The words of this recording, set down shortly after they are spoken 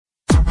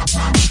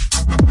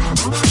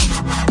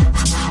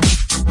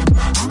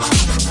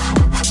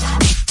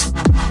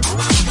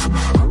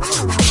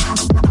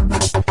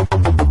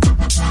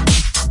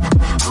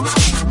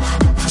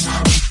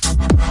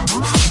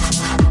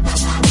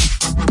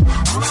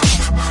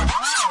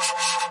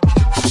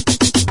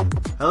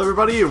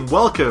Everybody, and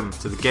welcome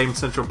to the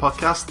Gamecentral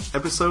podcast,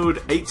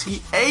 episode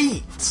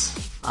 88.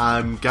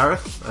 I'm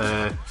Gareth.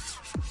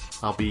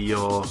 I'll be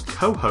your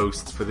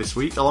co-host for this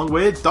week, along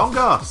with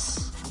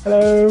Dongos.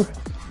 Hello.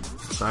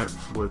 Sorry,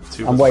 we're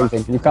too. I'm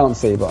waving. You can't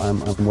see, but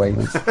I'm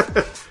waving.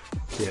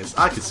 Yes,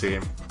 I can see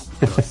him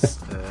because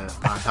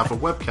I have a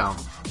webcam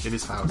in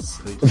his house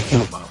that he doesn't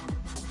know about,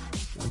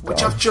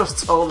 which I've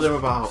just told him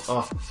about.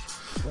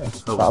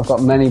 Yes, but I've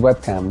got many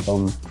webcams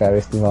on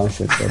various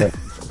devices, so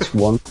that's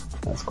one.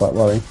 That's quite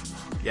worrying.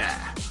 Yeah.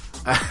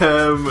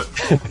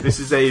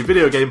 This is a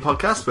video game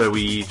podcast where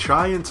we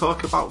try and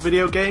talk about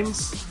video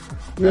games.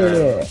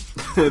 Yeah.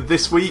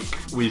 This week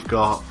we've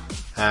got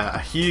a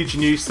huge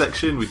news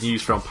section with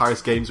news from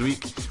Paris Games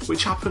Week,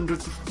 which happened at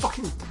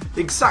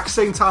the exact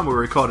same time we were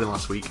recording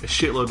last week. A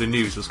shitload of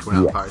news was coming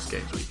out of Paris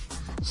Games Week,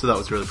 so that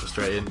was really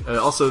frustrating.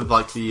 Also,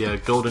 like the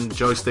Golden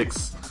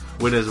Joysticks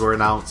winners were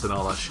announced and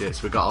all that shit,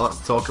 so we got a lot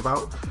to talk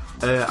about.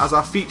 As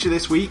our feature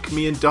this week,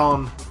 me and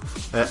Don,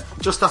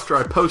 just after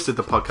I posted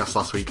the podcast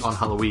last week on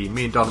Halloween,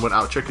 me and Don went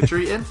out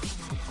trick-or-treating,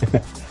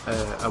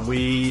 and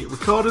we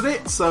recorded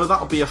it, so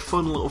that'll be a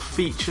fun little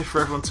feature for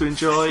everyone to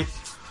enjoy.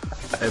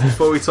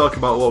 Before we talk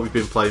about what we've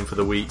been playing for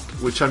the week,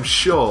 which I'm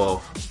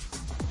sure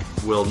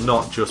will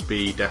not just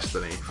be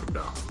Destiny from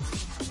Don.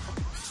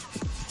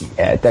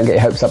 Yeah, don't get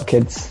your hopes up,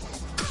 kids.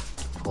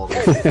 All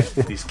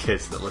these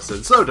kids that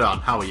listen. So Don,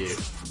 how are you?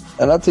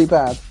 Not too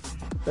bad.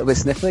 A little bit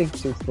sniffly,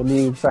 just the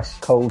new fresh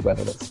cold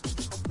weather that's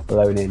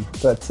blown in.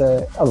 But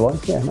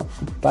otherwise, yeah, not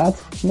bad.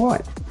 I'm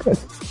alright. Good.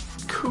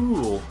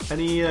 Cool.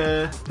 Any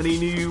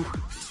new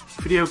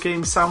video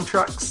game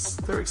soundtracks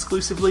that are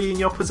exclusively in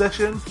your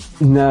possession?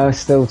 No,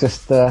 still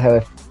just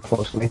Halo,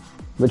 unfortunately.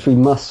 Which we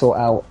must sort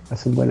out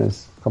some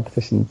winners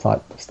competition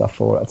type stuff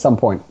for at some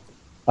point.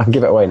 I can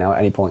give it away now at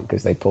any point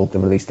because they pulled the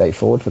release date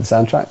forward for the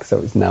soundtrack, so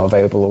it's now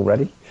available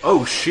already.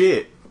 Oh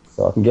shit!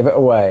 So I can give it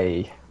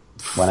away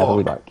whenever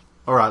we like.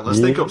 Alright, let's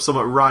think up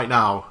something right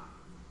now.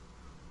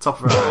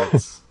 Top of our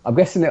heads. I'm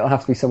guessing it'll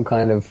have to be some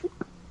kind of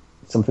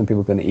something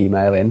people can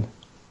email in.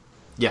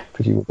 Yeah.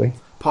 Presumably.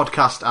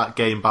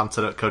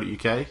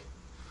 podcast@gamebanter.co.uk.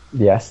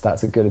 Yes,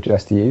 that's a good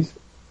address to use.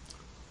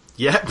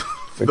 Yep.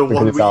 The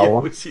one we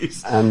always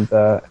use. And,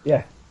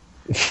 yeah.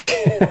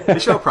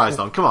 It's your prize,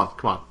 Don. Come on.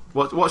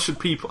 What should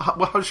people?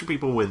 How should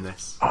people win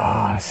this?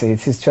 See,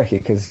 this is tricky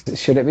because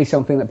should it be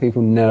something that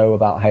people know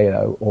about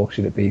Halo, or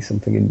should it be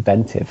something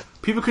inventive?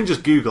 People can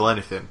just Google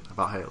anything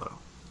about Halo.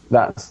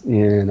 That's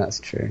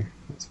true.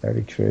 That's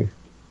very true.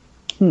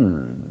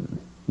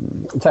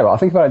 I'll tell you what, I'll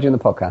think about it during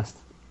the podcast.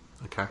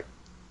 Okay.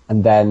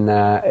 And then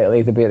it'll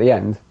either be at the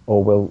end,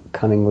 or we'll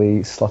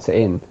cunningly slot it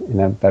in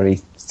a very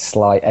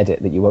sly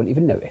edit that you won't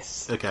even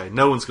notice. Okay,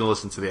 no one's going to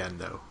listen to the end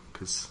though,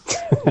 because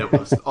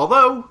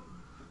although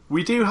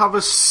we do have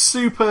a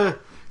super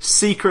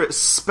secret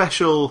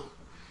special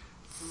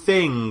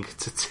thing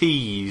to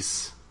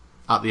tease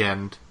at the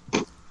end,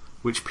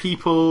 which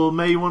people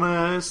may want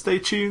to stay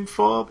tuned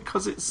for,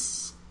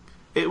 because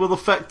it will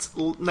affect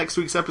next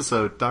week's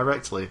episode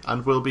directly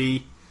and will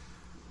be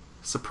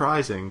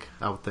surprising,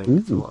 I would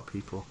think, to a lot of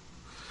people.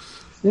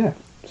 Yeah,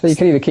 so you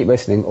can either keep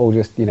listening or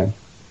just,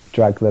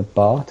 drag the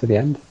bar to the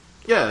end.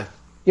 Yeah.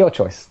 Your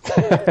choice.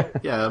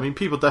 Yeah, I mean,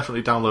 people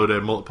definitely download a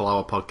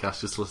multiple-hour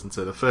podcast just to listen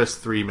to the first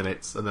 3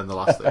 minutes and then the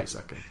last 30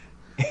 seconds.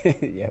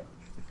 Yep.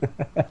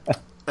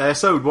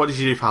 So, what did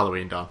you do for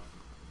Halloween, Don?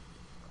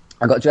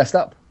 I got dressed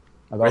up.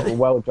 I got Really?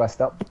 well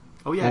dressed up.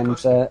 Oh, yeah, and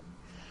as a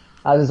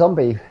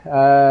zombie,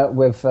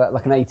 with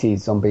like an 80s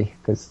zombie,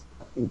 because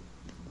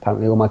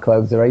apparently all my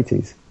clothes are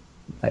 80s.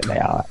 They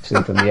are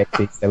actually from the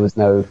 80s. There was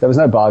no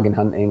bargain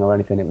hunting or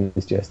anything. It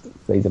was just,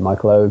 these are my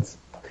clothes.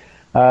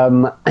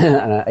 And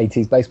an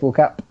 80s baseball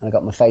cap, and I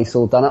got my face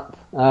all done up.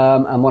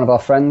 And one of our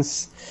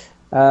friends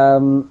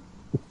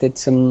did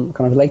some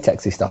kind of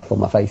latexy stuff on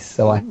my face,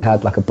 so I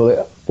had like a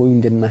bullet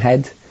wound in my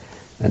head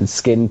and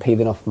skin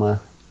peeling off my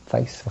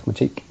face, off my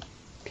cheek.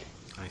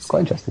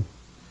 Quite interesting.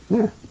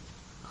 Yeah.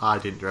 I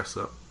didn't dress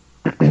up.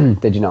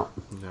 Did you not?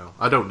 No,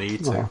 I don't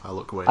need to. No. I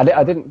look away.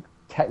 I didn't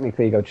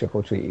technically go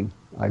trick-or-treating.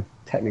 I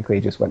technically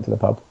just went to the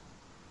pub.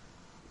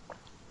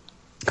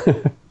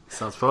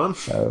 Sounds fun.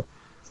 So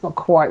it's not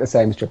quite the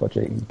same as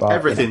trick-or-treating, but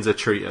everything's a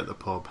treat at the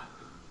pub.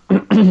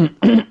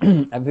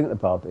 Everything at the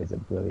pub is a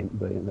brilliant,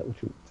 brilliant little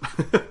treat.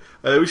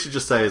 We should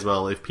just say as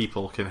well, if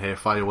people can hear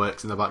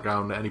fireworks in the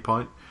background at any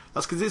point,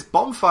 that's because it's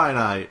bonfire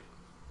night.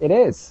 It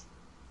is.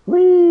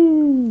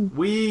 Whee!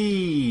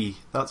 Whee!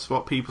 That's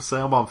what people say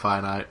on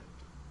bonfire night.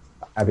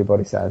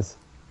 Everybody says.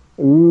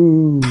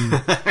 Ooh.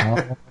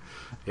 Oh.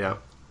 Yeah.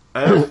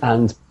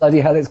 And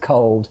bloody hell, it's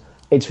cold.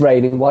 It's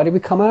raining. Why did we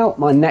come out?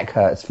 My neck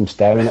hurts from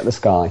staring at the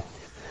sky.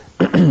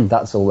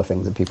 That's all the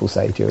things that people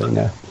say during...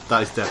 that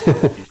is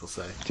definitely what people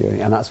say.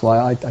 And that's why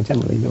I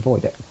generally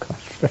avoid it. I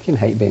freaking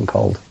hate being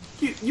cold.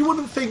 You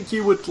wouldn't think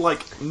you would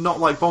not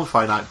like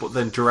Bonfire Night, but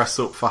then dress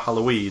up for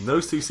Halloween.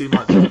 Those two seem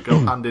like they would go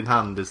hand in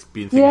hand as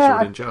being things you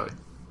would enjoy.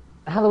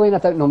 Halloween, I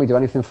don't normally do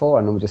anything for.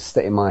 I normally just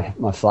sit in my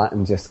flat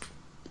and just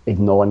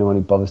ignore anyone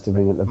who bothers to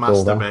ring at the door.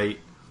 Masturbate.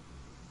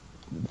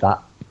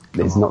 That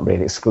is not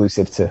really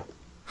exclusive to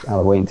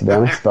Halloween, to be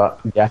honest, but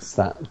yes,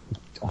 that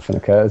often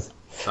occurs.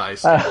 That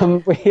is but,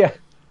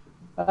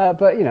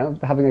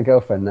 having a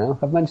girlfriend now.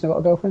 Have I mentioned I've got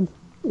a girlfriend?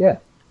 Yeah.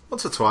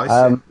 Once or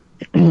twice.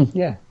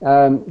 Yeah.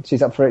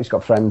 She's up for it. She's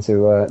got friends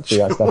who do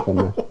that stuff.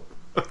 And,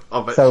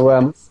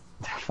 so,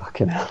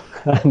 fucking hell.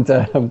 And,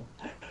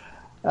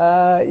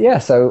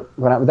 so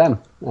went out with them.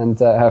 And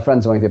her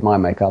friends only did my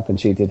makeup, and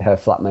she did her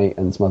flatmate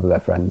and some of their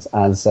friends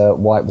as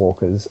White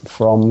Walkers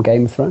from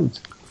Game of Thrones.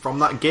 From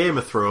that Game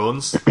of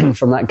Thrones?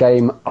 From that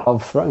Game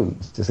of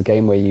Thrones. It's a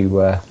game where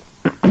you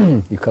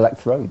you collect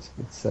thrones.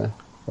 It's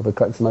whoever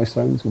collects the most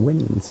thrones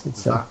wins.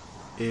 It's that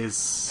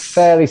is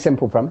fairly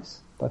simple premise.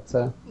 But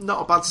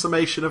not a bad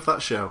summation of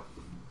that show.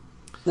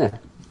 Yeah.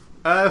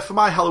 For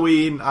my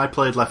Halloween, I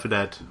played Left 4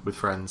 Dead with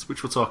friends,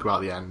 which we'll talk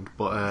about at the end.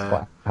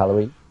 But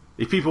Halloween.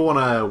 If people want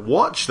to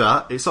watch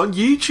that, it's on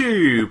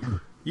YouTube.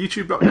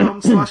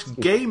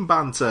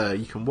 YouTube.com/GameBanter.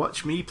 You can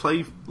watch me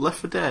play Left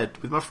 4 Dead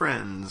with my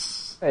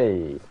friends.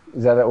 Hey,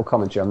 is there a little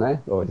commentary on there,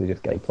 or is it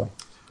just gameplay?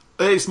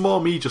 It's more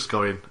me just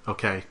going,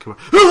 okay, come on.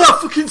 Oh, that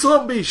fucking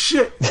zombie,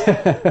 shit!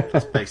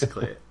 That's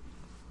basically it.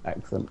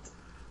 Excellent.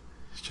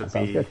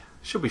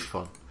 Should be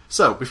fun.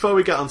 So, before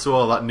we get onto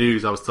all that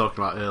news I was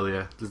talking about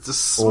earlier, there's a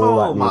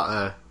small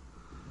matter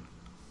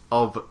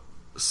of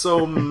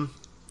some,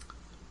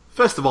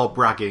 first of all,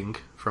 bragging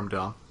from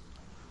Don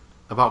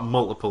about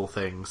multiple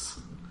things.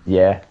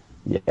 Yeah,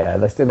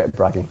 let's do a bit of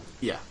bragging.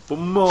 Yeah, but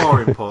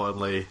more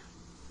importantly,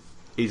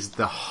 is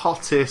the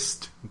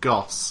hottest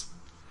goss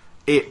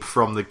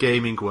from the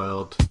gaming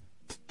world.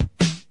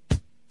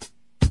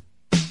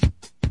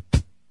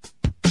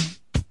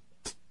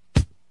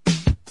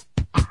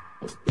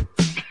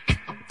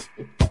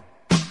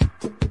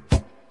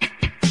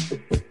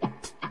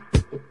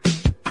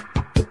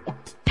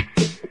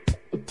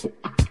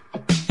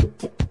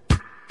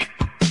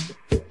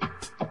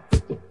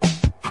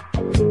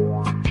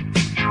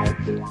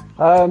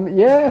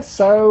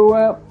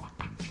 So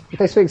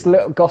this week's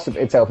little gossip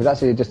itself is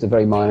actually just a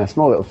very minor,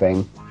 small little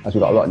thing, as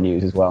we've got a lot of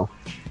news as well.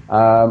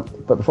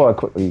 But before I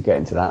quickly get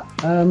into that,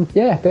 a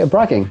bit of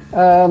bragging.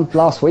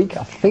 Last week,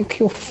 I think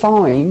you'll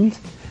find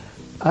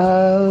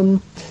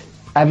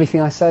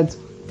everything I said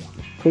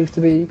proved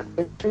to be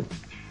true.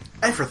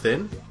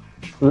 Everything?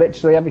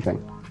 Literally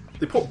everything.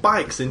 They put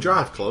bikes in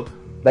Drive Club?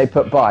 They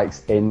put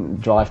bikes in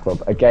Drive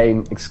Club. A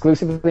game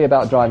exclusively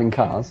about driving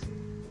cars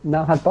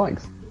now has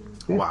bikes.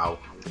 Yeah. Wow.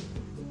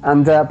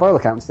 And by all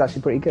accounts, it's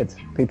actually pretty good.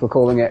 People are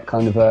calling it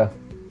kind of a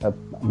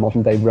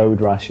modern-day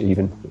road rash,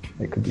 even.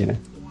 It could,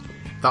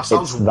 That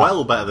sounds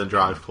well better than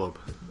Drive Club.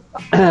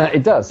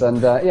 It does,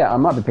 and I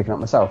might be picking up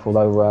myself.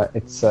 Although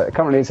it's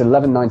currently it's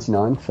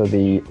 $11.99 for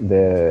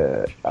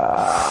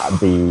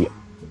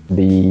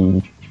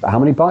the how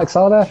many bikes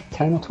are there?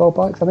 10 or 12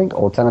 bikes, I think,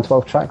 or 10 or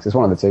 12 tracks. It's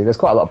one of the two. There's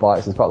quite a lot of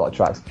bikes. There's quite a lot of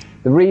tracks.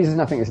 The reason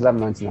I think it's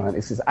 $11.99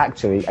 is it's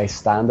actually a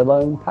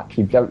standalone pack.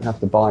 You don't have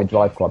to buy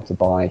Drive Club to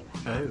buy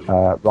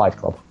Ride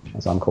Club,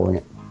 as I'm calling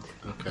it.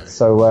 Okay.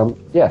 So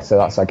so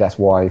that's I guess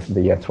why the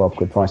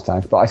 £12 price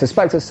tag. But I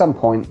suspect at some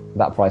point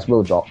that price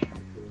will drop,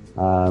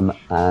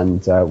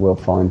 and we'll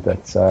find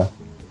that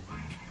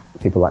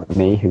people like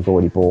me who've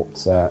already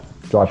bought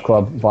Drive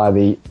Club via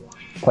the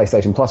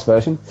PlayStation Plus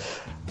version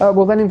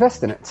will then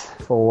invest in it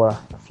for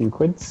a few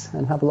quids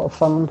and have a lot of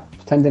fun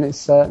pretending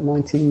it's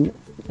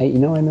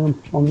 1989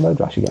 on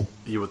Road Rash again.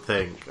 You would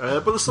think.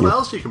 But there's something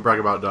else you can brag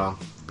about, Dan,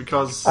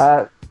 because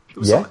there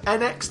was some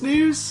NX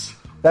news.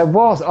 There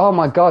was. Oh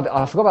my god,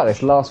 I forgot about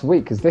this last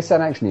week because this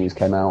NX news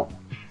came out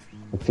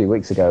a few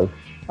weeks ago.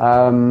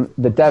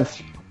 The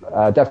dev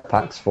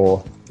packs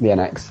for the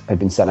NX had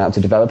been sent out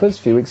to developers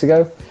a few weeks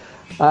ago.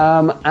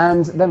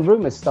 And then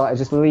rumours started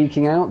just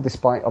leaking out,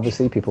 despite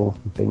obviously people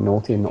being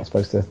naughty and not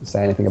supposed to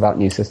say anything about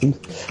new systems.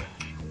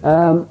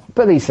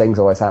 But these things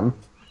always happen.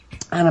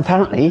 And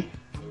apparently,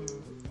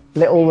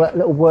 little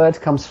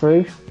word comes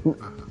through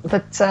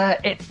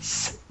that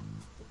it's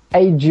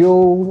a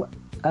dual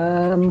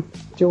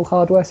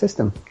hardware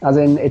system, as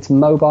in it's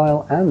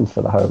mobile and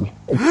for the home.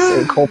 It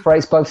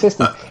incorporates both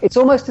systems. It's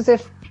almost as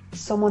if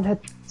someone had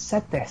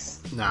said this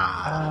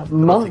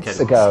months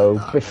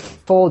ago,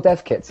 before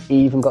dev kits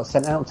even got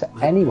sent out to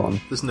anyone.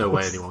 There's no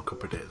way anyone could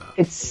predict that.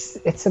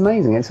 It's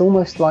amazing. It's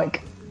almost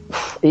like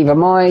either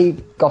my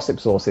gossip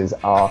sources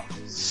are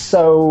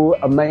so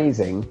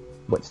amazing,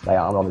 which they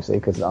are obviously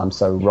because I'm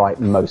so right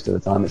most of the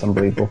time, it's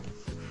unbelievable,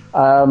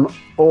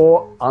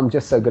 or I'm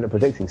just so good at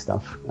predicting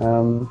stuff.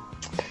 A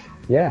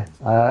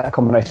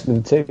combination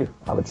of the two,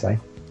 I would say.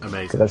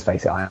 Amazing. Because let's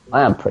face it, I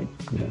am pretty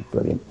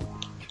brilliant.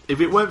 If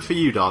it weren't for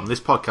you, Don,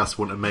 this podcast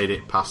wouldn't have made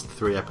it past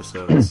 3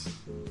 episodes.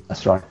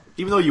 That's right.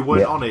 Even though you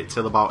weren't on it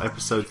till about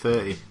episode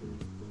 30.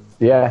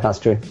 Yeah, that's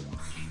true.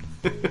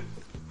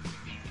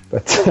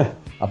 But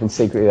I've been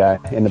secretly there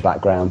in the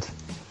background,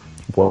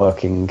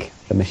 working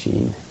the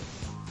machine.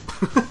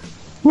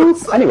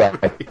 Anyway,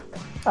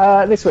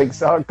 this week's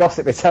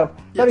gossip itself,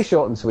 very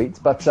short and sweet,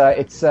 but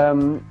it's a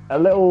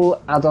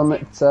little add-on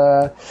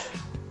that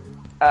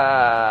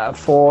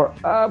for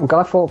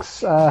Guy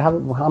Fawkes.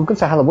 I'm going to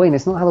say Halloween.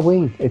 It's not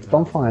Halloween. It's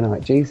Bonfire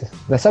Night. Jesus,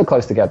 they're so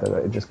close together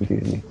that it just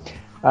confuses me.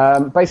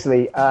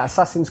 Basically,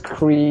 Assassin's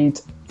Creed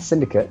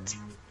Syndicate,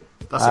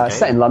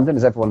 set in London,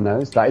 as everyone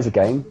knows. That is a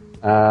game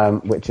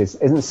which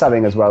isn't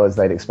selling as well as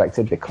they'd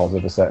expected because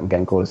of a certain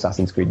game called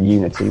Assassin's Creed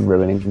Unity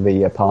ruining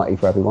the party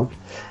for everyone.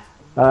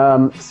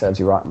 Serves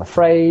you right, I'm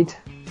afraid.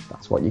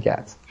 That's what you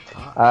get.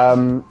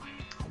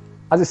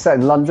 As it's set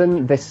in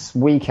London, this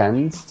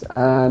weekend,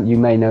 you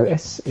may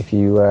notice, if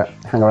you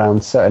hang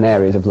around certain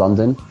areas of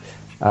London,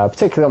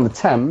 particularly on the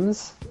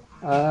Thames,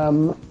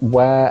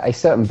 where a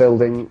certain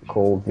building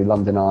called the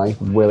London Eye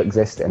will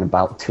exist in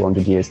about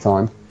 200 years'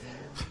 time,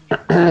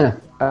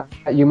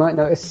 you might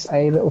notice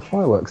a little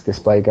fireworks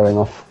display going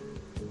off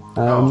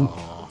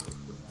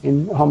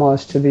in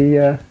homage to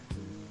the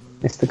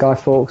Mr. Guy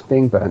Fawkes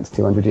being burnt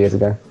 200 years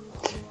ago.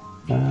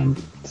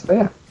 So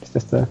yeah, it's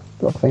just a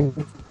little thing.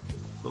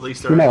 At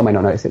least you may or may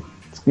not notice it.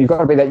 You've got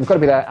to be there. You've got to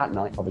be there at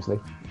night, obviously,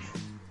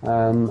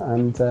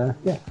 and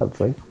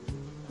hopefully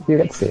you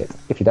get to see it.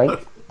 If you don't,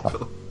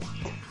 tough.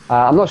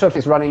 I'm not sure if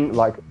it's running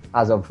like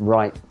as of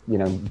right,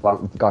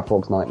 Guy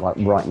Fawkes Night like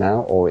right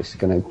now, or it's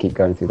going to keep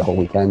going through the whole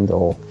weekend,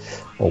 or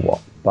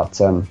what. But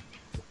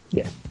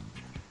yeah,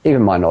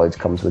 even my knowledge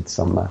comes with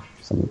some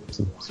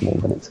small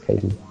limits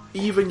occasionally.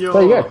 Even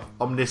your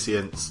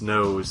omniscience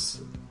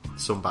knows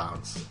some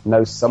bounds.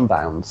 Knows some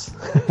bounds.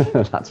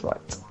 That's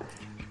right.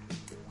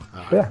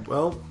 Yeah.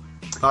 Well,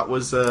 that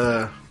was.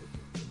 You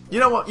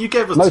know what? You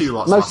gave us two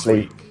lots last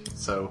week,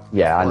 so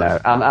yeah, I know.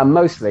 And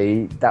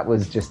mostly that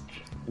was just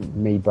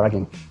me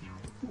bragging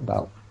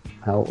about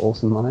how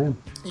awesome I am.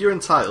 You're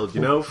entitled,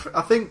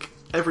 I think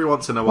every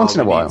once in a while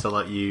we need to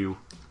let you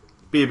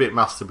be a bit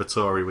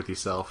masturbatory with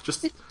yourself.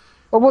 Just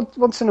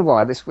once in a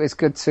while, it's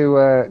good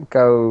to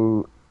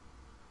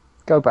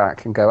go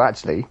back and go.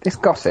 Actually, this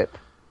gossip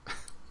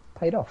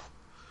paid off.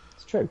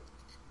 It's true.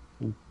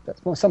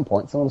 At some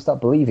point, someone will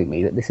start believing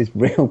me that this is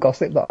real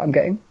gossip that I'm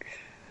getting.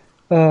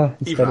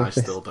 Even I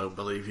still don't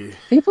believe you.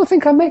 People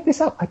think I make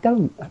this up. I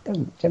don't.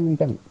 Generally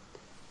don't.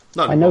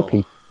 Not I know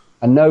people.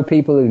 I know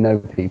people who know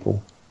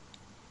people.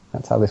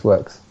 That's how this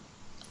works.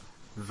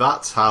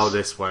 That's how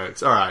this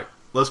works. All right,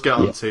 let's get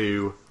on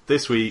to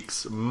this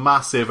week's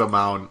massive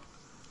amount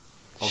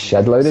of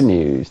shed load of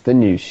news. The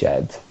news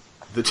shed.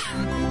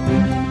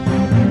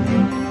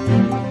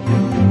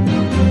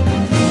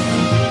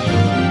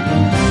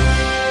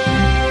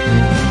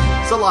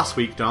 So last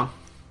week, Don,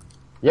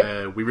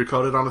 we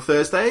recorded on a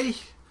Thursday.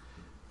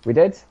 We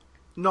did.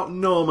 Not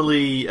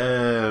normally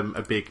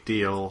a big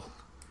deal,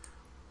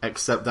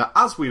 except that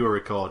as we were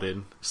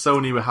recording,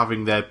 Sony were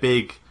having their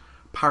big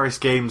Paris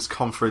Games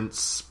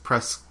conference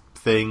press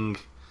thing,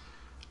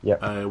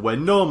 where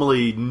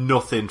normally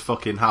nothing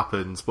fucking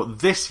happens, but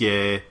this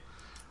year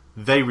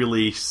they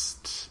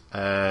released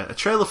a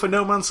trailer for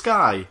No Man's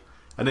Sky,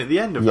 and at the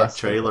end of that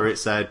trailer it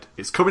said,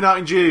 it's coming out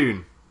in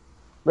June.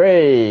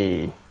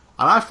 Hooray!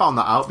 And I found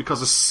that out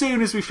because as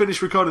soon as we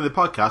finished recording the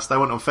podcast, I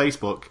went on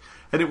Facebook,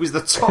 and it was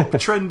the top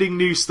trending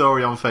news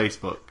story on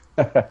Facebook.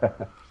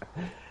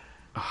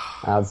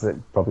 As it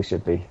probably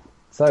should be.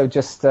 So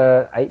just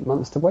 8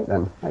 months to wait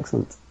then.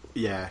 Excellent.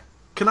 Yeah.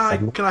 Can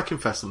I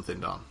confess something,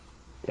 Don?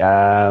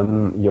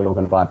 You're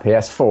going to buy a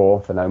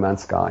PS4 for No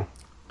Man's Sky.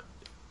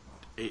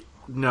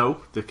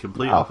 No, the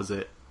complete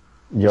opposite.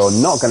 You're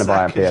not going to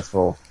buy a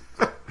PS4.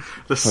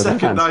 The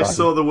second I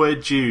saw the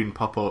word June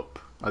pop up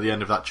at the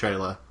end of that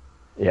trailer,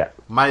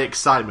 my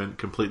excitement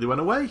completely went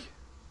away.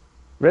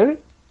 Really?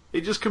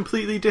 It just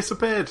completely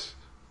disappeared.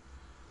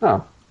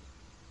 Oh.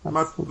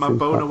 My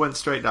boner went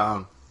straight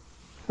down.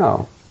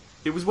 Oh.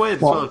 It was weird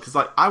as well, because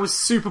I was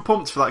super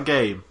pumped for that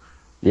game.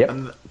 Yep.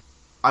 And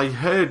I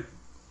heard,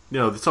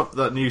 the top of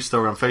that news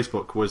story on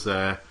Facebook was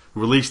a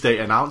release date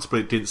announced, but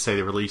it didn't say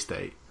the release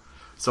date.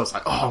 So I was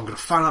like, I'm going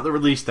to find out the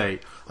release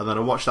date. And then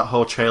I watched that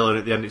whole trailer, and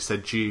at the end it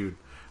said June.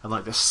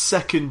 And the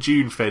second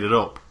June faded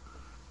up,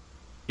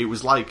 it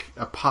was like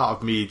a part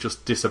of me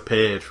just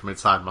disappeared from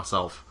inside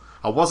myself.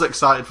 I was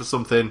excited for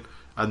something,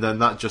 and then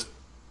that just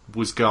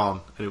was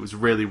gone, and it was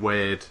really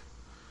weird.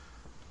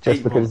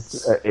 Just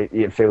because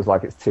it feels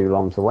like it's too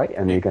long to wait,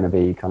 and you're going to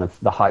be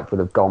the hype would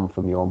have gone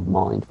from your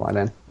mind by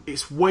then.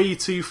 It's way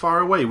too far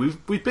away.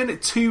 We've been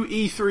at 2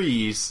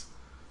 E3s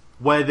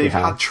where they've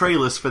had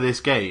trailers for this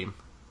game,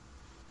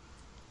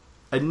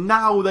 and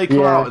now they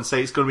come out and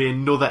say it's going to be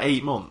another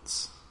 8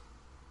 months.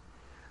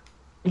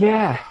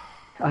 Yeah.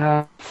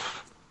 It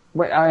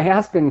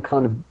has been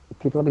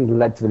people have been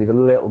led to believe a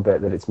little bit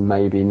that it's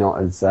maybe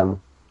not as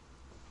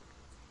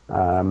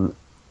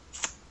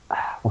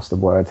what's the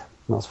word?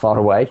 Not as far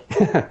away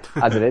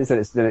as it is. That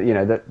it's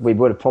that we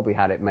would have probably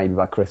had it maybe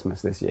by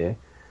Christmas this year,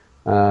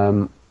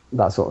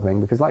 that sort of thing.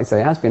 Because, like I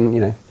say, it has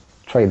been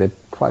trailered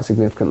quite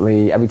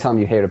significantly. Every time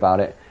you hear about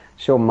it,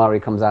 Sean Murray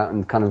comes out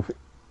and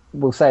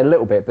will say a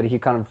little bit, but he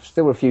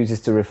still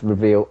refuses to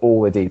reveal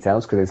all the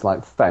details because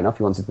it's fair enough.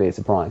 He wants it to be a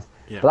surprise.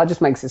 But that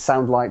just makes it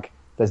sound like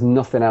there's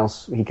nothing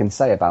else he can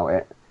say about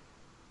it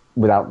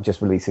without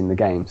just releasing the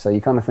game. So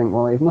you kind of think,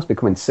 well, it must be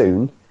coming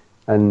soon.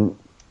 And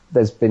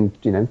there's been,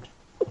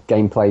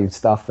 gameplay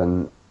stuff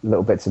and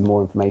little bits of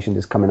more information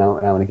just coming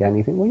out now and again.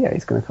 You think, well, yeah,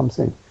 it's going to come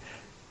soon.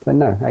 But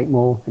no, 8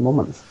 more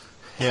months.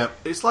 Yeah,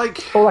 it's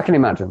like... All I can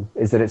imagine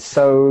is that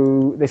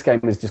this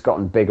game has just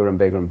gotten bigger and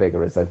bigger and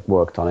bigger as they've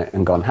worked on it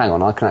and gone, hang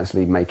on, I can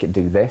actually make it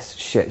do this.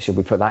 Shit, should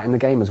we put that in the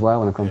game as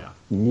well? And I've gone,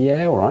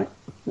 yeah, all right.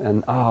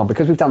 And,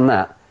 because we've done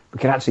that, we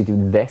can actually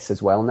do this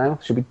as well now.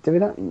 Should we do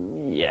that?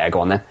 Yeah, go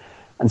on then.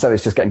 And so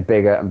it's just getting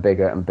bigger and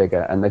bigger and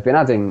bigger. And they've been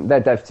adding... Their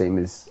dev team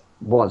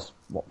was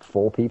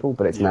 4 people,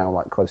 but it's now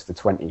like close to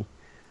 20.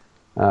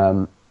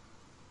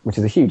 Which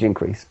is a huge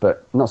increase,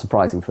 but not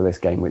surprising for this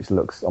game, which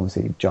looks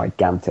obviously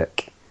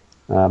gigantic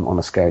on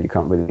a scale you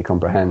can't really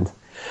comprehend.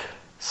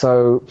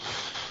 So,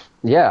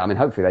 yeah, I mean,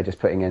 hopefully they're just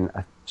putting in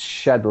a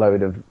shed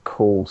load of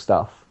cool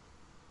stuff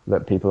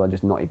that people are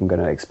just not even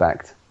going to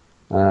expect,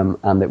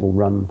 and it will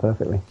run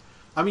perfectly.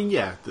 I mean,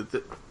 yeah,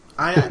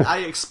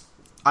 I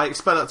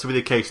expect that to be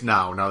the case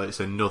now that it's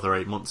another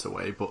 8 months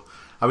away, but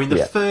I mean,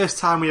 the first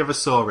time we ever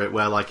saw it,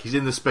 where like he's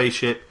in the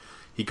spaceship,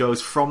 he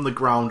goes from the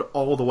ground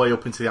all the way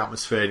up into the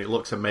atmosphere, and it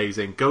looks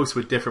amazing. Goes to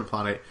a different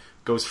planet,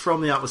 goes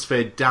from the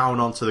atmosphere down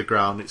onto the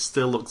ground, it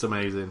still looks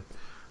amazing.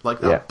 Like,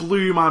 that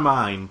blew my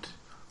mind.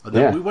 And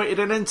then we waited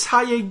an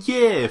entire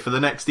year for the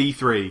next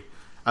E3,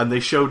 and they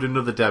showed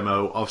another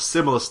demo of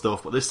similar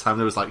stuff, but this time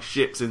there was like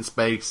ships in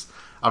space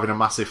having a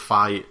massive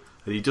fight,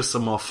 and he does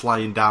some more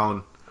flying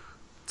down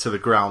to the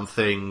ground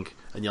thing,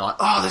 and you're like,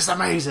 oh, this is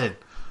amazing!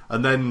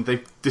 And then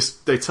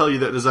they tell you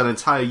that there's an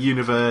entire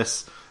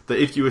universe, that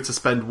if you were to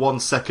spend 1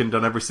 second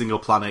on every single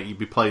planet, you'd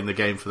be playing the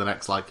game for the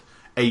next,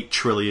 8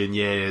 trillion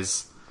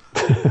years.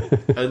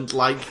 And,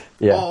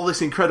 all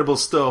this incredible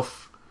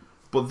stuff.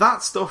 But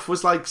that stuff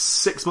was,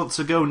 6 months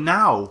ago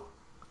now.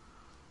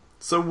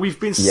 So we've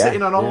been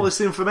sitting on all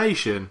this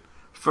information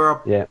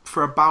for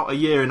about a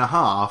year and a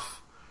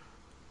half.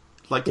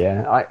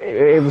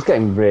 It was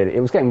getting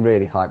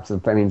really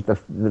hyped. I mean,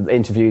 the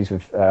interviews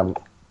with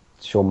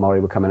Sean Murray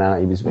were coming out.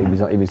 He was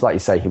like you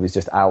say, he was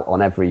just out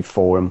on every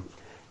forum.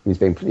 He was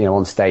being,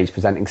 on stage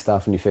presenting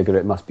stuff, and you figure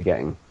it must be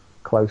getting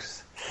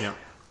close. Yeah.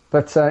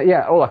 But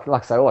all I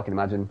can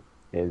imagine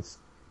is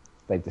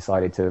they've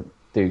decided to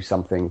do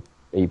something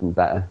even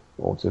better,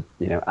 or to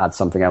add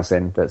something else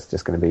in that's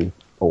just going to be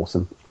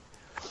awesome.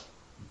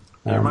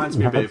 It reminds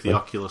me a bit of the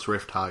Oculus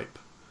Rift hype,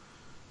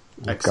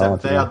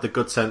 except they had the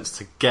good sense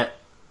to get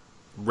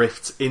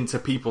Rifts into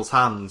people's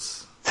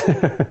hands,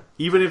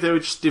 even if they were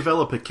just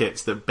developer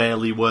kits that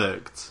barely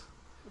worked.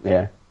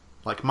 Yeah.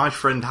 Like, my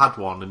friend had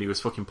one, and he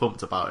was fucking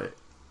pumped about it.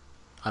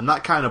 And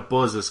that kind of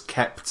buzz has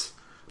kept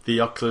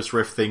the Oculus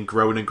Rift thing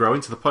growing and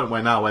growing, to the point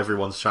where now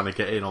everyone's trying to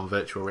get in on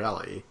virtual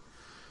reality.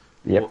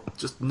 Yep. But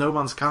just No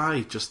Man's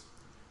Sky just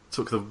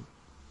took the...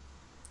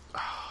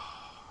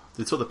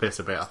 They took the piss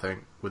a bit, I think,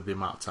 with the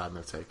amount of time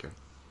they've taken.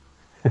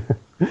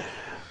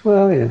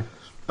 Well, yeah.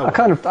 Oh, I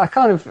kind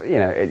of,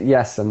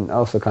 yes, and I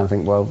also kind of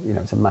think, well,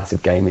 it's a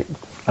massive game.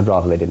 I'd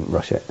rather they didn't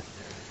rush it.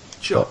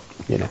 Sure.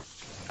 But,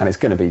 and it's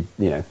going to be,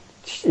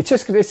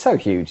 it's so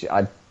huge.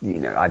 I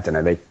don't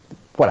know.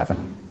 Whatever.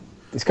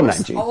 It's coming out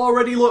in June.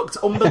 Already looked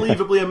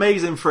unbelievably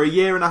amazing for a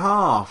year and a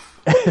half.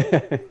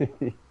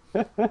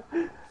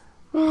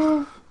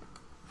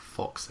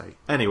 Fuck's sake.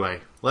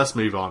 Anyway, let's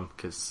move on,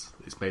 because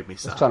it's made me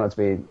sad. Let's try not to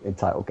be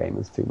entitled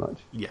gamers too much.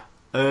 Yeah.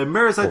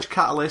 Mirror's Edge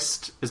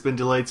Catalyst has been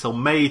delayed till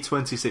May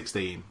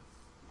 2016.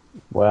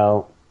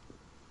 Well,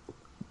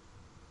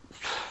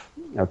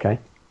 okay.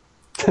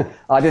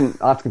 I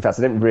have to confess,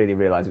 I didn't really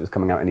realise it was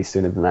coming out any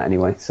sooner than that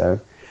anyway, so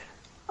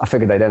I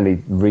figured they'd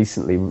only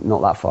recently,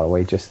 not that far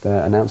away, just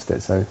announced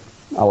it, so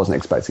I wasn't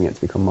expecting it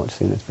to become much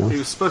sooner, to be honest. It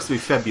was supposed to be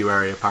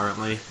February,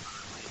 apparently.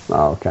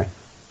 Oh, okay.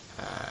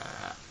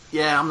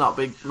 Yeah, I'm not a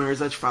big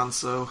Mirror's Edge fan,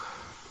 so...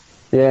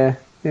 Yeah.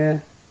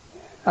 I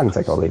can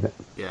take it or leave it.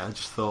 Yeah, I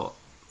just thought...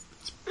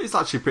 It's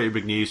actually pretty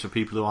big news for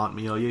people who aren't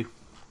me or you.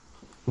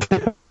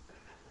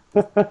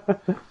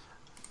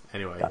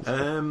 Anyway,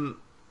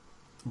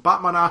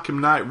 Batman Arkham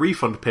Knight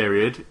refund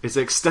period is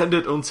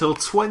extended until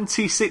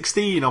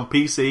 2016 on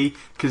PC,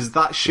 because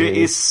that shit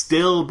is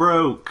still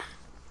broke.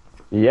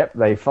 Yep,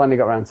 they finally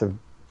got around to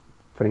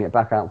putting it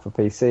back out for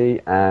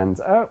PC, and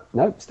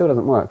no, still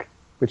doesn't work.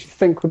 Which you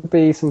think would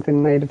be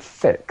something they'd have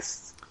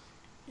fixed.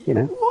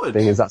 Being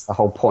as that's the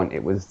whole point,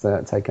 it was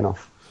taken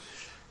off.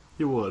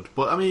 You would.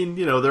 But, I mean,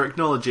 they're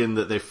acknowledging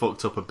that they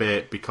fucked up a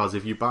bit, because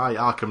if you buy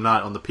Arkham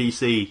Knight on the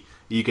PC,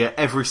 you get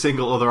every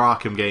single other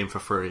Arkham game for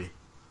free.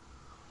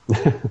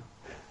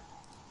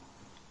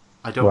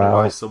 I don't know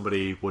why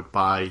somebody would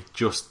buy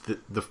just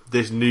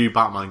this new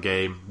Batman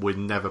game with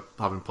never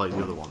having played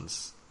the other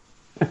ones.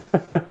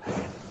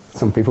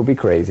 Some people be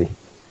crazy.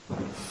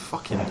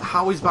 Fucking...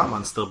 How is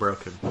Batman still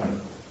broken?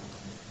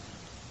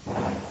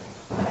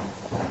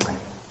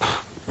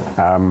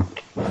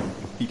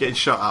 You getting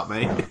shot at,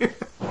 mate?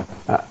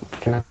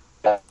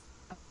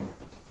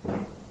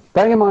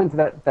 Bearing in mind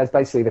that there's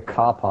basically the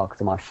car park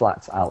to my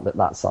flat's out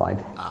that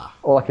side.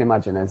 All I can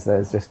imagine is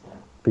there's just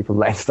people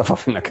letting stuff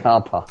off in the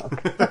car park.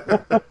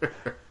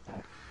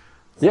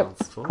 Yep,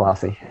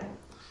 classy.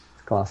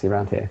 It's classy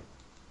around here.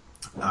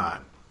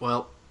 Alright,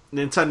 well,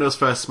 Nintendo's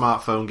first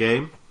smartphone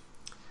game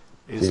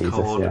is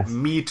called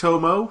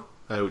Miitomo,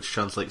 which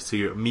translates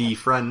to Me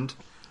Friend,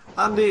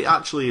 and it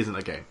actually isn't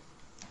a game.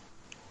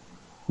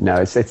 No,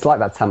 it's like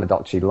that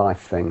Tamagotchi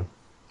Life thing.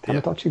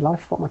 Tamagotchi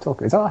Life? What am I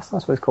talking about?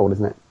 That's what it's called,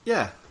 isn't it?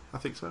 Yeah, I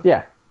think so.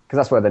 Yeah, because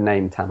that's where the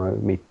name it's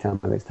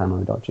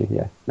Tamagotchi.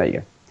 Yeah, there you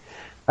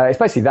go. It's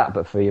basically that,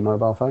 but for your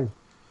mobile phone.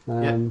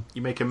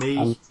 You make a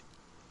Me,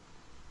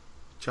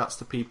 chats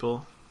to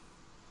people.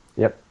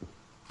 Yep.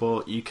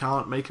 But you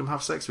can't make them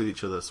have sex with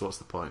each other, so what's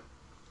the point?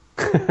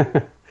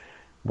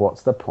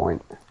 What's the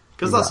point?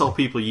 Because that's all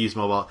people use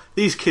mobile...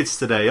 These kids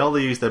today, all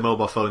they use their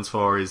mobile phones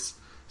for is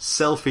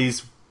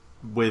selfies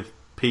with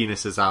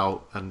penises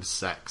out and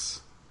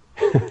sex.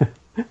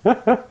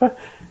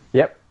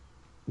 Yep.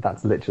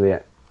 That's literally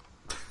it.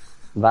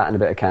 That and a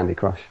bit of Candy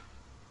Crush.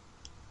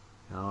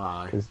 Oh,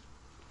 aye.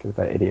 Because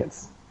they're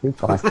idiots. Who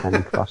buys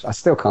Candy Crush? I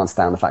still can't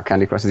stand the fact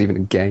Candy Crush is even a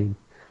game.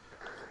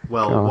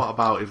 Well, God. What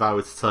about if I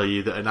were to tell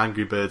you that an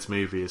Angry Birds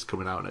movie is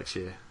coming out next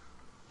year?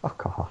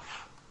 Fuck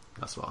off.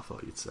 That's what I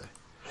thought you'd say.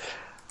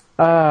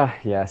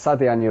 Yeah,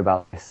 sadly I knew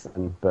about this,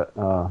 but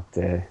oh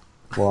dear.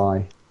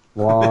 Why?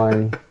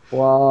 Why?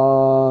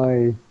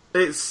 Why?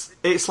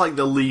 It's like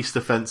the least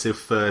offensive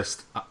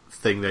first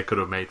thing they could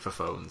have made for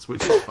phones,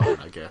 which is fine,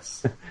 I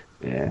guess.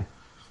 Yeah.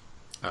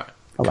 Alright.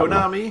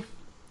 Konami,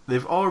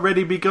 they've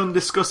already begun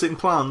discussing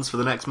plans for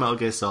the next Metal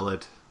Gear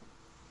Solid.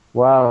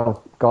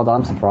 Well, God,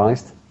 I'm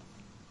surprised.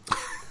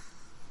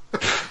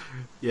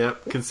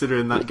 Yep,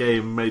 considering that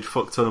game made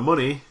fuck ton of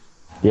money.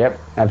 Yep,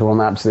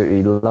 everyone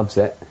absolutely loves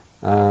it.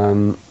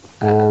 And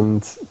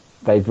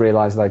they've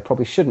realised they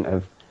probably shouldn't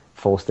have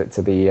forced it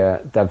to be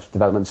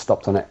development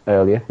stopped on it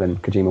earlier than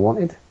Kojima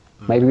wanted.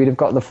 Maybe we'd have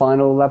got the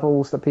final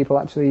levels that people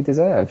actually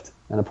deserved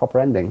and a proper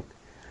ending.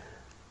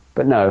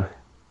 But no,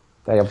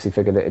 they obviously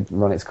figured it'd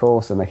run its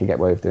course and they could get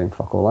away with doing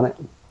fuck all on it.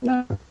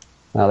 No.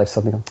 Now they've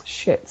suddenly gone,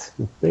 shit,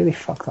 we really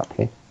fucked up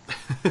here.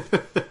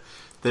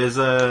 There's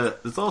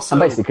also...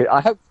 And basically, I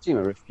hope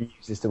Kojima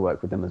refuses to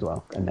work with them as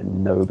well, and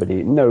then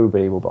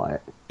nobody will buy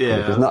it. Yeah.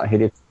 If it's not a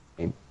hideous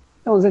game,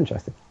 no one's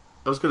interested.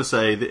 I was going to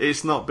say, that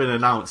it's not been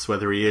announced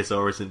whether he is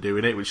or isn't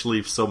doing it, which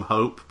leaves some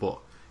hope, but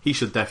he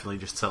should definitely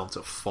just tell them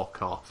to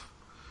fuck off.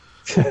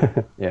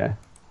 Yeah.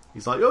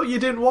 He's like, oh, you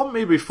didn't want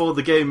me before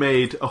the game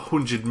made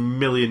 $100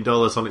 million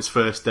on its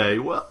first day.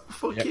 Well,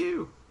 fuck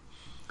you.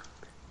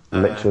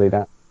 Literally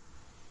that.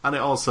 And it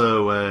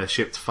also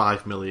shipped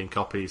 5 million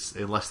copies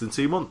in less than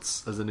 2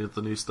 months, as the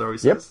news story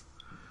says. Yep.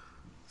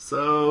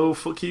 So,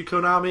 fuck you,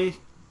 Konami.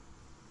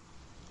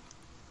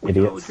 Idiots.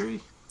 You all agree?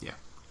 Yeah,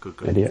 good.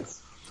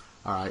 Idiots.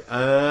 Alright,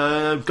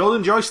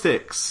 Golden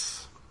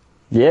Joysticks.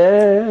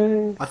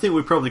 Yeah. I think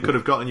we probably could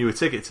have gotten you a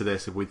ticket to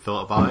this if we'd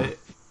thought about it.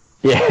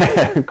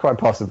 Yeah, quite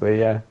possibly,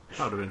 yeah.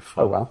 That would have been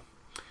fun. Oh well.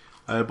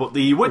 But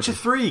The Witcher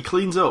 3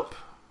 cleans up,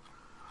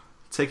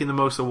 taking the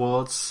most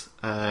awards,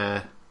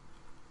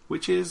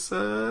 which is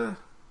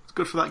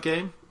good for that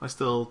game. I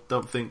still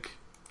don't think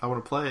I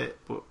want to play it,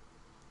 but...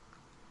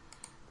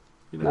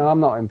 You know. No, I'm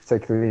not in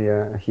particularly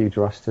a huge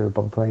rush to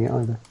bother playing it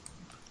either.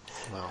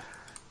 Well.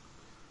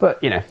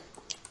 But, you know,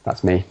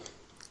 that's me.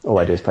 All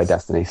I do is play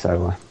Destiny,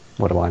 so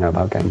what do I know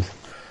about games?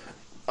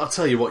 I'll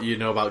tell you what you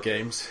know about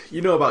games.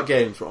 You know about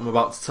games, what I'm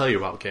about to tell you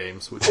about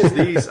games, which is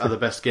these are the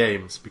best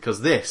games,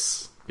 because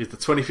this is the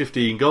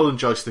 2015 Golden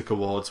Joystick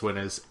Awards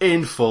winners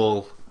in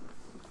full,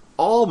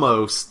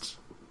 almost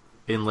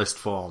in list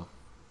form.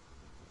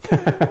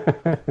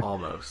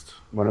 Almost.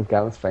 One of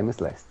Gareth's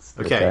famous lists.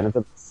 Okay. Return of the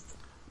List.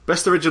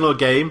 Best original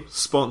game,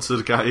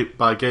 sponsored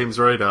by Games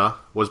Radar,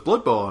 was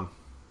Bloodborne.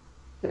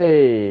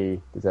 Hey,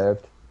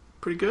 deserved.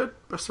 Pretty good.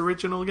 Best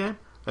original game.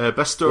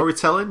 Best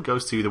storytelling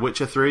goes to The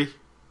Witcher 3.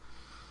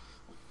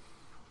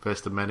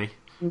 First of many.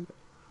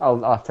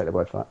 I'll take the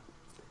word for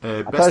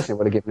that. I personally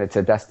would have given it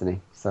to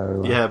Destiny.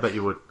 So yeah, I bet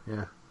you would.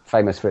 Yeah.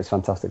 Famous for its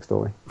fantastic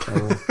story.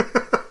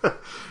 So,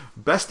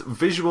 Best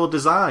visual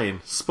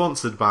design,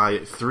 sponsored by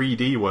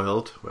 3D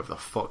World, whoever the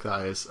fuck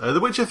that is. The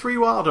Witcher 3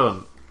 Wild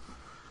Hunt.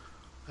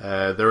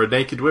 There are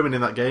naked women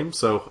in that game,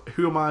 so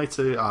who am I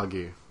to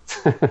argue?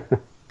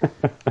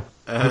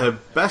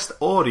 Best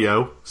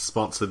audio,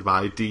 sponsored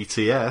by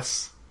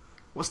DTS.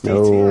 What's DTS?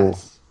 No.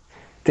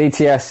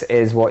 DTS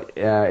is what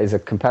is a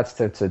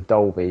competitor to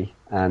Dolby,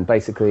 and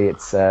basically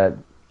it's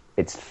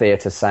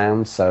theatre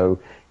sound. So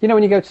you know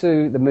when you go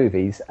to the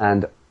movies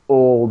and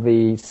all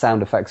the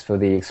sound effects for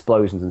the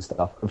explosions and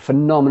stuff are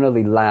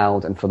phenomenally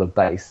loud and full of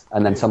bass,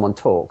 and then someone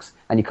talks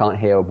and you can't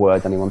hear a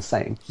word anyone's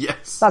saying.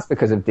 Yes, that's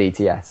because of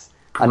DTS.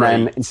 Great. And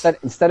then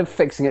instead of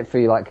fixing it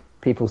for like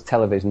people's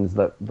televisions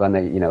that when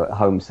they at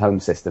home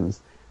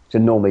systems, which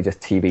are normally just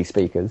TV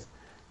speakers.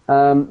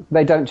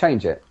 They don't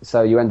change it,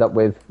 so you end up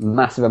with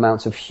massive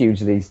amounts of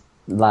hugely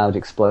loud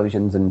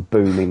explosions and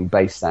booming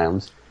bass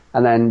sounds,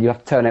 and then you have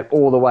to turn it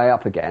all the way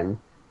up again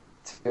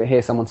to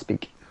hear someone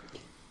speak.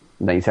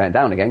 And then you turn it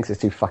down again because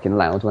it's too fucking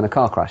loud when a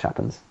car crash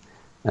happens.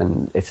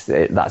 and that's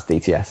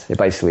DTS.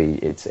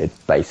 It's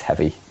bass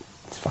heavy.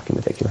 It's fucking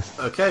ridiculous.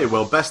 Okay,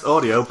 well, best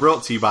audio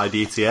brought to you by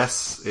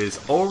DTS is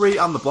Ori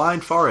and the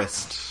Blind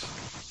Forest.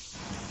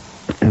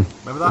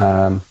 Remember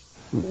that?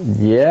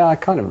 Yeah, I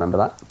kind of remember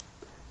that.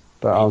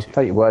 But I'll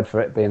take your word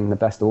for it being the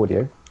best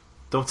audio.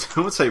 Don't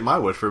take my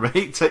word for it,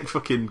 mate. Take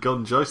fucking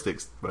Gun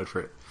Joystick's word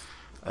for it.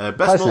 Best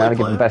Personally, I'd multiplayer.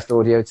 give the best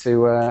audio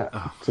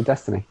to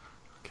Destiny.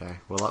 Okay,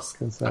 well, I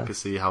can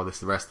see how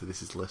the rest of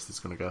this list is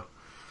going to go.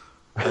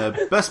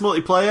 Best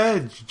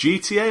multiplayer,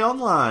 GTA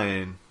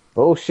Online.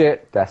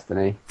 Bullshit,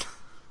 Destiny.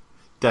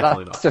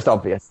 Definitely That's not. just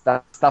obvious.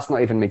 That's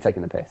not even me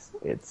taking the piss.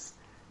 It's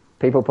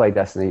people play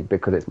Destiny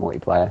because it's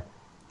multiplayer,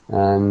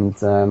 and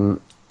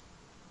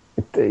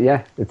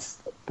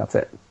that's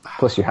it.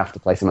 Plus, you have to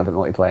play some of it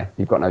multiplayer.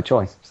 You've got no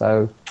choice.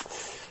 So,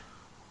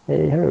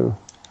 hey ho.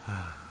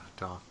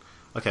 Darn.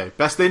 Okay,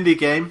 best indie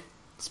game,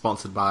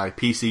 sponsored by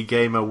PC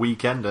Gamer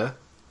Weekender.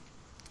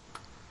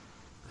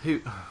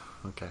 Who?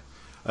 Okay.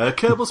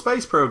 Kerbal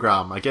Space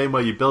Program, a game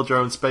where you build your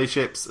own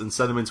spaceships and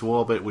send them into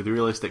orbit with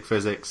realistic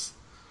physics.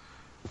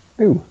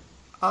 Ooh.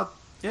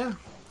 Yeah,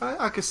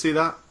 I could see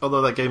that.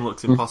 Although that game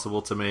looks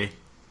impossible to me.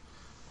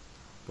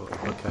 But,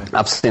 okay.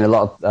 I've seen a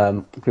lot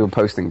of people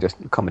posting just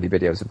comedy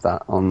videos of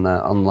that on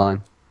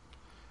online.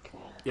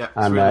 Yeah,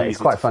 and really it's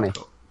quite funny.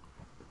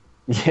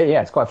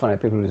 Yeah, it's quite funny.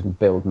 People just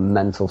build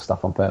mental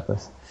stuff on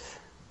purpose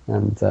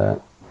and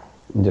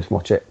just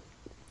watch it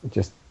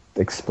just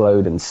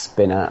explode and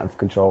spin out of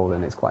control,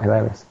 and it's quite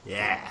hilarious.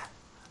 Yeah.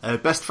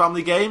 Best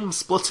family game,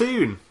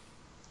 Splatoon.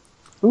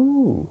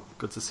 Ooh.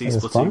 Good to see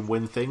Splatoon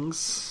win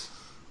things.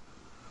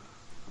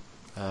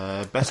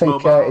 Best I think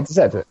mobile. it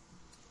deserves it.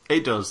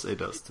 It does, to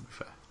be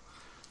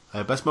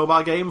fair. Best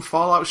mobile game,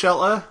 Fallout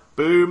Shelter.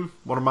 Boom.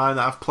 One of mine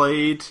that I've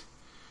played.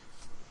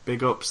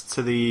 Big ups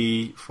to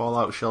the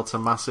Fallout Shelter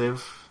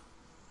Massive.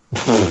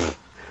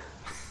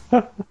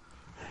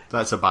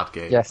 That's a bad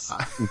game. Yes,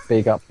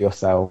 big up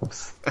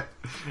yourselves.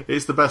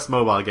 It's the best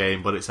mobile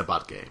game, but it's a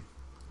bad game.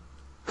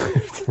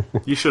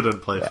 You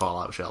shouldn't play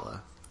Fallout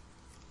Shelter.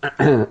 But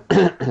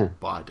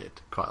I did.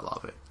 Quite a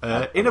lot of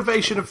it.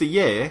 Innovation of the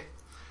Year,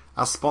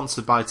 as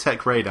sponsored by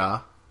Tech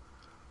Radar.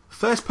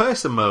 First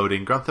person mode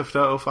in Grand Theft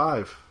Auto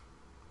 5.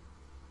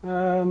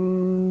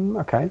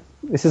 Okay.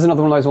 This is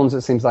another one of those ones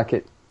that seems like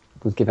it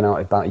was given out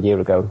about a year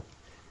ago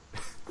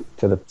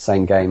to the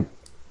same game.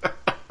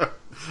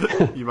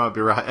 You might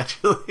be right,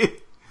 actually.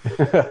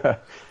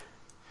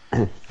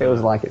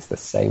 Feels like it's the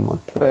same one.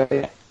 But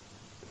yeah,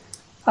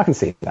 I can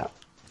see that.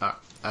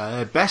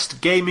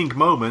 Best gaming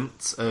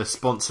moment,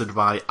 sponsored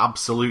by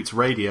Absolute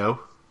Radio.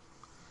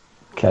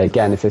 Okay,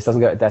 again, if this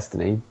doesn't go to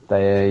Destiny,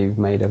 they've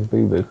made a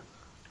boo-boo.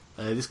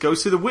 This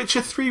goes to The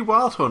Witcher 3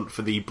 Wild Hunt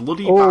for the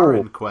Bloody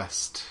Baron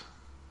quest.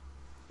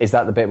 Is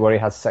that the bit where he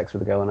has sex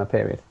with a girl on her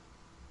period?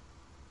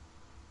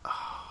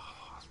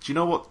 Do you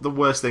know what the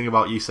worst thing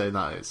about you saying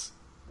that is?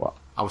 What?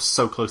 I was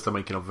so close to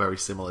making a very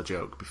similar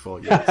joke before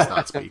you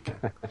started speaking.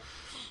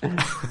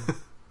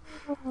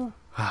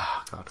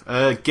 Oh,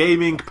 God.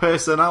 Gaming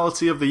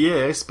Personality of the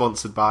Year,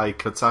 sponsored by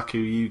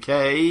Kotaku UK.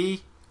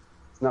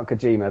 It's not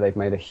Kojima, they've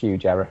made a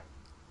huge error.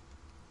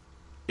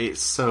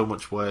 It's so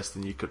much worse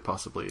than you could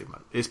possibly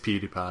imagine. It's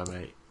PewDiePie,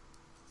 mate.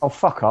 Oh,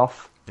 fuck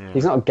off. Yeah.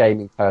 He's not a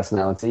gaming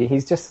personality.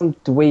 He's just some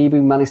dweeb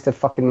who managed to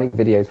fucking make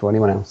videos for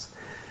anyone else.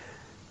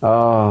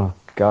 Oh,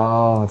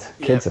 God.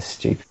 Kids are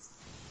stupid.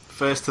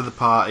 First to the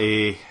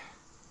party,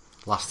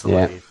 last to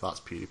leave.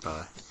 That's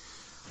PewDiePie.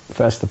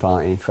 First to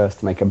party, first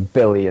to make $1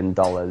 billion.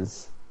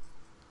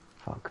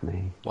 Fuck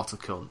me. What a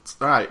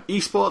cunt. Right,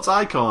 Esports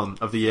Icon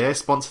of the Year,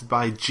 sponsored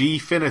by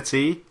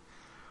Gfinity.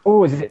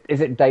 Oh, is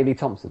it Daley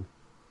Thompson?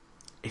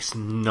 It's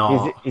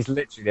not. He's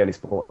literally the only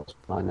sports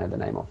I know the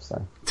name of,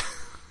 so.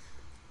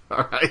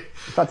 Alright.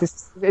 In fact,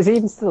 is he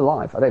even still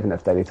alive? I don't even know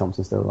if Daley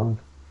Thompson's still alive.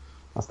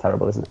 That's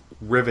terrible, isn't it?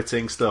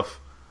 Riveting stuff.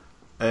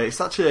 It's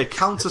actually a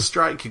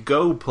Counter-Strike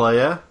Go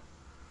player.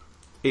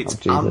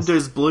 It's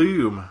Anders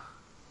Bloom.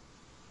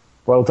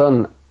 Well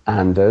done,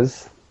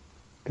 Anders.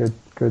 Good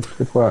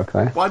work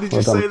there. Why did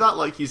you say that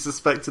like you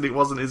suspected it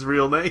wasn't his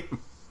real name?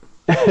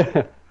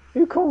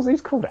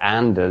 Who's called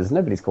Anders?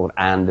 Nobody's called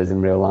Anders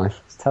in real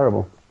life. It's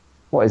terrible.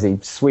 What is he,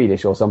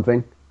 Swedish or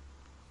something?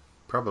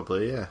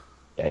 Probably, yeah.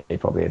 Yeah, he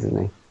probably is,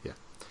 isn't he? Yeah.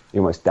 He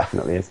almost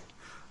definitely is.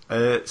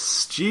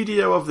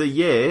 Studio of the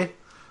Year,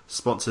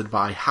 sponsored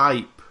by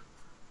Hype,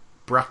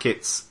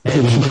 brackets,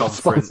 Edge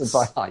Conference.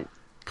 Sponsored by Hype.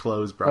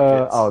 Close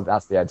brackets.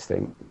 That's the Edge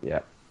thing,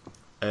 yeah.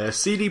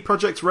 CD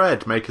Projekt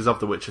Red, makers of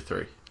The Witcher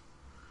 3.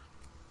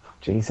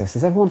 Jesus,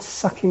 is everyone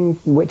sucking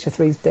Witcher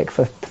 3's dick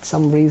for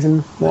some reason?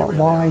 What? Really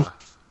why?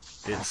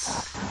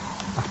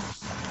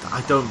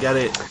 I don't get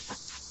it.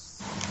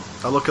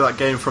 I look at that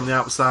game from the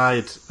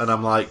outside and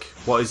I'm like,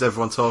 what is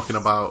everyone talking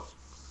about?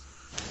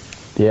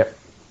 Yep.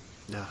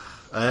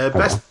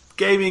 Best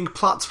gaming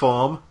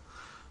platform,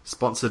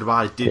 sponsored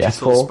by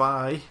Digital PS4.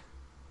 Spy.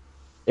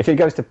 If it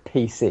goes to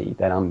PC,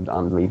 then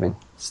I'm leaving.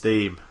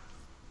 Steam.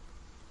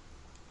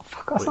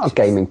 Fuck, that's not a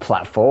gaming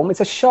platform, it's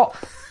a shop.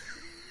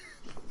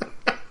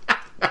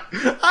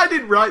 I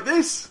didn't write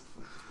this.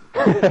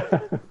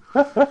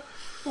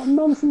 What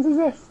nonsense is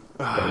this?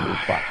 Gaming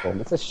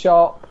platform. It's a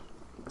shop.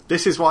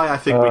 This is why I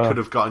think we could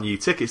have gotten you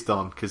tickets,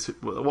 Don, because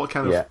what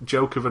kind of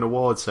joke of an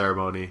award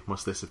ceremony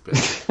must this have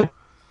been?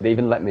 They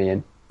even let me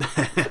in.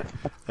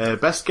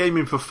 Best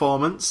gaming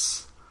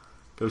performance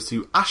goes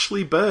to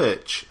Ashley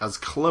Birch as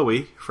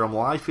Chloe from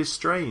Life is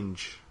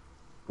Strange.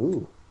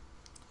 Ooh.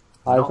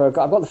 I've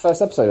got the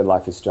first episode of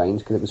Life is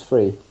Strange because it was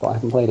free, but I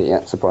haven't played it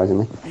yet,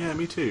 surprisingly. Yeah,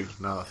 me too,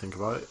 now that I think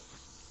about it.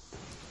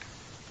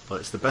 But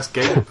it's the best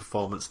gaming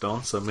performance,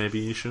 Don, so maybe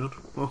you should.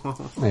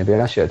 Maybe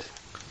I should.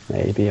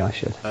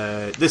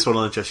 This one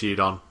will interest you,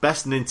 Don.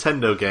 Best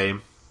Nintendo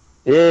game.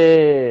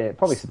 Yeah,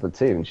 probably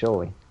Splatoon,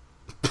 surely.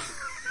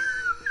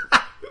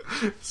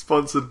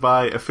 Sponsored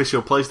by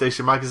official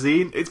PlayStation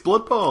magazine, it's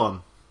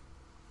Bloodborne.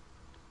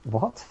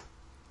 What?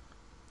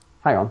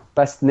 Hang on.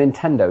 Best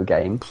Nintendo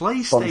game?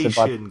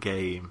 PlayStation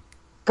game.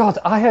 God,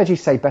 I heard you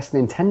say best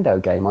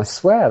Nintendo game. I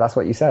swear that's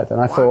what you said. And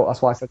I thought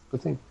that's why I said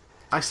Splatoon.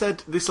 I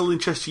said this will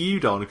interest you,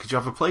 Don, because you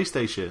have a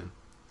PlayStation.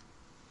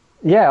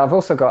 Yeah, I've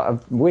also got a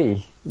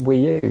Wii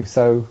U,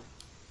 so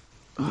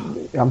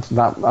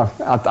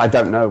I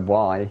don't know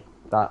why.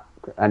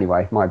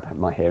 Anyway,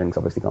 my hearing's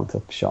obviously gone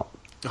to shot.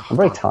 I'm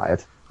very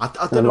tired.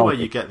 I don't know where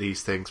you get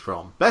these things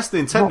from. Best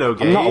Nintendo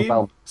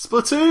game,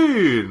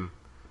 Splatoon!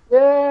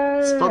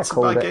 Yeah! Sponsored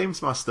by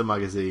Games Master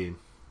magazine.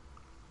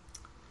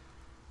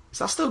 Is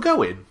that still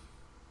going?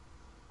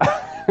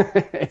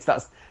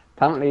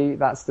 Apparently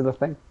that's still a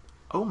thing.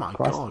 Oh my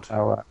god.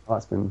 How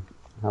that's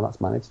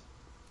managed.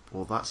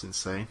 Well, that's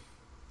insane.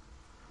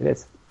 It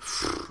is.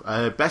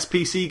 Best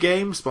PC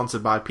game,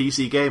 sponsored by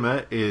PC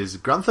Gamer, is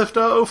Grand Theft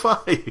Auto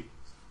 5.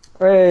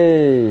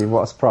 Hey,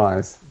 what a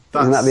surprise.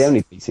 Isn't that the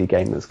only PC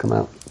game that's come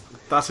out?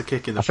 That's a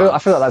kick in the I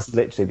feel like that's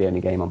literally the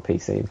only game on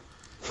PC.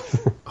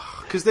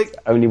 Because the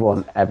only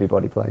one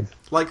everybody plays.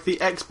 Like the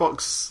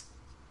Xbox,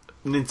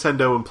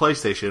 Nintendo and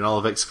PlayStation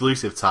all have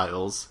exclusive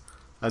titles,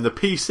 and the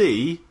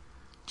PC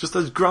just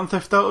has Grand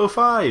Theft Auto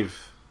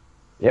 5.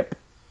 Yep.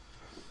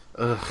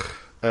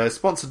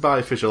 Sponsored by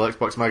official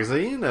Xbox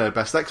magazine,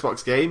 best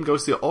Xbox game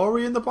goes to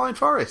Ori and the Blind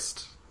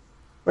Forest.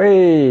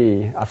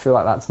 Hey, I feel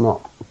like that's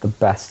not the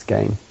best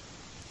game.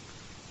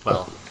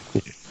 Well,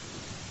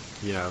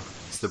 you know,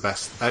 it's the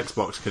best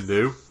Xbox can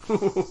do.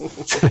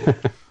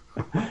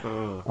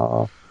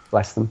 Oh,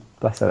 bless them.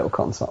 Bless their little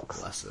cotton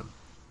socks. Bless them.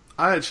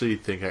 I actually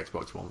think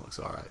Xbox One looks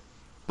alright.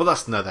 But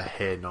that's neither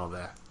here nor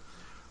there.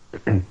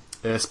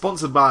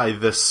 Sponsored by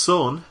The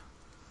Sun,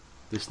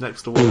 this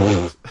next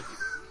award.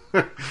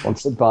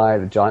 Sponsored by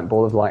the giant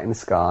ball of light in the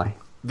sky.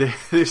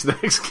 This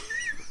next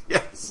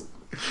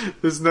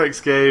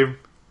game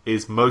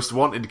is Most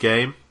Wanted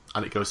Game,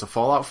 and it goes to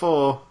Fallout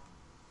 4.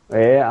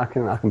 Yeah, I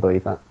can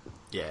believe that.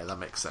 Yeah, that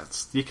makes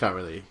sense. You can't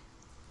really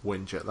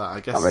whinge at that,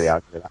 I guess. Can't really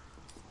argue with that.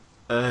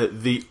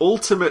 The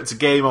ultimate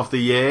game of the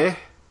year.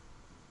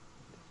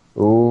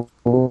 Ooh,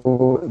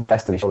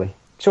 Destiny, surely.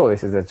 Surely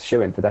this is a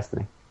shoe-in for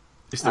Destiny.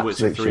 It's The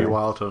Witcher 3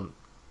 Wild Hunt.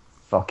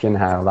 Fucking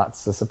hell,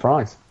 that's a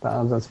surprise. That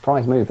was a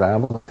surprise move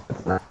there.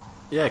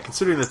 Yeah,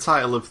 considering the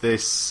title of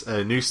this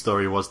news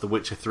story was The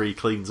Witcher 3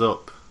 Cleans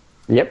Up.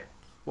 Yep.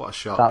 What a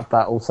shock.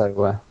 That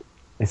also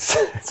is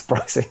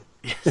surprising.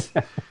 Yes.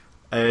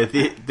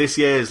 This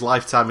year's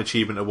Lifetime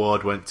Achievement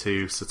Award went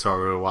to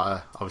Satoru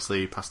Iwata.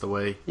 Obviously, he passed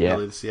away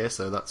earlier this year,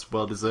 so that's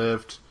well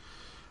deserved.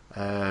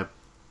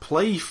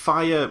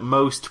 Playfire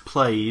Most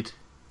Played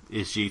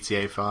is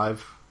GTA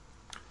 5.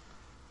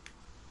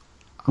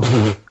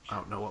 I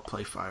don't know what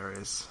Playfire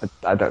is.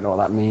 I don't know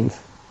what that means.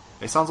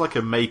 It sounds like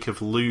a make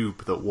of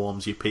lube that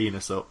warms your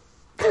penis up.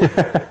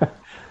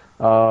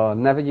 Oh,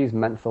 never use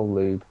menthol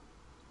lube.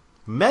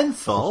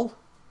 Menthol?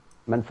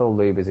 Menthol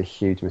lube is a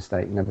huge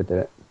mistake. Never do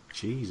it.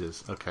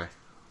 Jesus. Okay. I'll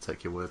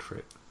take your word for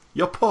it.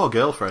 Your poor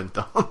girlfriend,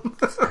 Don.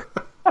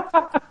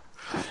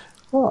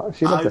 What?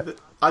 She loves it.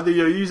 Either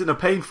you're using a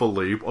painful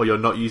lube or you're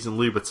not using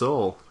lube at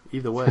all.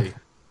 Either way,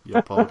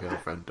 your poor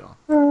girlfriend,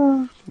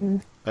 Don.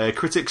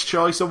 Critics'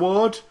 Choice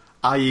Award,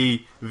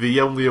 i.e.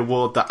 the only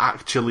award that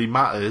actually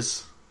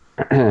matters.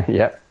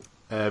 Yep.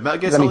 Metal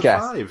Gear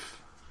Solid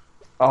 5.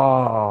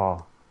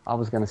 Oh, I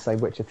was going to say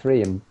Witcher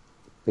 3 and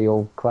be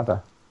all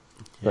clever.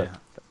 Yeah.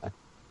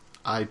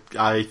 I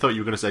thought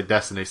you were going to say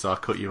Destiny, so I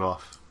cut you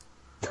off.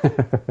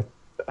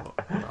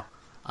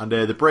 And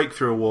the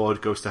Breakthrough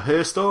Award goes to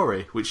Her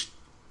Story, which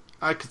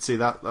I could see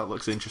that. That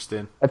looks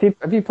interesting. Have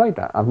you played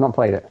that? I've not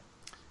played it.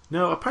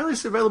 No, apparently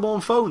it's available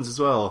on phones as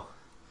well.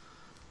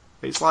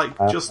 It's like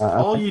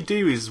all you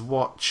do is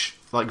watch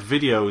like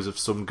videos of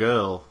some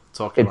girl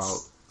talking about.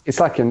 It's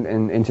like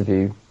an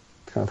interview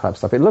kind of type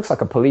stuff. It looks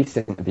like a police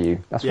interview.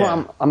 That's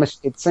what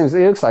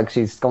it looks like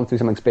she's gone through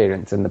some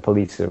experience and the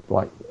police are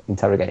like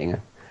interrogating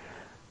her.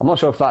 I'm not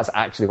sure if that's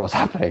actually what's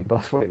happening, but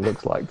that's what it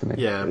looks like to me.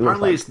 Yeah,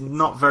 apparently it's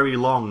not very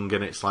long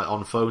and it's like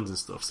on phones and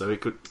stuff. So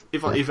it could,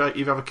 if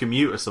you have a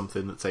commute or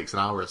something that takes an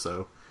hour or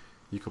so,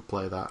 you could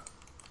play that.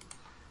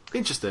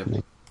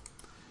 Interesting.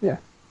 Yeah.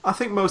 I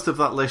think most of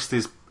that list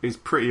is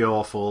pretty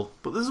awful,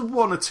 but there's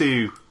one or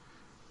two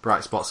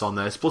bright spots on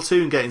there.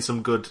 Splatoon getting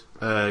some good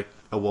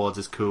awards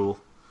is cool.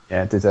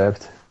 Yeah,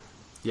 deserved.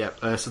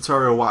 Yep,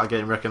 Satoru Iwata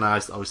getting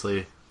recognised,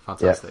 obviously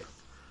fantastic.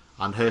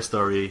 And her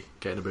story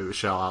getting a bit of a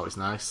shout out is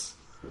nice.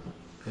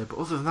 But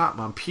other than that,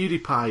 man,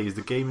 PewDiePie is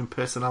the gaming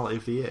personality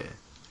of the year.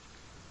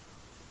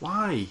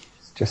 Why?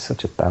 It's just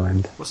such a bell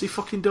end. What's he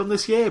fucking done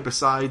this year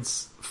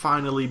besides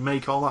finally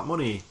make all that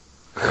money?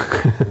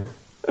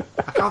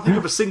 I can't think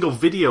of a single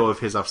video of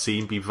his I've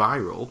seen be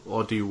viral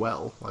or do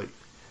well. Like,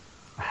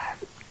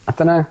 I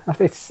don't know. I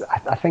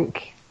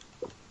think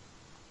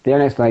the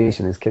only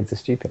explanation is kids are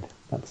stupid.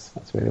 That's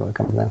really what it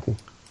comes down to.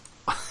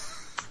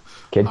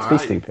 Kids be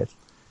stupid.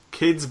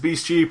 Kids be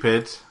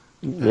stupid.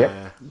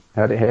 Yep.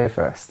 Heard it here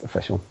first.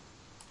 Official.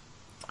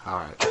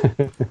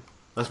 Alright.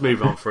 Let's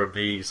move on from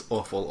these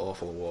awful,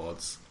 awful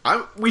awards.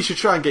 We should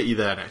try and get you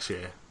there next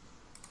year.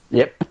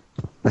 Yep.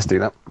 Let's do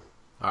that.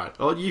 Alright.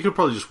 Well, you could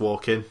probably just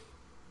walk in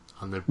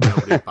and there'd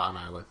nobody bat an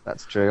eyelid.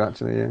 That's true,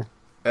 actually,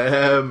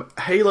 yeah.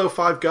 Halo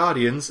 5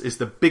 Guardians is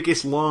the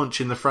biggest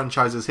launch in the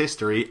franchise's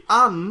history,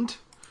 and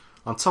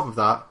on top of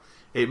that,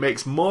 it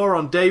makes more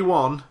on day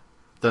one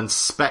than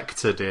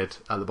Spectre did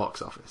at the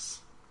box office.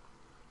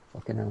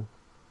 Fucking hell.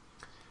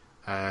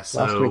 So,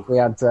 last week we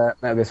had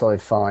Metal Gear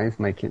Solid 5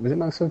 making... Was it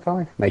Metal Solid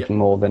 5? Making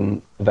more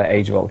than the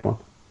Age of Ultron.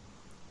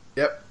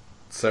 Yep.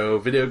 So,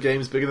 video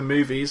games bigger than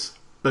movies.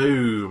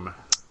 Boom.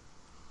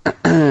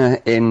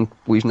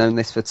 We've known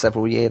this for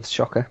several years,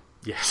 shocker.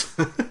 Yes.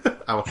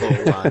 Our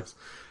whole lives.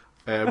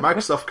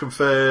 Microsoft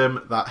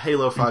confirm that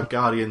Halo 5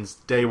 Guardians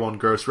day one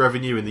gross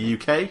revenue in the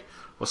UK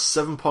was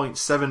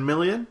 7.7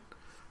 million.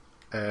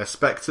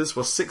 Spectres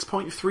was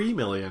 6.3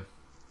 million.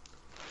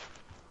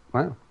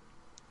 Wow.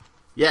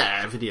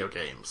 Yeah, video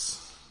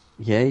games.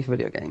 Yay,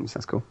 video games.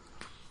 That's cool.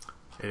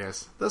 It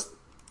is.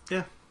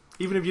 Yeah.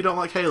 Even if you don't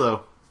like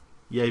Halo,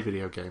 yay,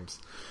 video games.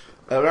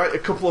 Alright, a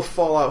couple of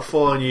Fallout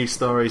 4 news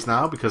stories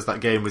now, because that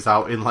game was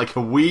out in like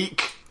a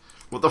week.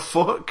 What the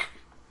fuck?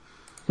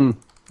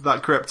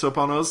 That crept up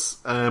on us.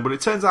 But it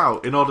turns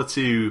out, in order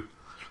to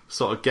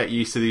sort of get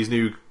used to these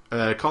new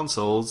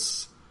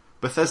consoles,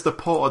 Bethesda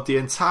ported the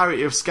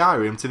entirety of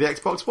Skyrim to the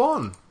Xbox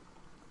One.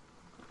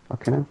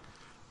 Okay.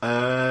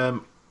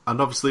 And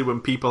obviously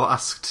when people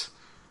asked,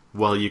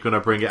 well, you're going to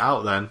bring it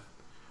out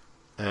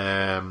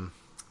then,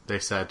 they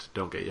said,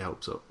 don't get your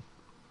hopes up.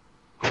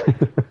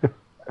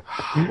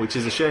 Which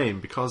is a shame,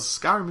 because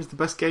Skyrim is the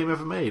best game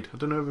ever made. I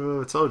don't know if I've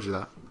ever told you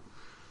that.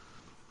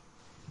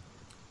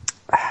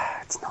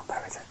 It's not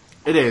though, is it?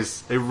 It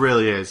is. It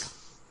really is.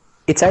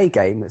 It's a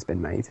game that's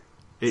been made.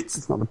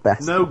 It's not the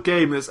best. No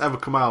game that's ever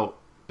come out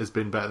has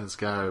been better than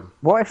Skyrim.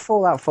 What if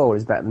Fallout 4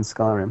 is better than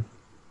Skyrim?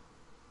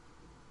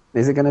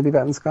 Is it going to be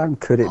better than Skyrim?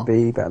 Could it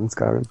be better than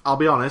Skyrim? I'll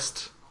be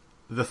honest,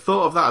 the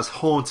thought of that has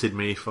haunted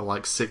me for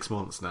like 6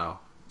 months now.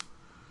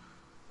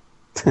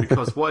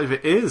 Because what if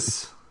it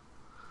is?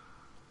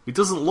 It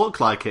doesn't look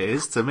like it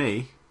is to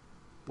me.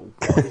 But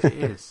what if it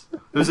is? There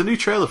was a new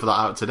trailer for that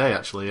out today,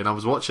 actually, and I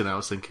was watching it, I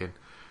was thinking,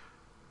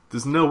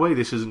 there's no way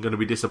this isn't going to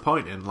be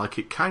disappointing. Like,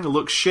 it kind of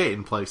looks shit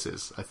in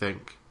places, I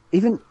think.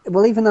 Even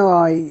though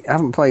I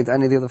haven't played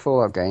any of the other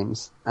Fallout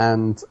games,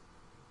 and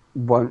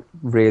won't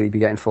really be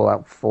getting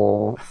Fallout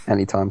 4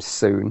 anytime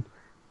soon,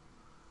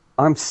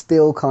 I'm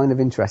still kind of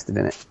interested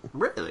in it.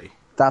 Really?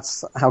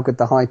 That's how good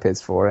the hype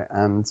is for it,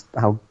 and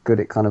how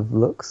good it kind of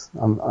looks.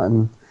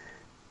 I'm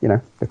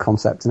the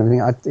concept and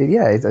everything.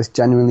 It's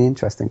genuinely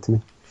interesting to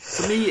me.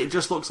 To me, it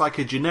just looks like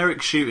a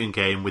generic shooting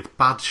game with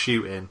bad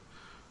shooting,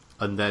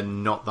 and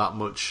then not that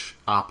much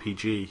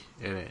RPG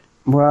in it.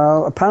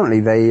 Well, apparently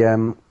they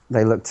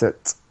looked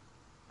at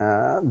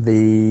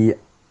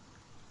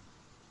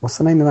what's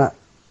the name of that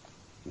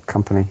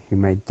company who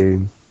made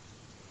Doom?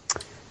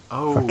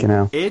 Oh, fucking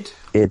hell. id.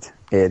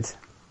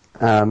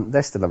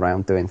 They're still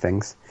around doing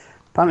things.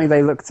 Apparently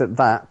they looked at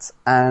that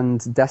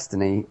and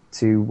Destiny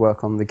to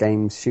work on the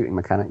game's shooting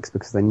mechanics,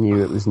 because they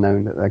knew it was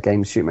known that their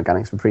game's shooting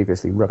mechanics were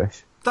previously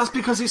rubbish. That's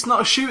because it's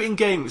not a shooting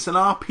game, it's an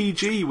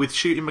RPG with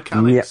shooting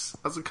mechanics.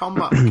 As a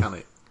combat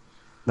mechanic.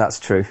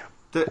 That's true.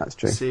 That's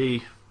true.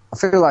 See, I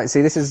feel like,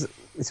 this is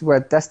where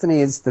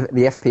Destiny is the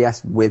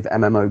FPS with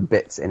MMO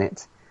bits in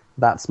it.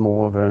 That's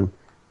more of an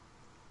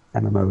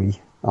MMO-y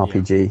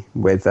RPG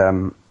with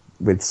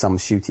some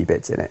shooty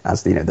bits in it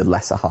as the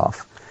lesser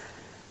half.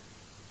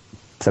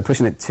 So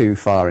pushing it too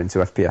far into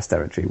FPS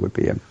territory would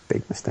be a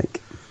big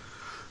mistake.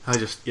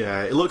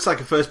 It looks like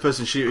a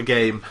first-person shooter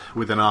game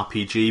with an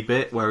RPG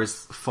bit,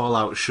 whereas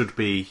Fallout should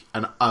be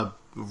a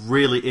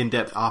really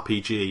in-depth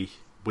RPG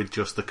with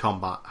just the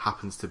combat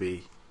happens to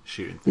be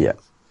shooting things.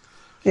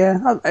 Yeah.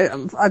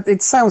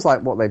 It sounds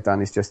like what they've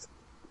done is just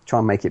try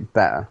and make it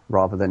better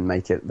rather than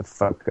make it the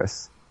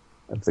focus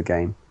of the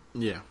game.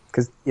 Yeah.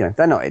 Because,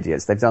 they're not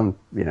idiots. They've done,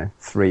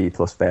 3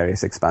 plus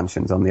various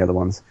expansions on the other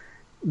ones.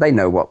 They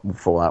know what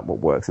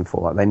works in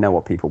Fallout. They know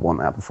what people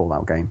want out of the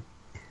Fallout game.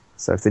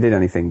 So if they did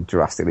anything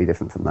drastically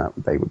different from that,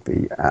 they would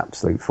be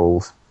absolute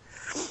fools.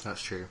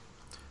 That's true.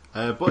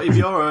 But if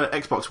you're an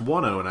Xbox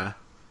One owner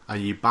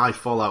and you buy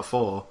Fallout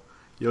 4,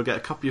 you'll get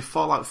a copy of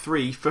Fallout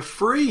 3 for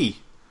free.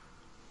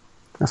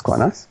 That's quite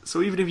nice.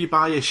 So even if you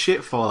buy a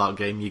shit Fallout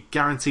game, you're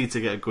guaranteed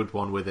to get a good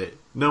one with it,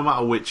 no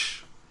matter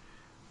which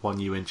one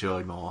you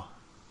enjoy more.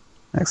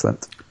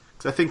 Excellent.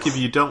 Because I think if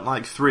you don't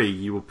like 3,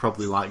 you will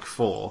probably like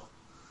 4.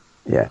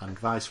 Yeah. And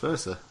vice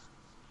versa.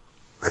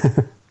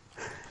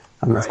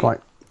 And that's quite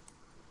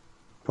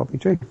probably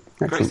true.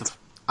 Excellent.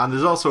 And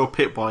there's also a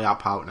Pip-Boy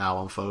app out now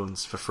on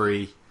phones for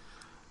free.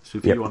 So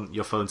if you want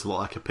your phone to look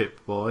like a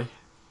Pip-Boy,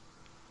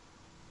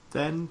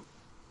 then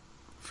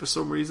for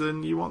some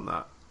reason you want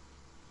that.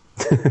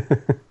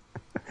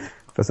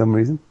 For some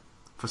reason?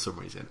 For some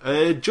reason.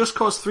 Just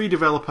Cause 3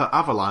 developer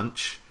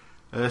Avalanche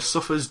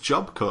suffers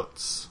job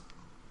cuts.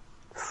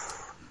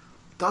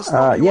 That's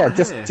not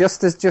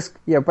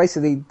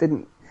basically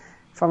didn't.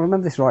 If I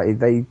remember this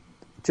rightly,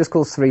 Just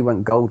Cause 3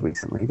 went gold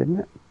recently, didn't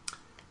it?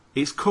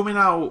 It's coming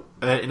out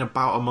in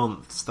about a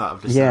month, start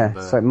of December.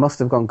 Yeah, so it must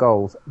have gone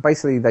gold.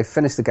 Basically, they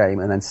finished the game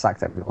and then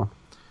sacked everyone.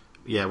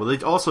 Yeah, well,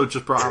 they also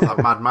just brought out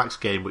that Mad Max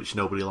game, which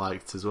nobody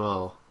liked as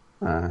well.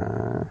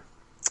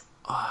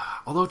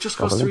 Although Just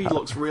Cause 3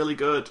 looks really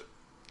good.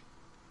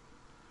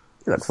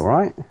 It looks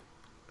alright.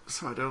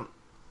 So I don't...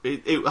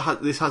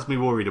 this has me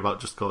worried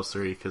about Just Cause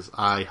 3, because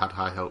I had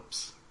high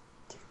hopes.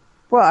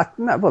 Well,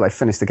 they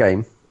finished the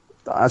game.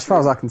 As far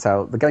as I can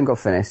tell, the game got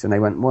finished and they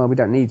went, well, we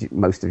don't need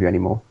most of you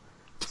anymore.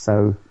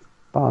 So,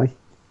 bye.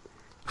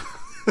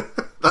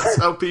 That's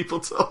how people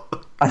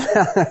talk.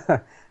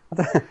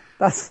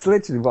 That's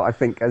literally what I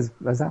think has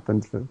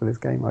happened for this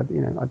game.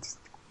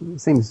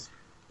 It seems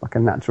like a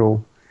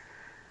natural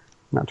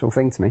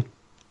thing to me.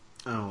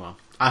 Oh well,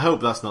 I hope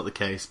that's not the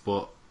case.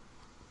 But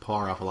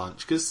poor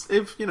Avalanche, because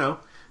if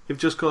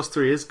Just Cause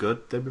 3 is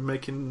good, they've been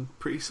making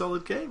pretty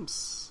solid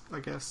games, I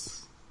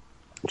guess.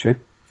 True.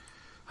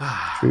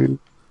 True.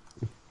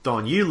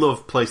 Don, you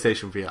love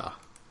PlayStation VR.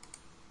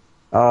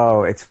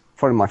 Oh, it's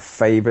probably my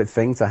favourite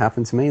thing to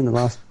happen to me in the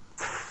last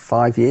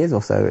 5 years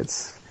or so.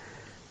 It's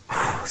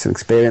an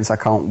experience I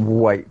can't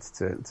wait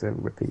to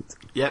repeat.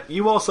 Yeah,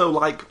 you also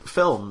like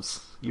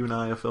films. You and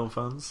I are film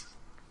fans.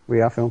 We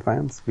are film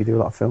fans. We do a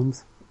lot of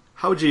films.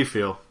 How do you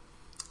feel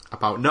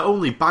about not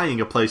only buying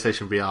a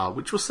PlayStation VR,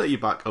 which will set you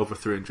back over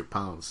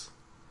 £300,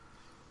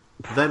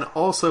 then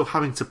also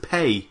having to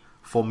pay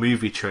for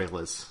movie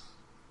trailers?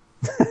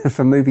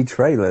 For movie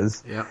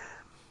trailers? Yeah.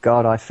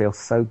 God, I feel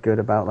so good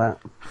about that.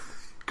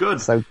 Good.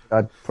 So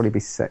I'd probably be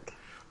sick.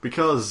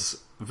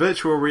 Because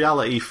virtual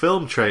reality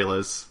film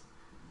trailers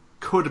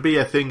could be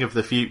a thing of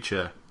the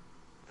future.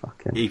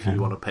 Fucking if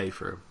you want to pay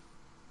for them.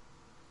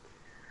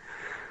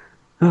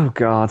 Oh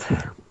God.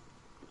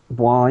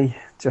 Why?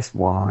 Just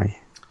why?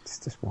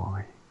 Just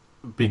why?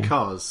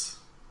 Because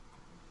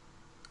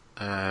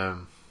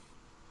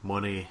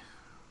money.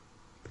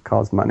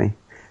 Because money.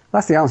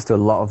 That's the answer to a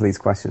lot of these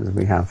questions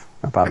we have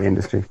about the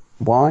industry.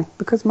 Why?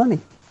 Because money.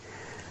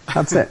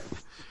 That's it.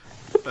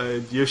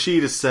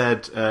 Yoshida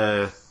said,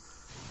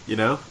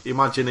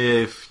 imagine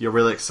if you're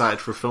really excited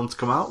for a film to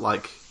come out,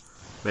 like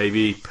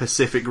maybe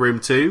Pacific Rim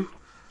 2,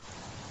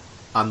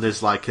 and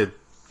there's like a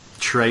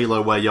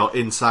trailer where you're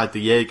inside the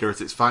Jaeger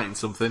as it's fighting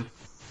something.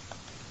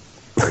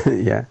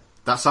 Yeah.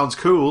 That sounds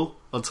cool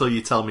until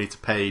you tell me to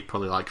pay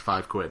probably like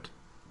 £5.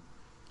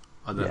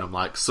 And then I'm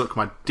like, suck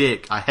my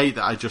dick. I hate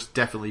that I just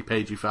definitely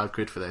paid you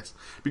 £5 for this.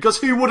 Because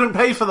who wouldn't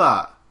pay for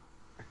that?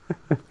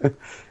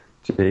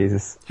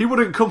 Jesus. Who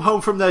wouldn't come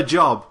home from their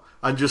job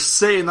and just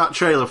sit in that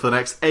trailer for the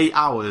next 8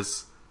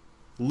 hours,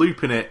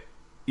 looping it,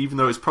 even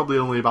though it's probably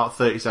only about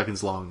 30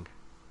 seconds long?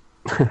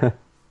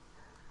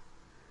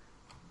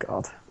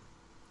 God.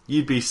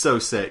 You'd be so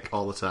sick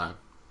all the time.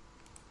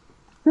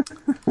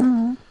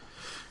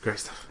 Great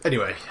stuff.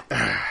 Anyway,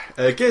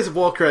 Gears of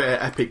War creator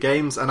Epic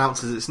Games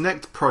announces its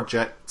next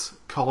project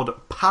called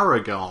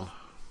Paragon.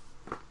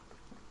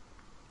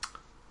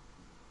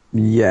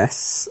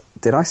 Yes.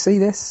 Did I see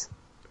this?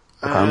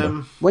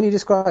 When you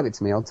describe it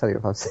to me, I'll tell you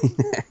if I've seen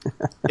it.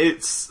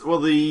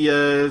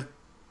 The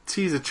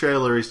teaser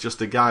trailer is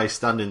just a guy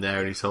standing there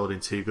and he's holding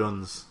 2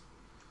 guns.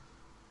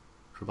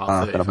 For about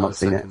 35 but I've not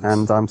seen seconds. it,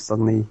 and I'm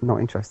suddenly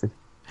not interested.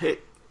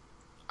 It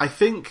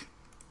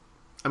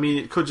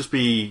could just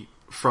be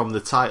from the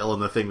title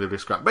and the thing they've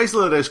described.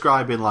 Basically, they're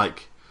describing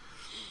like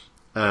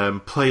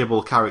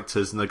playable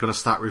characters, and they're going to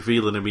start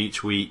revealing them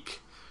each week.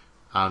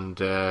 And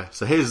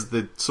so here's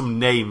some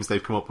names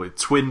they've come up with: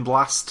 Twin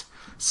Blast,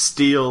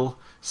 Steel,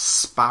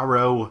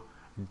 Sparrow,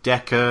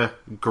 Decker,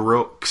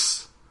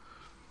 Grux.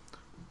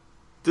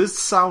 This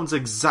sounds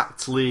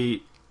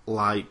exactly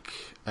like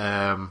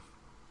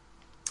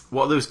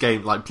what are those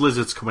games like?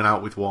 Blizzard's coming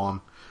out with one,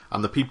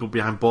 and the people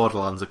behind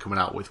Borderlands are coming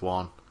out with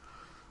one.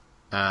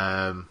 What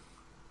are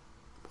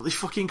they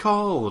fucking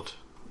called?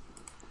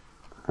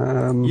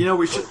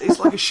 It's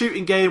like a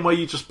shooting game where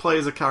you just play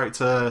as a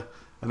character,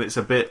 and it's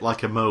a bit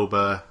like a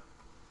MOBA.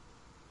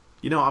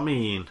 You know what I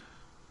mean?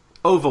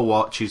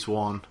 Overwatch is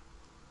one.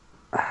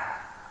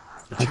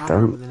 I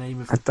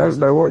don't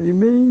know what you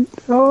mean.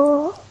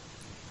 Oh.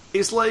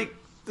 It's like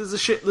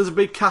there's a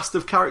big cast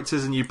of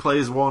characters, and you play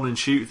as one and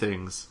shoot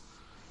things.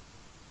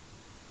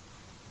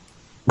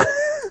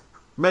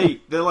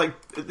 Mate,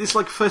 it's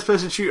like a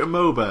first-person shooter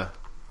MOBA.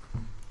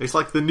 It's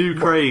like the new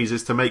craze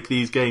is to make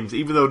these games,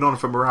 even though none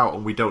of them are out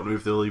and we don't know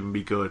if they'll even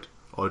be good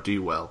or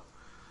do well.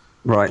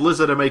 Right.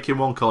 Blizzard are making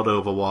one called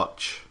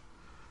Overwatch.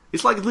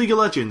 It's like League of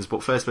Legends,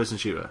 but first-person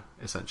shooter,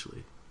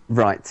 essentially.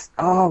 Right.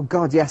 Oh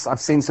God, yes, I've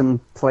seen some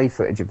play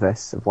footage of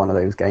this, of one of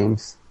those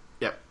games.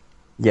 Yep.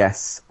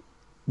 Yes.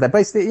 They're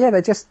basically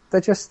they're just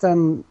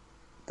load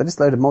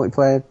of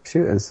multiplayer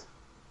shooters.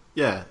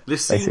 Yeah,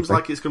 this seems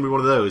like it's going to be one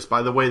of those.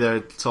 By the way, they're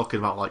talking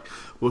about, like,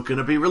 we're going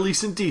to be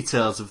releasing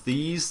details of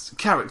these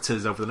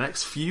characters over the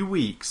next few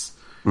weeks.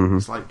 Mm-hmm.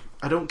 It's like,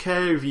 I don't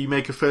care if you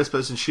make a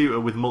first-person shooter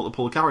with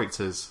multiple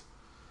characters.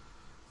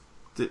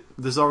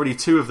 There's already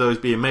 2 of those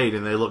being made,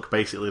 and they look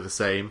basically the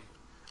same.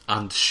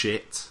 And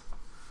shit.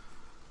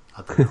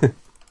 I don't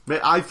know.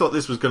 I thought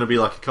this was going to be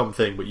like a common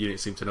thing, but you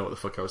didn't seem to know what the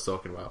fuck I was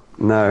talking about.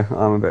 No,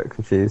 I'm a bit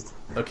confused.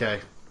 Okay,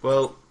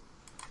 well,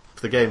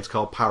 the game's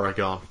called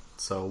Paragon.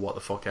 So what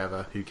the fuck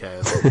ever, who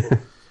cares?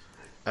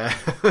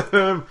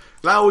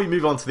 Now we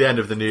move on to the end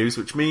of the news,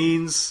 which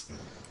means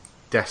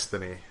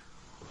Destiny.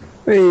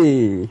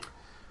 Whee!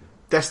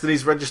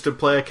 Destiny's registered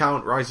player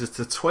count rises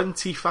to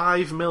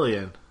 25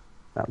 million.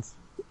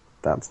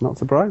 That's not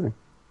surprising.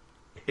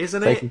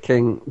 Isn't it?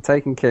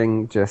 Taken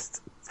King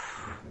just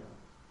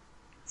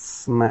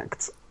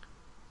smacked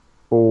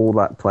all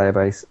that player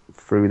base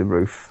through the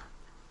roof.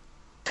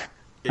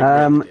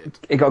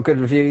 It got good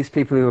reviews.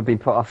 People who have been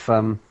put off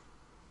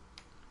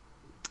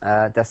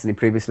Destiny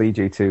previously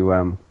due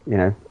to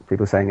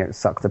people saying it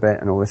sucked a bit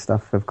and all this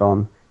stuff have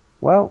gone,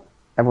 well,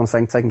 everyone's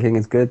saying Taken King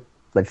is good.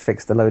 They've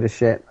fixed a load of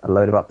shit. A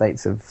load of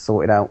updates have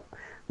sorted out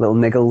little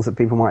niggles that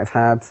people might have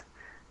had.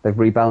 They've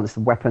rebalanced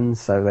the weapons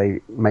so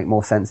they make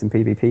more sense in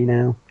PvP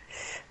now.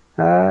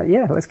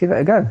 Let's give it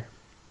a go.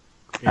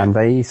 Yeah. And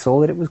they saw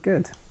that it was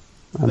good.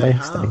 And they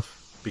have.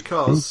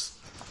 Because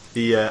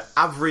the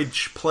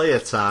average player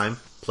time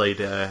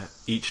played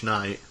each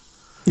night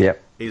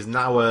is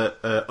now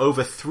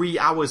over 3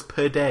 hours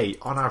per day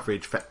on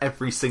average for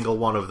every single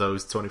one of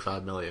those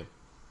 25 million.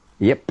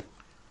 Yep.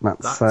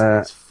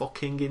 That's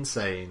fucking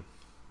insane.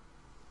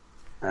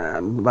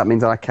 That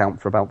means I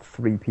count for about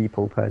 3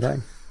 people per day.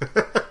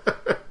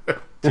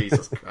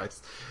 Jesus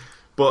Christ.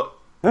 But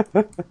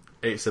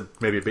it's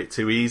maybe a bit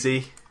too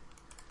easy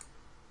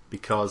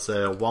because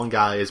one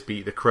guy has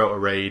beat the Crota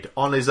raid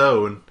on his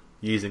own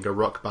using a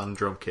Rock Band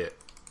drum kit.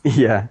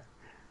 Yeah.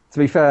 To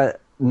be fair,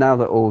 now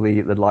that all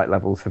the light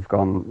levels have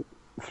gone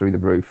through the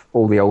roof,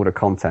 all the older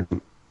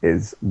content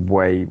is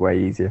way, way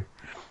easier.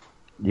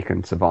 You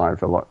can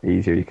survive a lot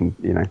easier. You can,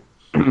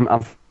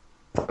 I've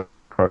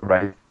Crota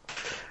raid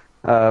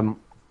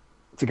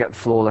to get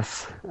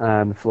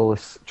the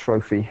flawless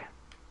trophy.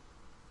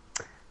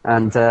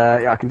 And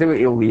I can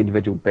do all the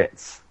individual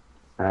bits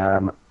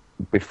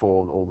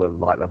before all the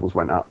light levels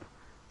went up.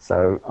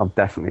 So I'll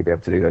definitely be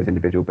able to do those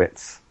individual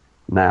bits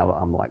now that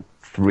I'm like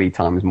 3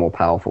 times more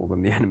powerful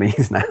than the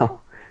enemies now.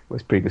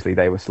 Whereas previously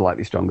they were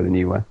slightly stronger than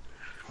you were.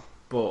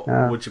 But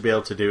would you be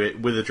able to do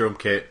it with a drum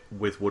kit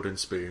with wooden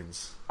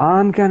spoons?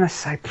 I'm going to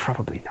say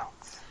probably not.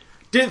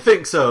 Didn't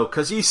think so,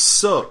 because you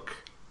suck.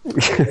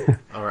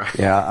 Alright.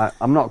 Yeah,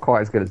 I'm not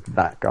quite as good as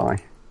that guy.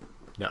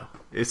 No,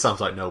 it sounds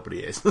like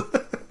nobody is.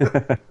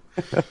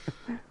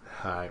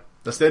 Alright,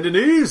 that's the end of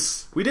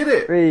news. We did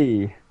it.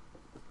 Hey.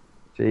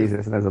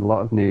 Jesus, there's a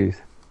lot of news.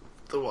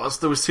 There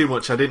was too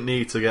much. I didn't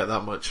need to get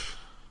that much,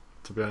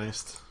 to be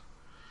honest.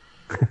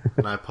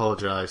 And I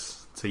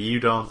apologise to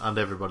you, Don, and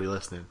everybody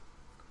listening.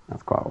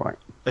 That's quite alright.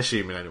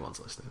 Assuming anyone's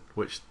listening,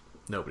 which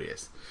nobody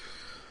is.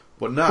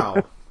 But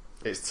now,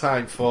 it's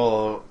time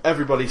for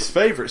everybody's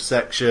favourite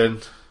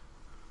section.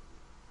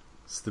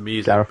 It's the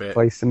music Gareth bit.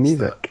 Play some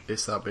music.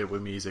 It's that bit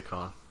with music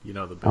on. You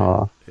know the bit.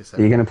 Are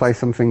you going to play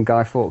something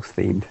Guy Fawkes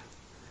themed?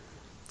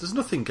 There's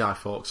nothing Guy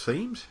Fawkes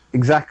themed.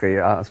 Exactly,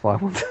 that's why I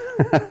want.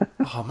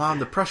 Oh man,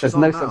 the pressure's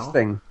There's on no now. such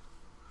thing.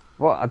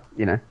 Well, I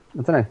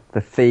don't know.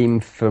 The theme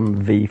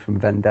from V from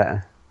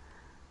Vendetta.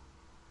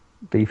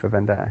 V for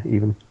Vendetta,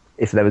 even.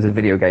 If there was a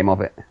video game of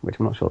it, which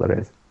I'm not sure there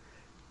is.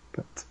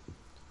 But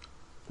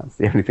that's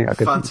the only thing I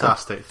could think of.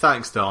 Fantastic.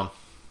 Thanks, Don.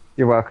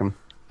 You're welcome.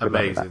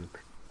 Amazing.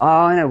 Oh,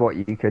 I know what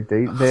you could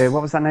do.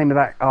 What was that name of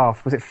that? Oh,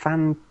 was it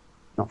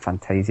not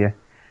Fantasia.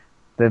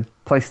 The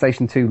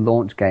PlayStation 2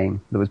 launch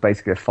game that was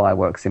basically a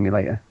fireworks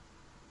simulator.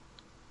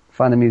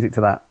 Find the music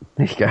to that.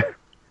 There you go.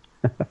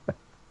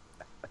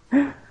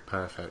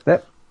 Perfect.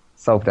 Yep.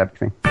 Solved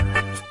everything.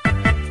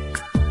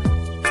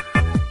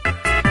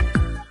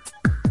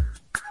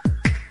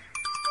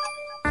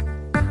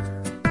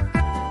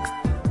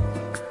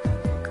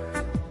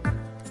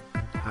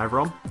 Hi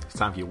everyone, it's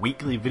time for your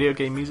weekly video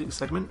game music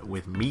segment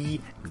with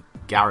me,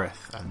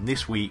 Gareth. And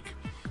this week,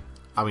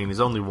 there's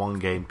only one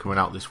game coming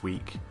out this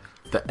week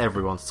that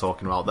everyone's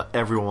talking about, that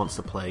everyone wants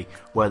to play,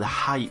 where the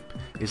hype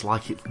is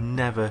like it's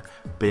never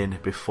been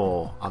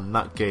before. And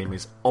that game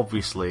is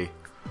obviously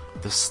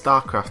the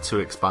StarCraft 2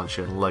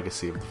 expansion,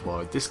 Legacy of the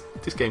Void. This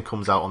game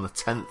comes out on the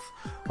 10th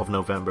of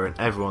November and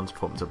everyone's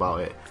pumped about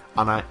it.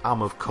 And I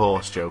am, of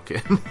course,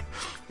 joking.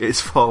 It's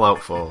Fallout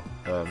 4.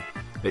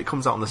 It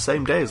comes out on the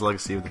same day as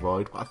Legacy of the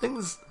Void, but I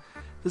think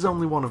there's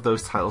only one of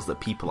those titles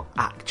that people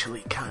actually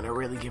kind of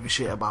really give a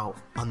shit about,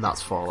 and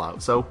that's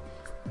Fallout. So,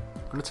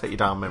 I'm going to take you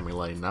down memory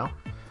lane now,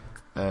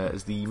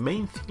 as the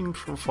main theme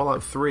from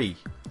Fallout 3,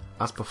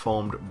 as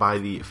performed by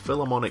the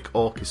Philharmonic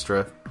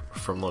Orchestra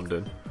from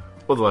London,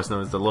 otherwise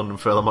known as the London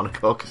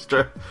Philharmonic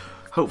Orchestra.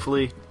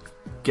 Hopefully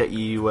get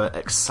you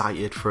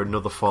excited for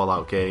another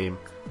Fallout game,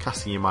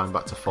 casting your mind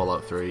back to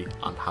Fallout 3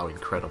 and how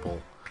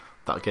incredible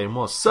that game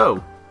was.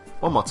 So,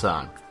 one more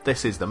time,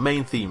 this is the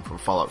main theme from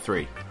Fallout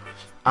 3,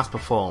 as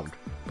performed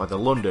by the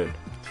London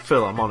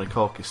Philharmonic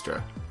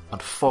Orchestra,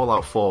 and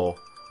Fallout 4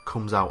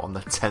 comes out on the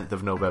 10th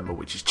of November,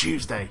 which is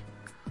Tuesday.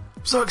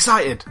 I'm so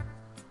excited!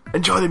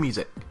 Enjoy the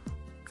music!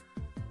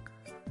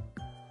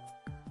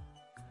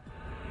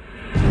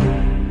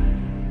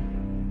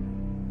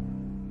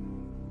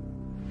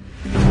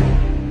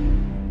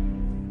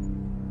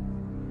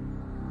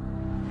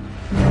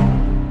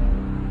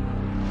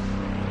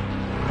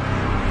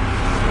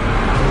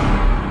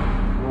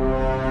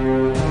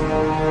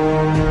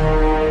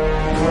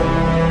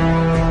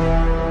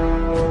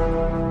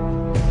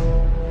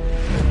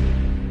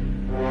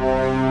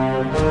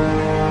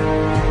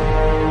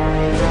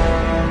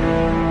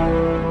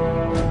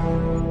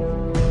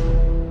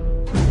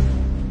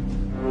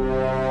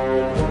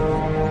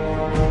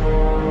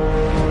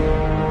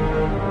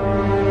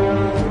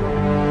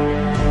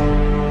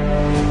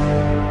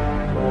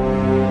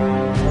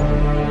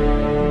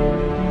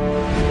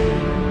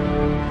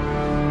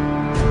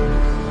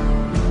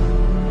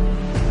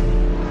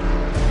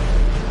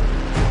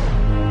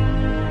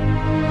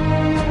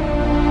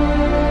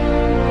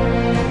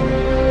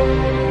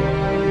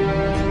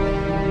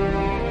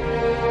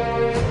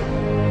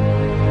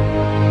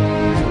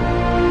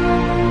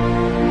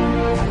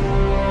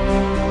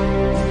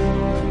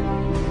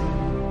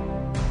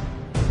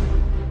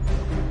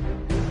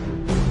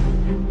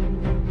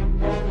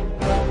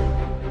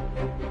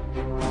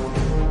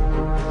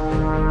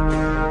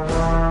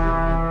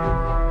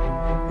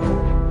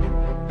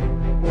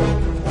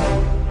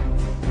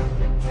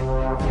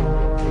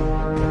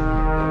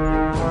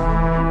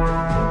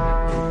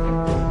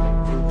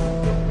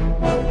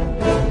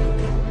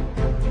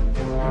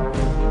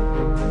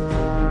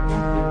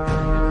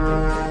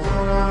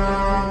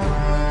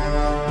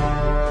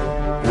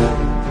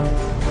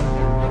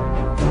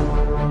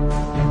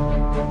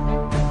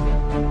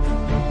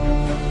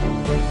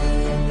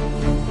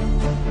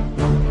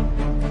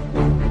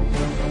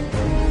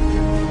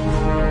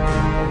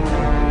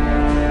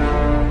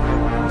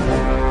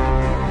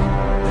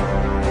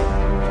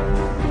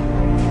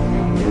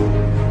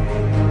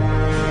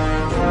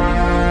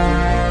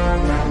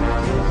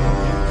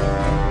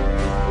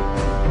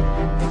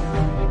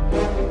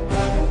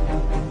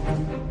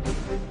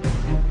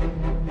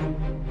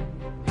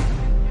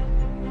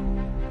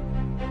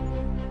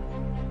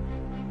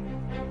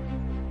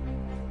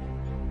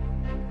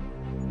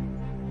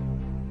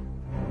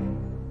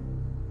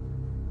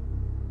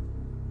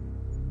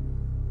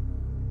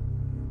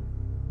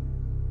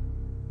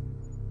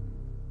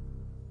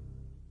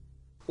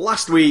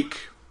 Last week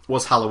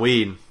was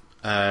Halloween.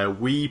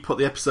 We put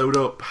the episode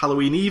up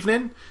Halloween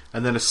evening,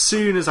 and then as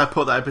soon as I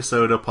put that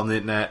episode up on the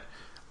internet,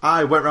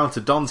 I went round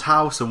to Don's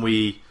house and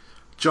we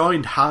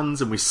joined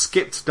hands and we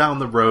skipped down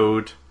the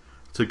road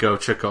to go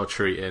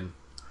trick-or-treating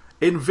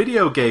in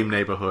video game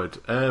neighbourhood.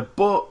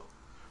 But,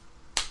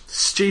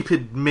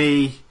 stupid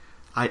me,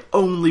 I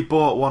only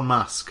bought one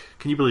mask.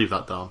 Can you believe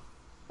that, Don?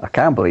 I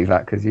can't believe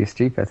that because you're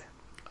stupid.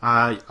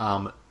 I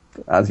am...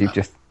 As you've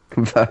just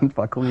confirmed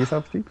by calling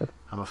yourself stupid.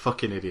 I'm a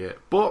fucking idiot.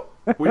 But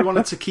we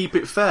wanted to keep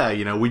it fair,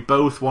 you know. We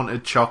both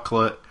wanted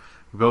chocolate,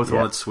 we both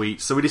wanted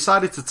sweets, so we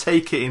decided to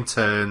take it in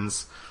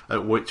turns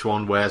at which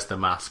one wears the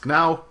mask.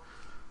 Now,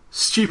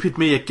 stupid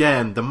me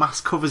again, the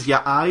mask covers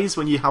your eyes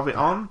when you have it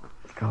on.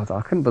 God, I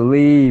couldn't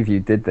believe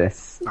you did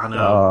this. I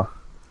know.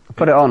 I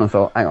put it on and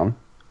thought, hang on,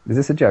 is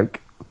this a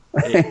joke?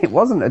 It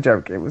wasn't a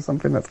joke, it was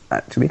something that's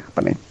actually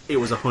happening. It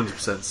was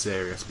 100%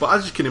 serious. But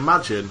as you can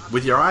imagine,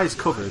 with your eyes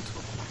covered,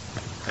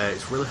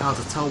 it's really hard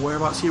to tell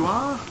whereabouts you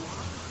are.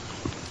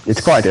 It's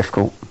quite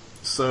difficult.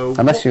 So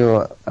unless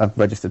you're a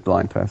registered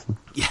blind person.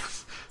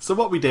 Yes. So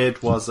what we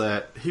did was,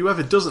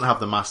 whoever doesn't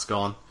have the mask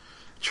on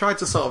tried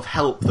to sort of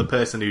help the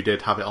person who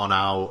did have it on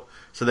out,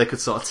 so they could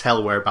sort of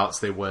tell whereabouts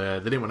they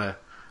were. They didn't want to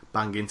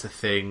bang into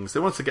things.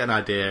 They wanted to get an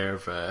idea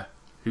of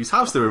whose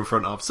house they were in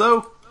front of.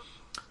 So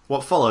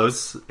what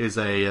follows is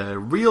a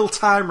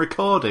real-time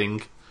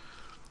recording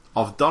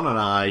of Don and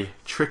I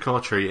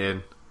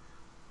trick-or-treating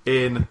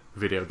in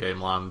video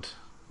game land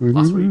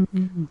last week.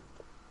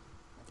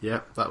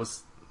 Yep, that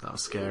was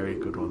scary.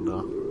 Good one,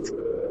 Don.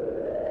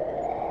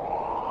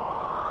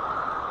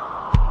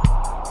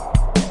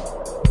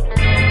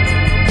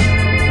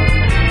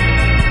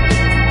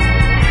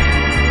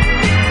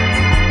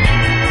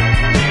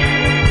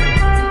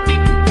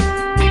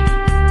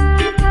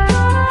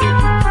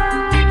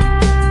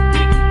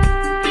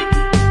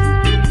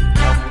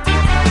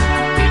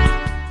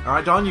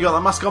 Alright, Don, you got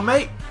that mask on,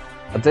 mate?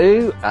 I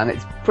do, and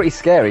it's pretty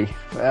scary.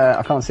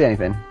 I can't see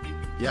anything.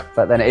 Yep.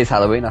 But then it is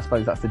Halloween, I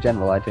suppose that's the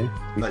general idea.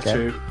 That's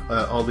true.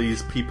 All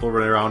these people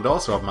running around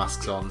also have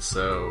masks on,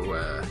 so,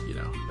 you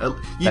know. You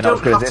They're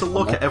don't have to one,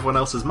 look though. at everyone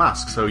else's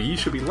mask, so you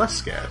should be less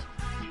scared.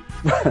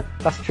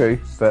 That's true,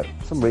 but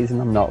for some reason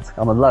I'm not.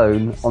 I'm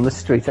alone on the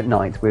street at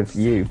night with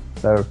you,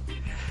 so...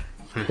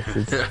 This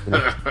is,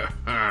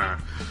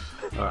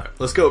 Alright,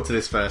 let's go up to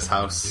this first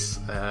house.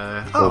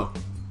 Oh,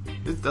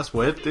 that's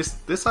weird.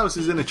 This house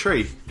is in a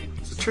tree.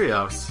 It's a tree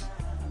house.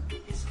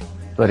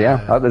 Bloody hell.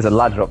 I hope there's a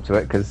ladder up to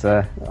it, because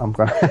I'm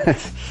going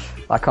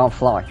I can't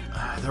fly.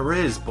 There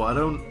is, but I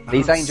don't...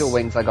 These angel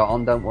wings I got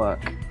on don't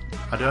work.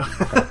 I don't...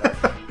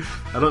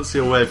 I don't see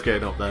a way of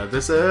getting up there.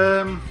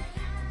 There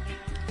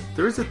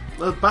is a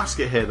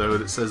basket here, though,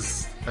 that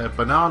says,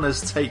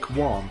 bananas take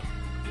one.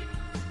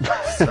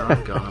 So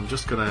I'm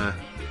just gonna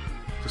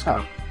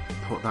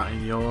put that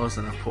in yours,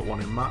 and I put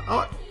one in mine.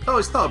 Oh,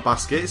 it's not a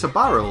basket; it's a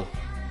barrel.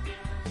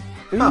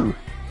 Ooh, oh,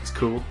 it's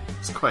cool.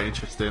 It's quite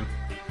interesting.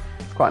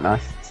 It's quite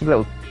nice. It's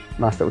a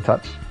nice little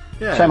touch.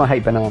 Yeah. Shame I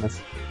hate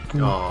bananas.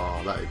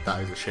 Oh,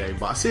 that is a shame.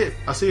 But I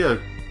see a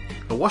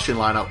washing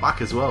line out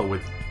back as well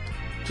with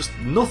just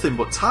nothing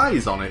but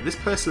ties on it. This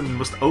person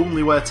must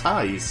only wear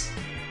ties.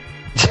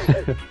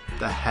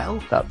 The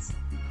hell?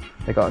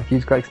 They got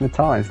huge cracks in the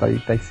ties.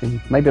 They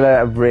seem, maybe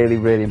they're a really,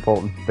 really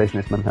important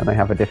businessman and they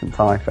have a different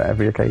tie for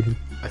every occasion.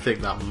 I think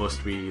that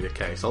must be the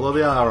case. Although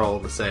they are all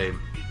the same.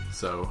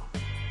 So,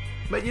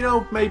 but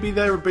maybe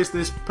they're a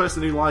business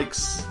person who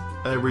likes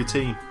a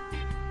routine.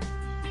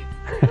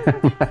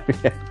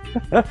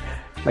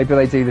 Maybe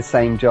they do the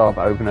same job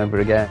over and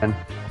over again.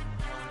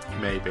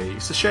 Maybe.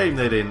 It's a shame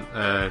they didn't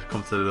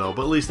come to the door,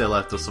 but at least they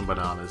left us some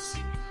bananas.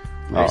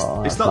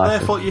 It's not their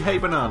fault you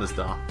hate bananas,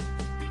 though.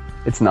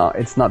 It's not.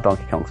 It's not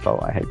Donkey Kong's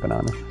fault I hate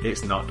bananas.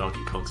 It's not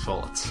Donkey Kong's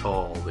fault at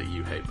all that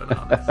you hate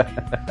bananas.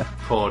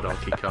 Poor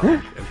Donkey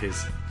Kong and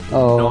his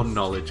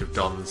non-knowledge of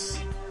Don's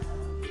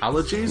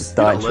allergies.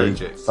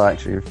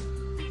 Dietary.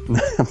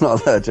 I'm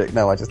not allergic.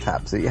 No, I just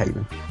absolutely hate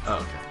them. Oh,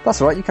 okay.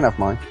 That's all right. You can have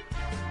mine.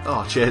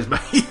 Oh, cheers,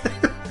 mate.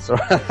 That's all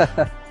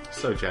right.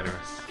 So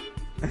generous.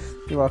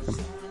 You're welcome.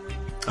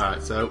 All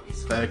right, so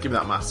give me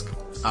that mask.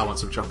 I want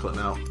some chocolate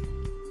now.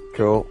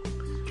 Cool.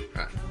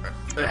 Right.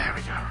 There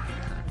we go.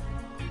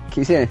 Can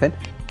you see anything?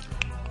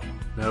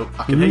 No,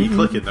 I can hear you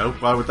clicking though.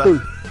 Why would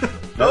that?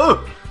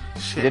 Oh,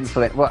 shit! You didn't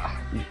flick. What?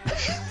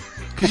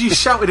 Because you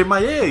shouted in my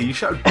ear. You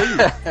shouted "boo."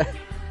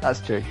 That's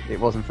true. It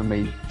wasn't from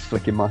me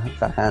flicking my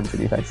hands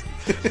in your face.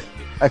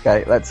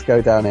 Okay, let's go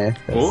down here.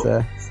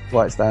 There's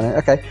lights down here.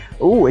 Okay.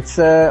 Oh,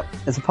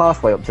 there's a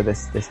pathway up to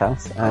this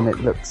house, and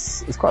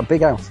it's quite a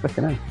big house.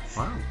 Flipping out.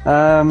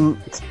 Wow.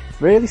 It's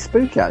really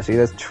spooky actually.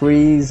 There's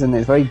trees, and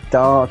it's very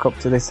dark up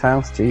to this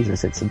house.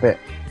 Jesus, it's a bit.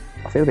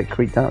 I feel a bit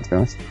creeped out, to be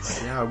honest.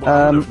 Yeah, I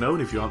would have known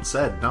if you hadn't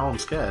said. Now I'm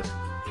scared.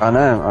 I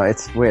know,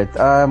 it's weird.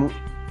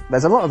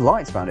 There's a lot of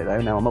lights around it,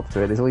 though, now I'm up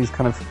to it. There's all these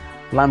kind of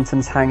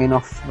lanterns hanging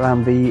off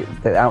around the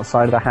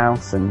outside of the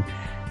house, and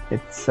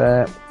it's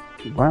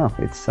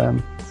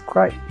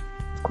quite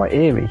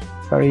eerie.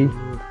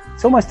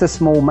 It's almost a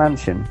small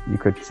mansion, you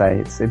could say.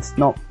 It's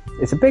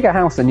a bigger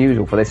house than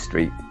usual for this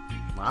street.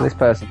 Wow. For this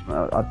person,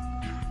 I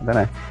don't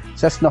know.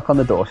 Let's just knock on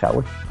the door, shall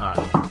we?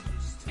 Alright.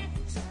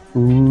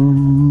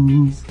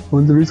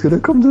 Wonder who's gonna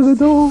come to the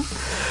door.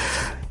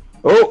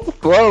 Oh,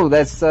 whoa!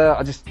 There's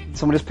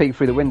someone just peeked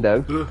through the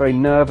window. Very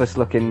nervous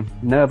looking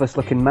man.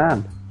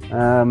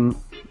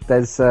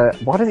 There's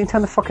why doesn't he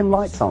turn the fucking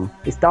lights on?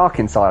 It's dark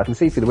inside. I can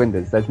see through the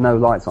windows. There's no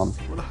lights on.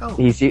 What the hell?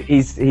 He's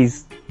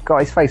got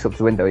his face up to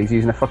the window. He's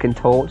using a fucking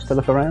torch to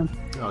look around.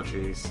 Oh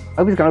jeez. I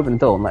hope he's gonna open the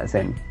door and let us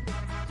in.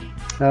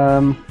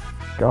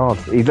 God,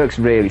 he looks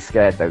really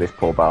scared though. This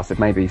poor bastard.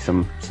 Maybe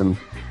some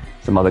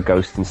other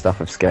ghosts and stuff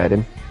have scared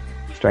him.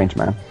 Strange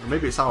man.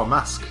 Maybe it's our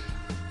mask.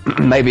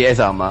 Maybe it is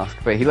our mask,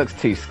 but he looks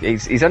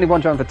he's only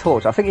wandering with a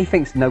torch. I think he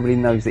thinks nobody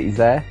knows that he's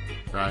there.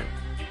 Right.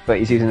 But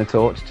he's using a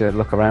torch to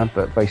look around,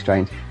 but very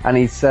strange. And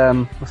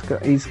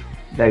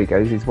there he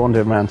goes, he's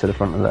wandering around to the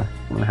front of the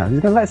house. He's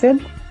going to let us in?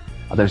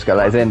 I don't just going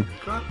to let us in.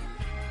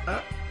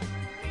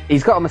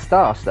 He's got a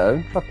moustache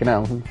though. Fucking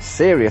hell.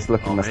 Serious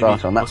looking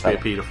moustache on that fella.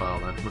 Must be a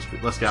paedophile then.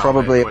 Let's get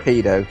probably a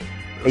pedo.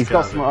 He's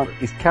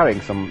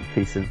carrying some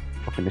piece of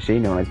fucking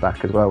machinery on his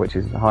back as well, which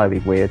is highly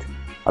weird.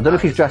 I don't know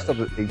if he's dressed up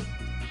as like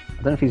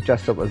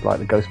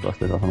the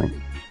Ghostbusters or something.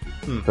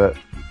 But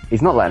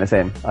he's not letting us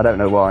in. I don't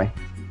know why.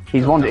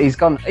 He's gone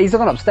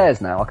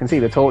upstairs now. I can see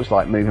the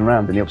torchlight moving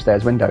around in the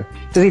upstairs window.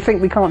 Does he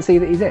think we can't see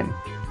that he's in?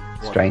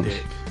 Strange.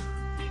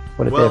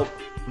 What a dick.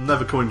 I'm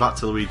never coming back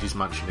to Luigi's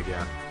Mansion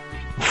again.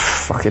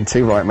 Fucking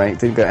too right, mate.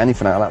 Didn't get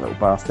anything out of that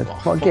little bastard.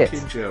 What a gift.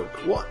 Fucking joke.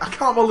 What? I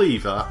can't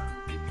believe that.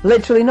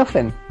 Literally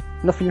nothing.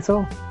 Nothing at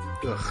all.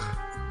 Ugh.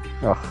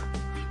 Oh.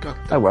 God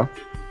damn. Oh well.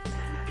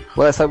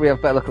 Well, let's hope we have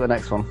better luck at the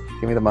next one.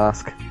 Give me the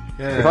mask.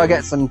 Yeah. If I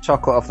get some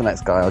chocolate off the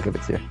next guy, I'll give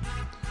it to you.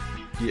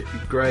 Yeah,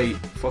 great.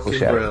 Fucking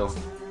brill.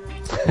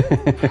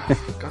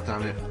 God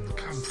damn it.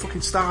 I'm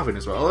fucking starving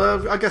as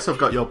well. I guess I've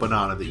got your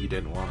banana that you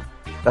didn't want.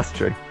 That's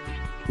true.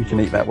 You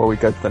can eat that while we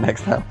go to the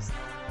next house.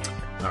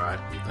 Alright.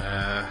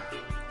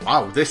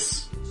 Wow,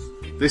 this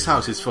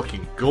house is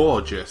fucking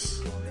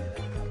gorgeous.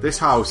 This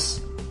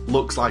house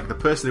looks like the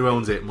person who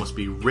owns it must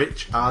be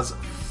rich as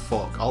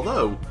fuck.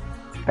 Although,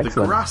 excellent.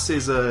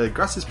 the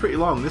grass is pretty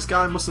long. This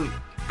guy mustn't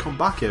come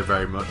back here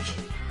very much.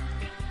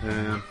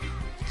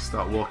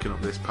 Start walking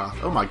up this path.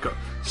 Oh my god,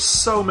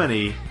 so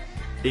many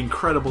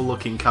incredible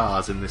looking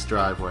cars in this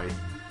driveway.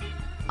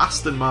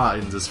 Aston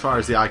Martins as far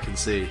as the eye can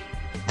see.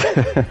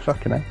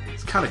 Fucking hell.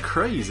 It's kind of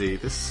crazy.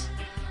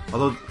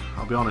 Although,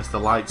 I'll be honest, the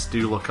lights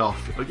do look off.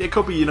 It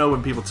could be,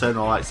 when people turn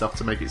the lights off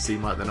to make it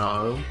seem like they're not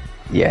home.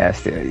 Yeah,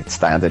 it's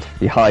standard.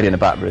 You hide in a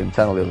back room,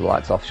 turn all the other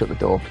lights off, shut the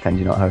door, pretend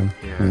you're not home.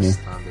 Yeah,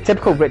 standard.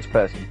 Typical rich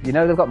person.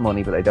 They've got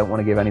money, but they don't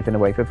want to give anything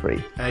away for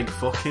free.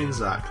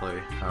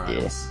 Exactly. Alright.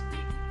 Yes.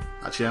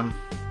 Actually, I'm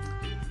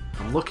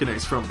looking at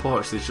his front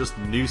porch. There's just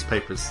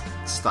newspapers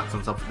stacked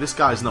on top. This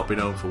guy's not been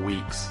home for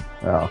weeks.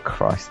 Oh,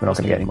 Christ. We're not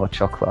going to get any more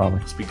chocolate, are we?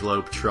 Must be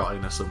globe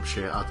trotting or some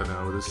shit. I don't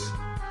know. There's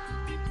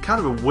kind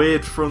of a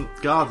weird front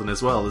garden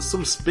as well. There's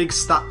some big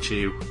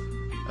statue.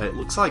 It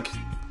looks like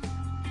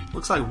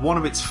one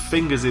of its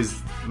fingers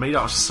is made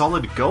out of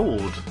solid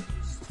gold.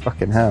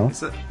 Fucking hell.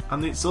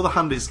 And its other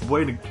hand is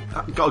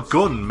got a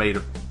gun made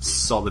of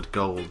solid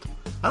gold.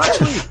 And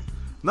actually,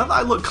 now that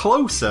I look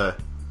closer,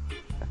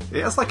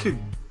 it has like an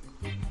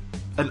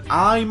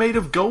eye made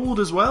of gold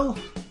as well.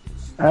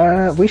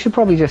 We should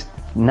probably just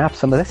nab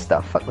some of this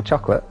stuff. Fuck the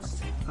chocolate.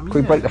 Can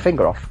we break the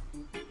finger off?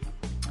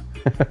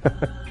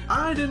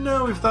 I don't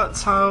know if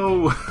that's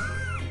how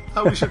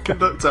we should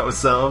conduct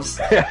ourselves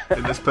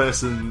in this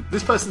person.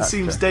 This person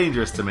seems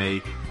dangerous to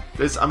me.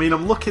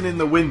 I'm looking in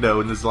the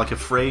window and there's like a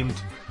framed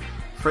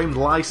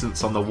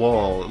license on the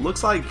wall. It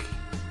looks like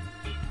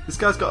this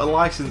guy's got a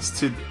license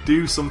to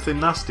do something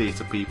nasty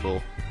to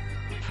people.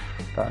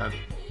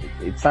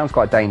 It sounds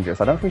quite dangerous.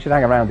 I don't think we should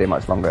hang around here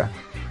much longer.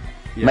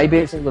 Yeah, maybe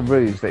it's all the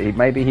ruse that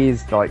maybe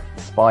he's like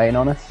spying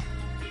on us.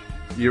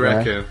 You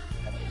reckon?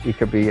 He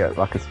could be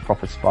like a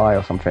proper spy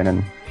or something,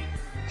 and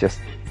just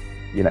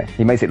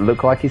he makes it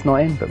look like he's not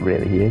in, but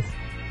really he is.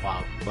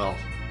 Wow. Well.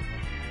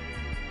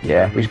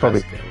 Yeah, we should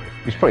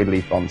probably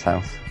leave Bond's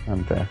house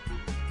and.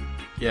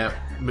 Yeah,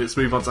 let's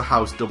move on to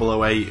House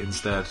 008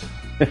 instead.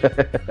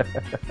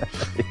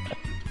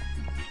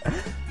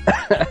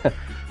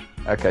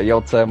 Okay,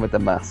 your turn with the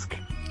mask.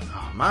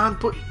 Oh man,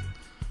 but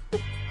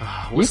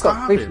we've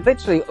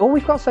literally all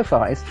we've got so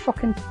far is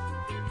fucking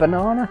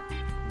banana.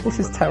 This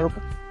is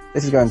terrible.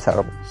 This is going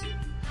terrible.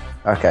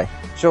 Okay,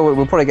 sure,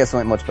 we'll probably get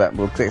something much better.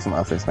 We'll take something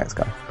else this next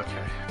guy.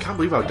 Okay, I can't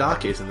believe how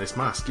dark it is in this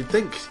mask. You'd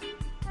think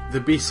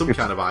there'd be some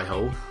kind of eye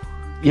hole.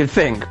 You'd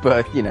think,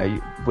 but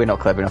we're not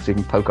clever enough to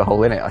even poke a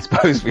hole in it. I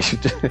suppose we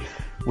should.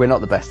 We're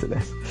not the best at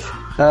this.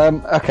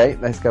 Okay,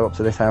 let's go up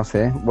to this house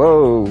here.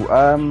 Whoa,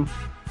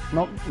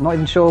 not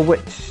even sure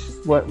where's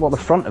the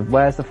front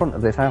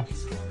of this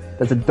house.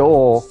 There's a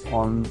door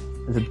on.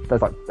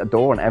 There's like a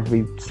door on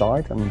every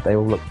side, and they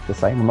all look the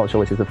same. I'm not sure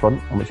which is the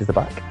front and which is the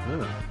back.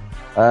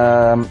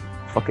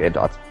 Fuck it,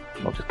 I'll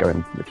just go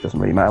in. It doesn't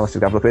really matter. Let's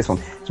just have a look at this one.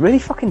 It's really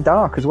fucking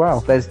dark as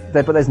well. But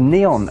there's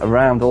neon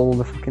around all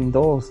the fucking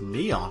doors.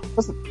 Neon?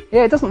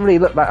 It doesn't really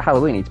look that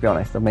Halloweeny, to be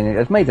honest. I mean,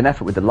 it's made an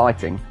effort with the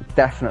lighting.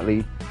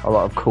 Definitely a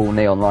lot of cool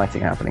neon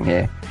lighting happening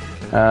here.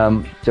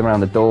 Around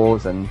the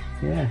doors and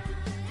yeah.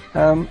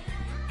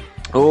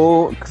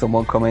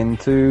 Someone coming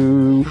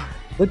to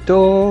the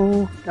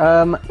door.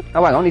 Hang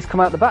on, he's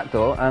come out the back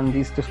door and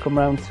he's just come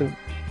round to.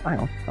 Hang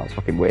on, that was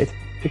fucking weird.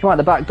 He come out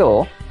the back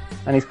door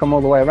and he's come all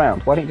the way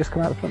around. Why didn't you just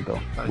come out the front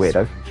door?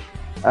 Weirdo.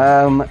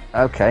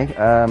 Okay.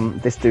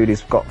 This dude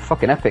has got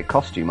fucking epic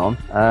costume on.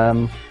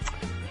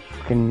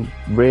 Fucking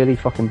really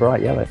fucking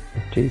bright yellow.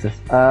 Jesus.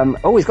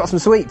 He's got some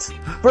sweets.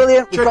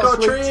 Brilliant. Trick or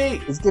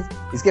treat.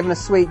 He's given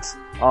us sweets.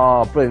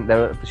 Oh, brilliant.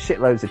 There are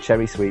shitloads of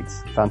cherry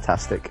sweets.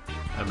 Fantastic.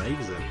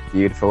 Amazing.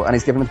 Beautiful. And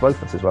he's given us both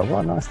of us as well.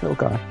 What a nice little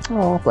guy.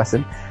 Oh, bless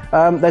him.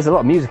 There's a lot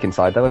of music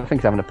inside though. I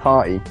think he's having a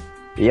party.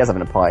 He is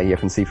having a party. You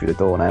can see through the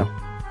door now.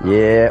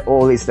 Yeah,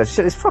 all these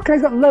shit. He's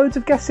got loads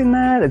of guests in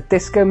there. There's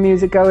disco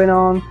music going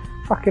on.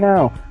 Fucking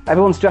hell.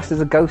 Everyone's dressed as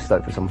a ghost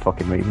though for some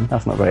fucking reason.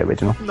 That's not very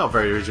original. Not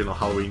very original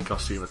Halloween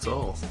costume at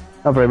all.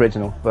 Not very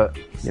original, but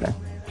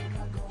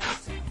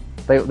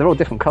they're all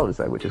different colours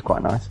though, which is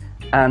quite nice.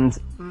 And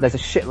there's a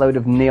shitload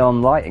of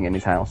neon lighting in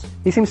his house.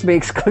 He seems to be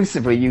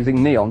exclusively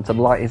using neon to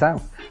light his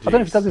house. Jeez. I don't know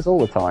if he does this all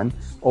the time,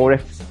 or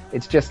if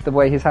it's just the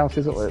way his house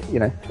is, all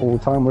the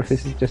time, or if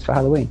this is just for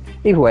Halloween.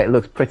 Either way, it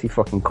looks pretty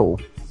fucking cool.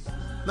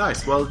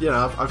 Nice. Well,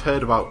 I've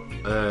heard about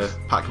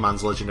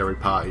Pac-Man's legendary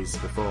parties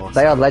before.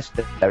 They are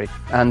legendary,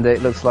 and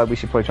it looks like we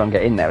should probably try and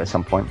get in there at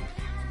some point.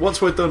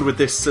 Once we're done with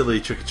this silly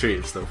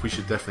trick-or-treating stuff, we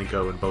should definitely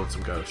go and bone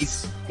some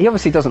ghosts. He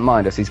obviously doesn't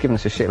mind us. He's given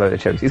us a shitload of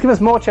cherries. He's given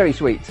us more cherry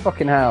sweets.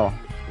 Fucking hell.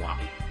 Wow.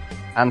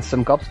 And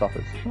some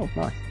gobstoppers. Oh,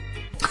 nice.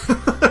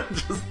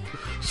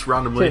 just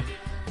randomly.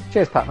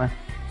 Cheers, Pac-Man.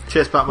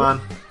 Cheers,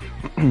 Pac-Man.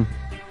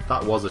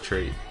 That was a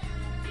treat.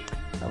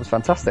 That was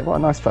fantastic. What a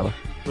nice fella.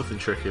 Nothing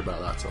tricky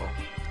about that at all.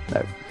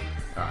 No.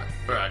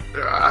 Alright.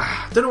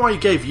 I don't know why he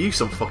gave you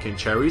some fucking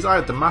cherries. I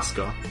had the mask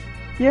on.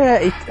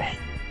 Yeah,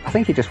 I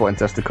think he just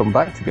wanted us to come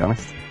back, to be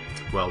honest.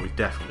 Well, we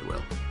definitely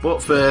will.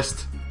 But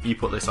first, you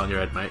put this on your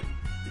head, mate.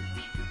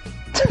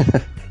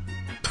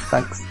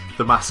 Thanks.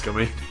 The mask, I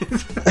mean.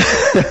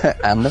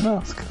 And the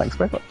mask. Thanks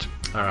very much.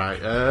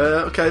 Alright,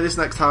 okay, this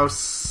next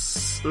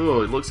house...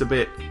 Oh, it looks a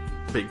bit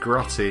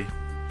grotty.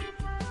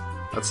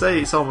 I'd say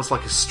it's almost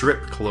like a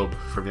strip club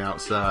from the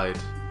outside.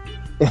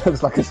 It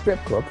looks like a strip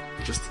club.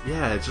 Just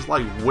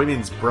like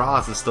women's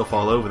bras and stuff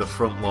all over the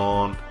front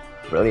lawn.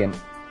 Brilliant.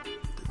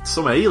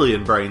 Some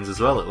alien brains as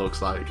well, it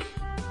looks like.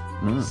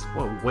 Mm.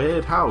 What a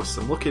weird house.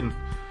 I'm looking,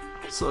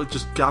 sort of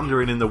just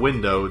gandering in the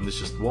window, and there's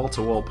just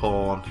wall-to-wall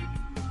porn.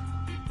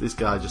 This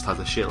guy just has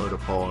a shitload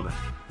of porn.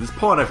 There's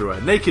porn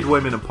everywhere. Naked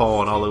women and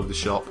porn all over the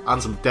shop,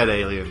 and some dead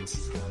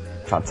aliens.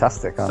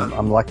 Fantastic.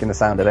 I'm liking the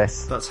sound of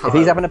this. If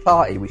he's having a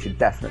party, we should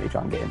definitely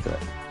try and get into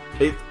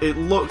it. It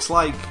looks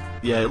like...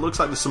 Yeah, it looks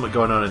like there's something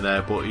going on in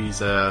there, but he's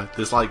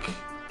there's like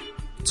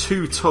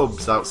 2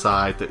 tubs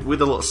outside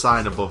with a little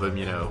sign above him,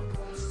 you know.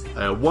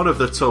 One of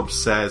the tubs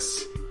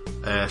says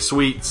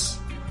sweets,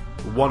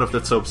 one of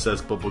the tubs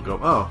says bubblegum.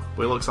 Oh,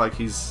 but it looks like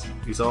he's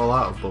all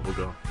out of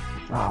bubblegum.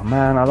 Oh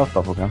man, I love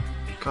bubblegum.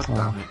 God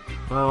damn it.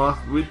 Well,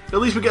 at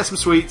least we get some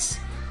sweets.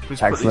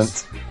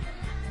 Excellent.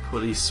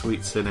 Put these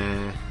sweets in here.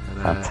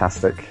 And,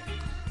 fantastic.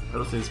 I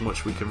don't think there's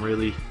much we can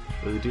really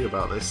do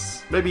about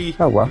this. Maybe if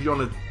you want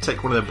to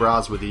take one of the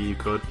bras with you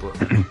could, but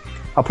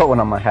I'll put one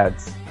on my head,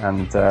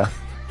 and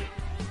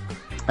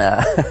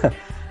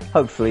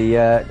hopefully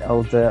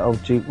old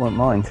Duke won't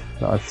mind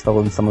that I've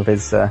stolen some of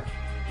his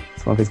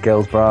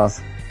girls'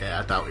 bras.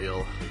 Yeah, I doubt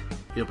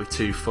he'll be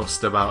too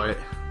fussed about it.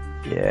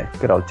 Yeah,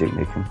 good old Duke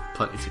Nukem.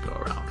 Plenty to go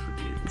around for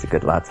Duke. He's a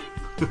good lad.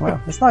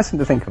 Well, it's nice of him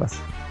to think of us.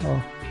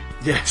 Oh.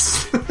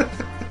 Yes.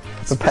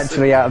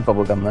 Perpetually out of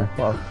bubblegum though.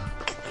 Well.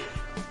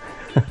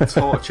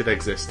 Tortured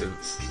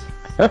existence.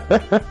 I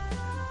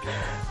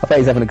bet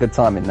he's having a good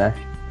time in there.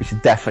 We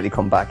should definitely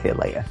come back here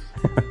later.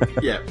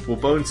 Yeah, we'll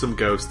bone some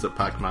ghosts at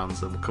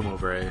Pac-Man's and we'll come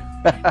over here.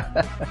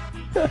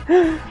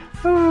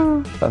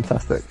 Oh,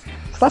 fantastic.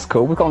 So that's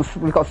cool. We've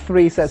got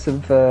 3 sets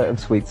of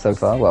sweets so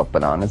far. Well,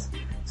 bananas,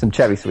 some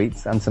cherry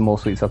sweets, and some more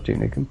sweets off Duke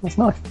Nukem. That's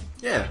nice.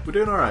 Yeah, we're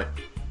doing all right.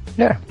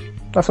 Yeah,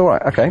 that's all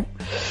right. Okay,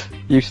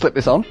 you slip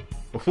this on.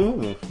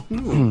 Ooh.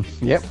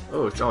 Yep.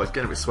 Oh, it's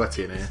getting a bit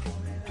sweaty in here.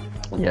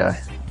 Yeah,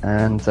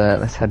 and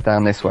let's head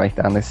down this way,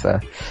 down this.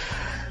 Right,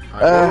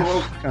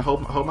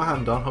 hold my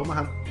hand on. Hold my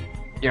hand.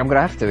 Yeah, I'm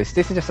gonna have to. This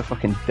is just a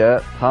fucking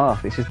dirt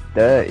path. It's just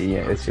dirty.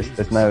 Yeah, it's just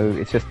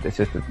Jesus. It's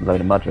just a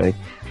load of mud, really.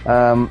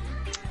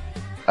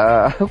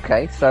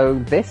 Okay, so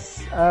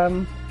this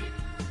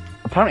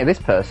apparently this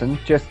person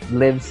just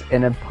lives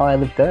in a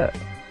pile of dirt.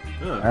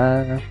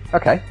 Oh.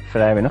 Okay,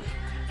 fair enough.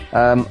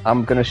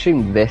 I'm gonna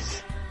assume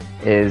this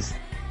is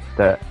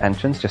the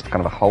entrance, just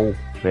kind of a hole,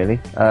 really.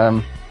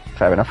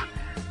 Fair enough.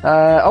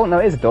 Oh no,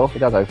 it is a door. It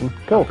does open.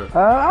 Cool.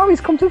 Okay.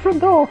 He's come to the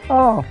front door.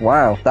 Oh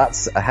wow,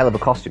 that's a hell of a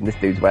costume this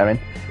dude's wearing.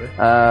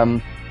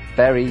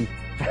 Very,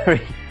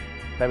 very,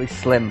 very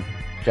slim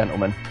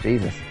gentleman.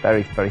 Jesus,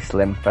 very, very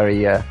slim.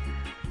 Very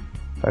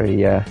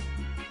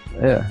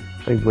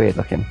weird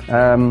looking. He's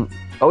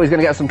going to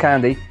get some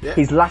candy. Yeah.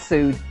 He's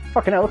lassoed.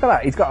 Fucking hell, look at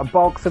that. He's got a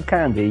box of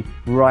candy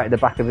right at the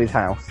back of his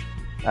house.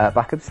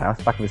 Back of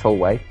his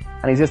hallway.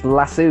 And he's just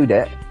lassoed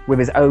it with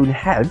his own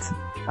head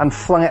and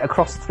flung it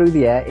across through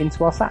the air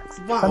into our sacks.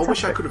 Wow, Fantastic. I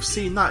wish I could have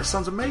seen that. It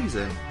sounds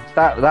amazing.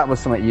 That was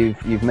something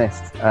you've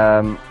missed.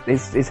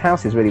 His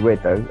house is really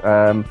weird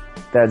though.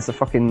 There's a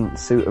fucking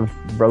suit of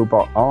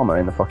robot armour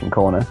in the fucking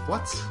corner.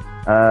 What?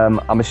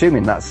 I'm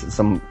assuming that's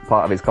some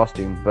part of his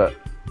costume, but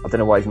I don't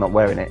know why he's not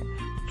wearing it.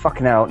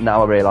 Fucking hell,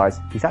 now I realise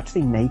he's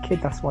actually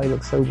naked. That's why he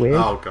looks so weird.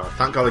 Oh god,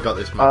 thank god I got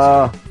this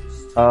mask.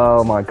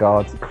 Oh my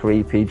god,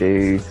 creepy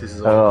dude. This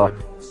is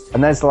awkward.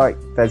 And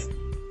there's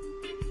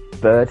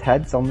bird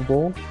heads on the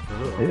wall.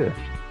 Oh. Ew.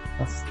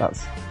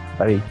 That's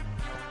very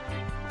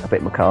a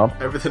bit macabre.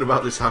 Everything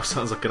about this house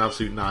sounds like an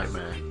absolute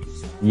nightmare.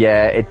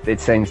 Yeah, it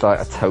seems like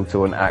a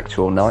total and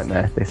actual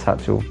nightmare, this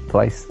actual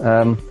place.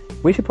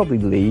 We should probably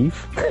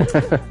leave.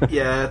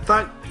 Yeah,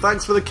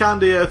 thanks for the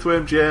candy,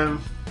 Earthworm Jim.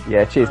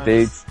 Yeah, cheers, Nice.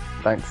 dudes.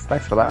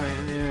 Thanks for that.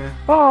 Yeah.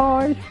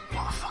 Bye.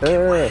 What a fucking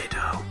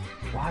weirdo.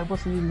 Why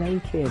wasn't he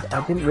naked?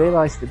 I didn't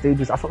realise the dude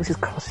was. I thought it was his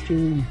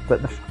costume,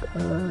 but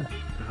the.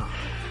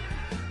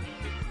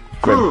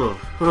 Grim.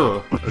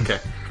 Okay,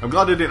 I'm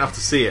glad I didn't have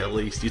to see it. At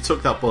least you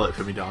took that bullet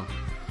for me, Don.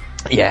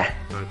 Yeah,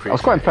 I I was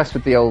appreciate quite it. impressed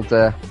with the old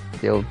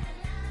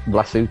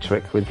lasso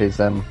trick with his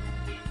head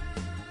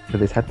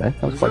there.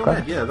 That was quite No,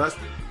 good. yeah,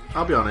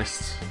 I'll be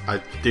honest,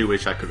 I do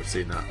wish I could have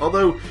seen that.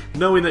 Although,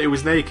 knowing that he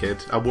was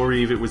naked, I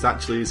worry if it was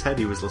actually his head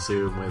he was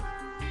lassoing with.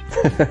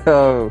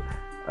 oh.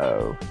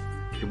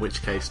 In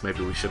which case,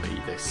 maybe we shouldn't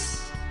eat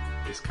this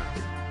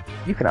candy.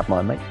 You can have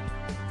mine, mate.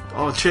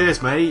 Oh,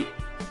 cheers, mate.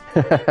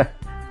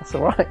 That's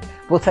all right.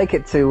 We'll take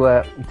it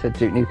to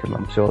Duke Nukem.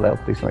 I'm sure they'll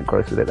do something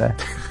gross with it there.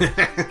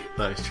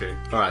 That is true.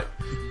 Alright.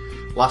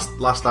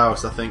 Last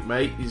house, I think,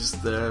 mate. You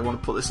just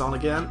want to put this on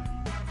again?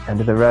 End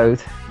of the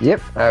road.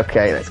 Yep.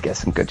 Okay, let's get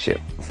some good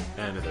shit.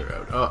 End of the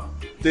road. Oh,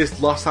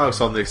 this last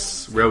house on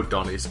this road,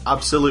 Don, is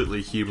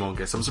absolutely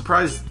humongous. I'm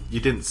surprised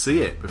you didn't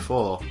see it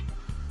before.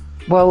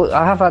 Well,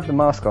 I have had the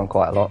mask on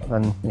quite a lot,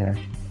 and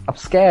I'm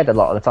scared a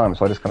lot of the time,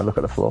 so I just kind of look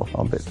at the floor.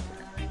 I'm a bit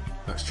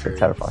That's true.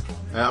 terrified.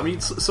 I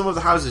mean, some of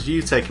the houses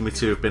you've taken me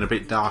to have been a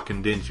bit dark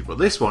and dingy, but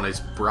this one is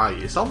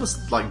bright. It's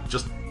almost like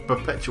just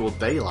perpetual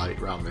daylight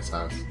around this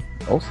house.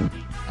 Awesome.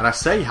 And I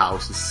say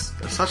house,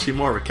 it's actually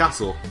more of a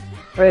castle.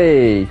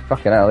 Hey,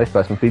 fucking hell, this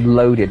place must be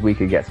loaded. We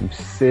could get some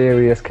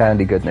serious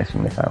candy goodness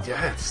from this house.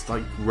 Yeah, it's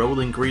like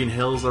rolling green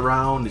hills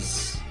around.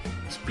 It's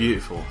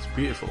beautiful. It's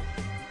beautiful.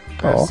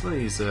 Some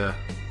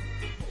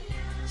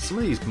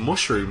of these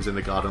mushrooms in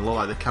the garden look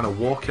like they're kind of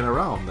walking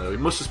around, though. It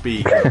must just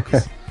be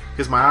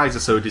because my eyes are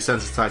so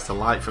desensitized to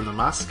light from the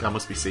mask. I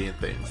must be seeing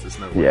things. There's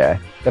no way. Yeah,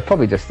 they're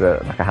probably just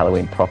like a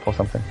Halloween prop or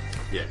something.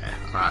 Yeah.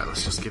 Right.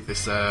 Let's just give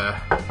this.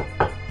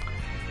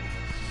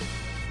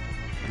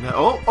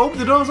 Oh,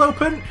 the door's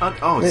open.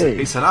 And,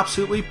 it's an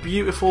absolutely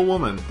beautiful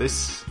woman.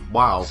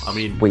 Wow. I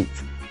mean, sweet.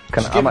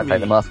 I might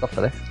take the mask off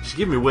for this. She's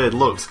giving me weird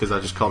looks because I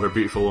just called her a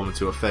beautiful woman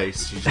to her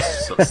face. She's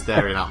just sort of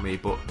staring at me,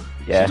 but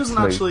she doesn't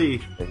actually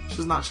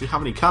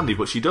have any candy.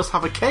 But she does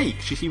have a cake.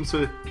 She seems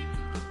to have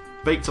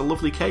baked a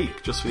lovely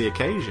cake just for the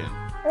occasion.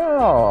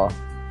 Oh,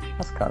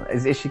 that's kind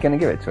of. Is she going to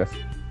give it to us?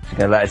 She's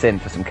going to let us in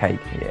for some cake.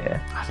 Yeah.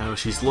 I know.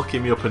 She's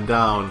looking me up and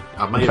down.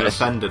 I may have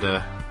offended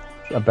her.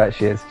 I bet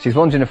she is. She's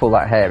wondering if all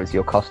that hair is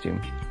your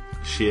costume.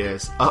 She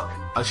is.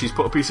 And she's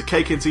put a piece of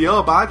cake into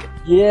your bag.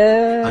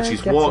 Yeah. And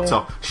she's walked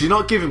off. She's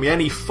not giving me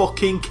any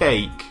fucking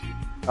cake.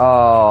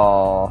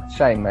 Oh,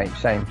 shame, mate.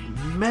 Shame.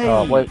 Mate.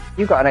 Oh, well,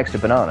 you've got an extra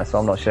banana, so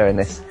I'm not sharing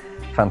this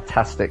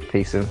fantastic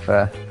piece of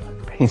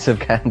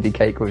candy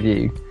cake with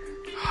you.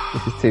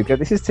 This is too good.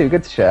 This is too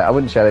good to share. I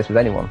wouldn't share this with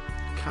anyone.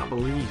 Can't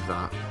believe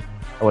that.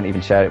 I wouldn't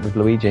even share it with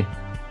Luigi.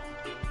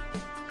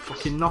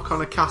 Fucking knock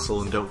on a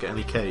castle and don't get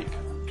any cake.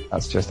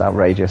 That's just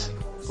outrageous.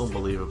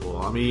 Unbelievable.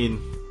 I mean,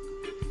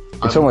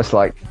 it's almost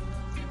like.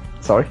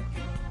 Sorry?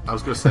 I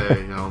was going to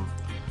say,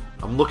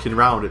 I'm looking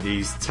around at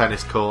these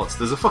tennis courts.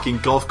 There's a fucking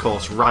golf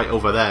course right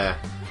over there.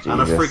 Jesus.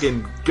 And a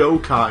friggin'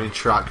 go-karting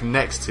track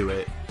next to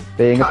it.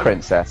 Being a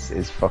princess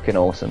is fucking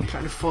awesome.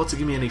 Can't afford to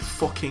give me any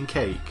fucking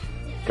cake.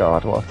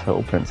 God, what a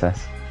total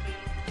princess.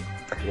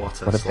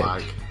 What a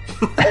slag.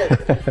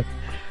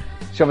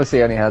 She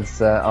obviously only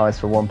has eyes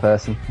for one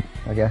person,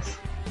 I guess.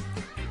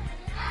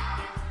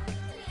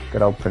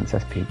 Good old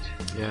Princess Peach.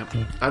 Yeah.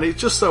 And it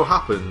just so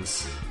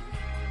happens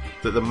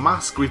that the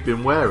mask we've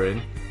been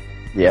wearing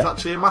is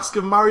actually a mask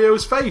of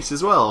Mario's face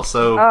as well,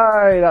 so...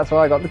 Oh, that's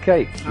why I got the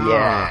cake.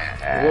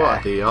 Yeah. What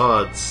are the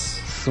odds?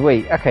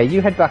 Sweet. Okay,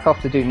 you head back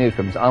off to Duke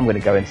Nukem's. I'm going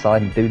to go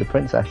inside and do the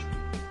princess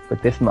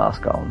with this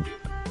mask on.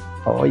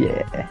 Oh,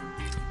 yeah. Okay.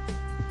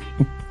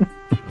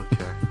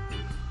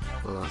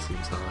 Well, that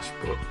seems harsh,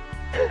 but...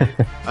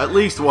 At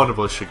least one of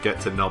us should get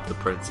to knob the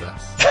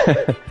princess.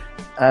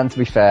 And to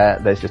be fair,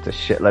 there's just a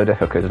shitload of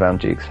hookers around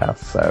Duke's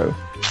house, so...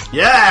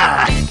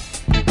 Yeah!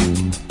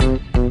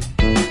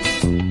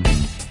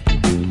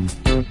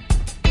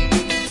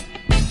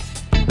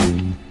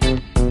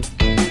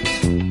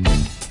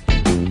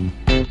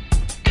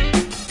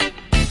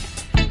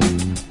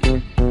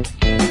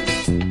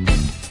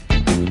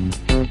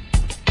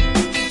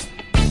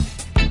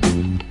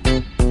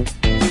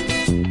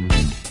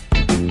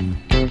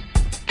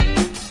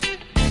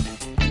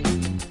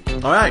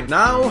 Alright,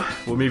 now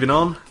we're moving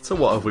on to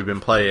what have we been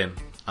playing.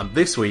 And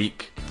this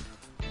week,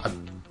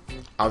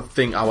 I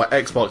think our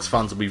Xbox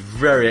fans will be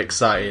very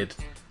excited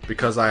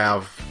because I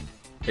have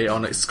it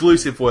on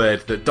exclusive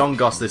word that Don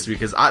Goss this week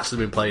has actually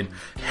been playing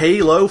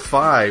Halo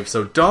 5.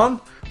 So Don,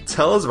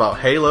 tell us about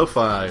Halo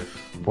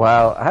 5.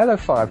 Well, Halo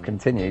 5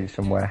 continues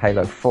from where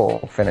Halo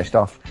 4 finished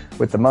off,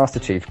 with the Master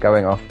Chief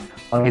going off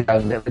on his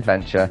own little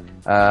adventure,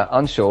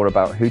 unsure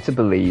about who to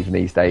believe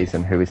these days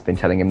and who has been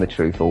telling him the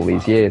truth all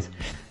these years.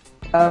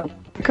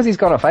 Because he's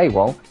gone off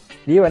AWOL,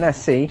 the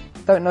UNSC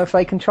don't know if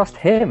they can trust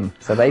him,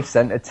 so they've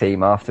sent a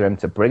team after him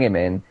to bring him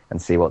in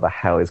and see what the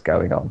hell is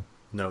going on.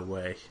 No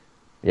way.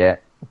 Yeah,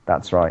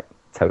 that's right.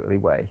 Totally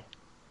way.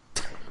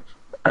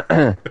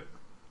 Yeah,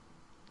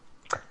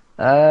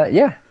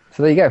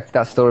 so there you go.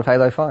 That's the story of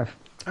Halo 5.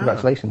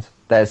 Congratulations.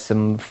 There's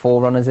some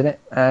Forerunners in it,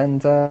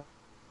 and by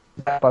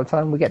the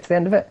time we get to the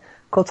end of it,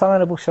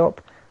 Cortana will show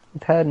up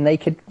with her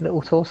naked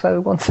little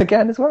torso once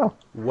again as well.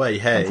 Way,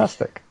 hey.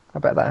 Fantastic. I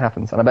bet that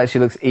happens. And I bet she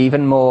looks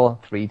even more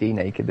 3D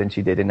naked than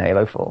she did in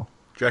Halo 4.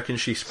 Do you reckon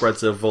she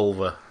spreads her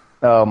vulva?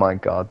 Oh my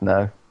god,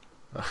 no.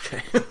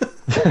 Okay.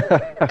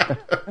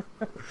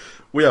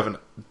 We haven't...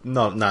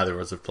 neither of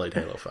us have played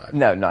Halo 5.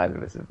 No, neither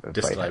of us have played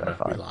Disclaimer, Halo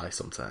 5. we lie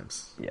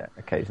sometimes. Yeah,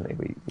 occasionally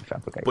we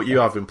fabricate. But you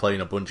have been playing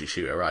a bungee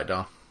shooter, right,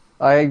 Don?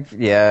 I've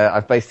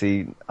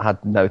basically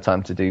had no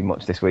time to do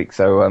much this week,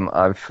 so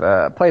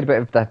I've played a bit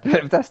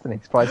of Destiny,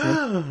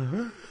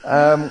 surprisingly.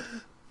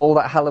 All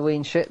that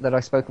Halloween shit that I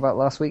spoke about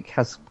last week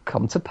has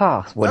come to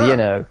pass. What do you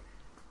know?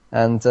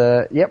 And,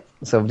 yep,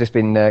 so I've just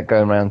been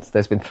going around.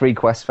 There's been 3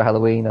 quests for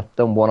Halloween. I've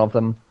done one of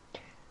them.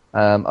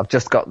 I've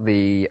just got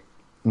the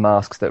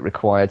masks that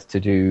required to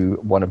do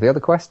one of the other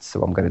quests,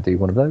 so I'm going to do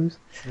one of those.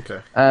 Okay.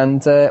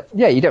 And,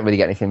 yeah, you don't really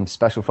get anything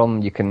special from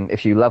them. You can,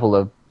 if you level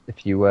up,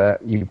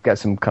 you get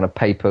some kind of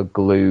paper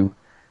glue,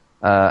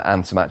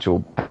 and some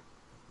actual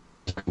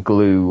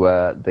glue,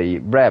 the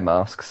rare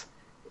masks,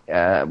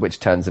 which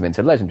turns them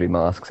into legendary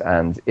masks,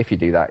 and if you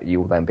do that,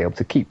 you will then be able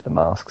to keep the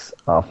masks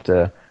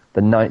after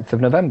the 9th of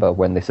November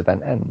when this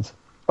event ends.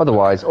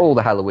 Otherwise, all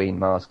the Halloween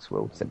masks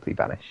will simply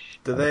vanish.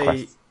 Do and the they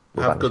quests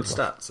will have vanish good as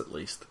well. stats, at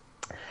least?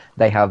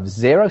 They have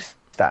 0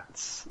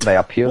 stats. They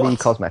are purely What?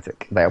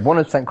 cosmetic. They are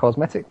 100%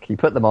 cosmetic. You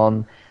put them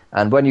on,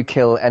 and when you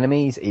kill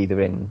enemies,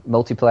 either in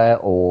multiplayer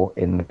or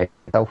in the game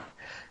itself,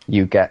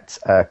 you get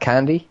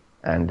candy,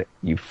 and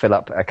you fill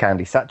up a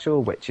candy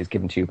satchel, which is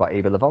given to you by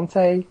Eva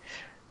Levante.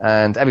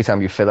 And every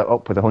time you fill it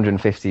up with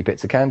 150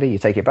 bits of candy, you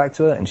take it back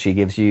to her, and she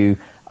gives you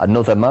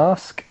another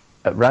mask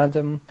at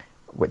random,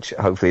 which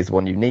hopefully is the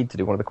one you need to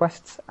do one of the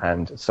quests,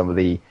 and some of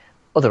the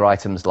other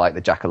items like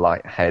the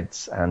jack-o'-lantern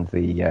heads and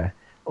the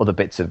other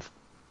bits of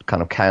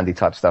kind of candy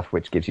type stuff,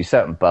 which gives you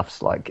certain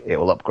buffs, like it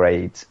will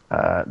upgrade,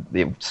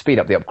 speed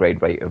up the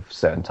upgrade rate of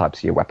certain types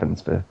of your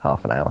weapons for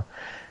half an hour.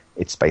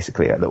 It's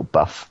basically a little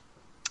buff,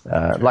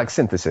 like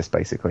synthesis,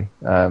 basically.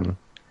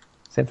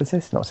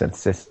 Synthesis? Not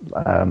synthesis.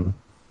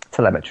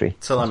 Telemetry.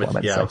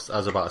 Telemetry, yeah, I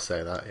was about to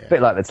say that, yeah. A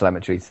bit like the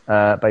telemetries,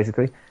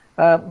 basically.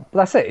 But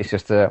that's it. It's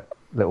just a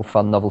little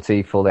fun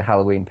novelty for the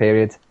Halloween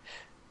period.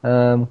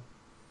 Yeah.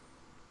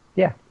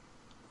 So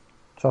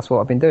that's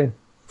what I've been doing.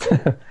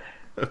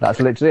 That's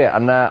literally it.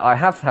 And I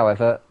have,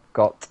 however,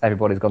 got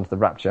Everybody's Gone to the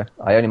Rapture.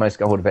 I only managed to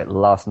get hold of it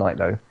last night,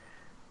 though.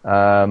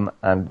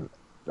 And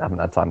I haven't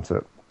had time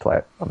to play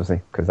it,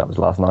 obviously, because that was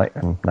last night,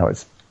 and now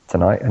it's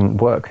tonight,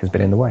 and work has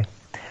been in the way.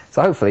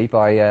 So hopefully,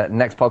 by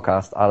next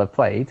podcast, I'll have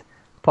played,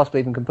 possibly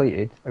even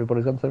completed,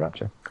 Everybody's Gone to the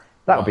Rapture.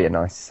 That would be a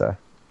nice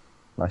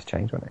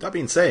change, wouldn't it? That'd be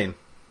insane.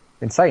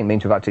 Insane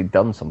means we've actually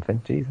done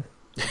something. Jesus.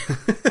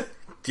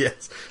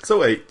 Yes. So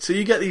wait, so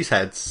you get these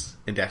heads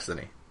in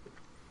Destiny?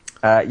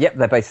 Yep,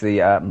 they're basically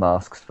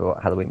masks for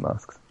Halloween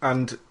masks.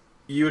 And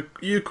you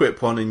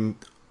equip one, and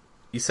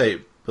you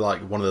say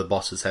like one of the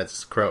boss's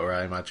heads, Crota,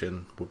 I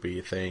imagine, would be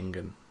a thing.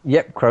 And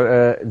yep,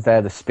 Crota is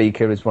there. The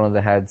Speaker is one of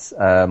the heads.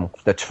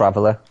 The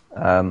Traveller,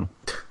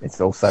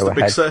 it's also just a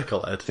big head.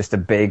 circle head. Just a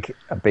big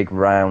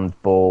round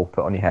ball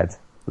put on your head.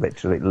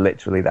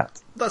 Literally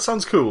that. That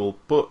sounds cool,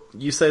 but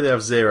you say they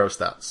have 0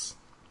 stats.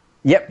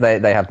 Yep,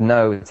 they have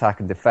no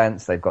attack and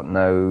defense. They've got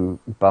no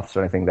buffs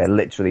or anything. They're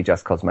literally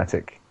just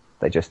cosmetic.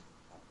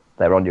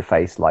 They're on your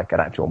face like an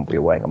actual one, but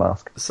you're wearing a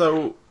mask.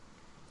 So,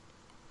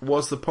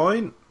 what's the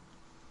point?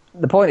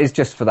 The point is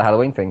just for the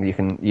Halloween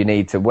thing. You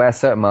need to wear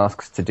certain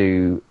masks to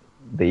do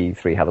the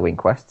 3 Halloween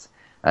quests,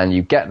 and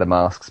you get the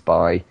masks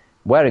by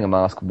wearing a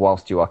mask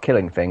whilst you are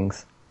killing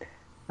things.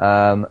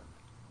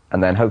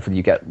 And then hopefully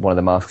you get one of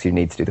the masks you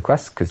need to do the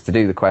quest, because to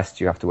do the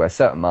quest you have to wear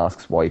certain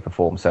masks while you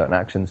perform certain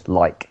actions,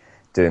 like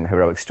doing a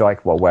heroic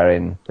strike while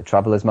wearing the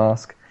Traveller's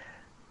mask,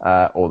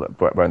 or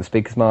wearing the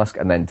Speaker's mask,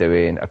 and then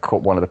doing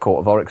one of the Court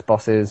of Oryx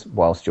bosses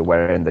whilst you're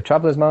wearing the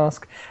Traveller's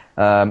mask.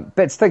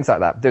 Things like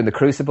that. Doing the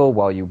Crucible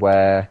while you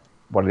wear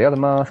one of the other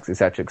masks,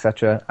 etc.,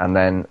 etc. And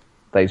then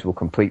those will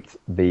complete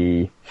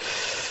the...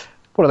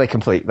 What do they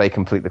complete? They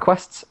complete the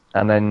quests,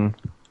 and then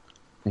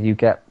you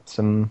get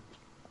some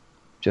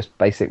just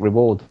basic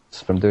rewards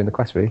from doing the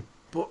quest, really.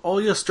 But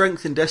all your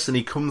strength in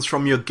Destiny comes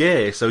from your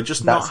gear, so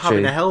just That's not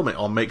having true. a helmet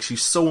on makes you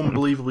so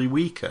unbelievably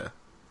weaker.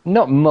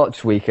 Not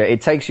much weaker.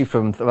 It takes you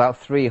from about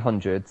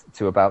 300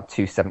 to about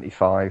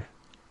 275,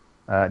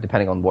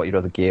 depending on what your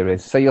other gear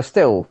is. So you're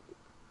still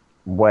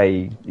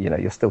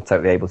you're still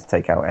totally able to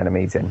take out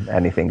enemies in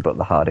anything but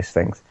the hardest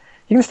things.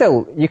 You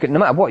can no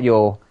matter what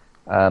your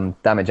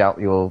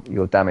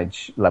your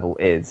damage level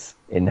is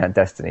in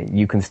Destiny,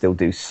 you can still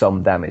do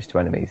some damage to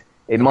enemies.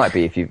 It might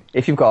be if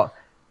you've got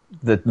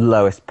the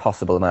lowest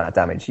possible amount of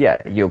damage,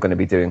 you're going to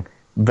be doing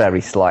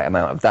very slight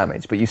amount of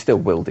damage, but you still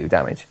will do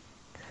damage.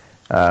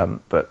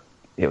 But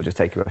it'll just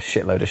take you a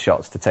shitload of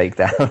shots to take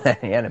down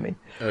any enemy.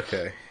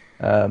 Okay.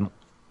 But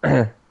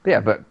for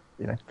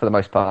the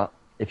most part,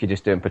 if you're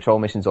just doing patrol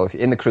missions, or if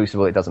you're in the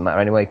Crucible, it doesn't matter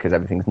anyway, because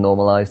everything's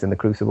normalised in the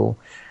Crucible.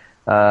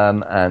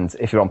 And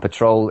if you're on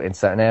patrol in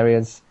certain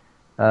areas,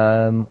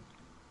 then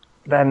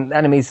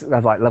enemies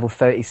have like level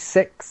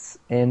 36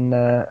 on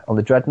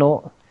the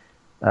Dreadnought,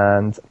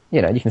 and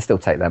you can still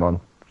take them on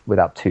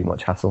without too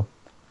much hassle.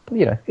 But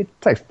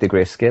it takes a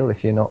degree of skill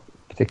if you're not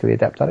particularly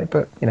adept at it.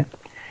 But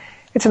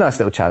it's a nice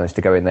little challenge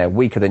to go in there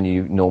weaker than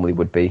you normally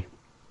would be,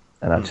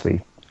 and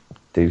actually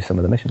do some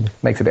of the missions.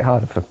 Makes it a bit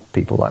harder for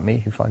people like me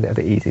who find it a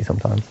bit easy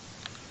sometimes.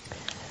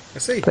 I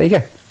see. There you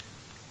go.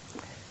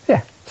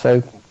 Yeah,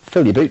 so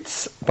fill your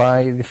boots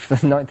by the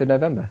 9th of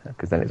November,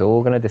 because then it's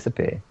all going to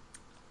disappear.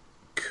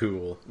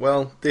 Cool.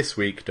 Well, this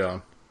week,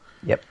 Dom,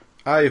 Yep.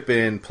 I've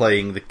been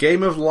playing the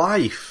game of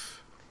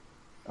life.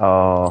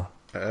 Oh,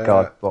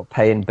 God,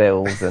 paying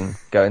bills and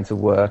going to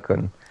work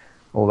and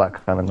all that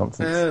kind of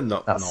nonsense.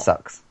 That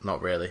sucks.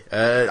 Not really.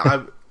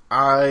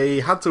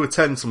 I had to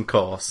attend some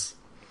course.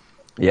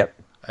 Yep.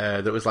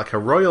 There was like a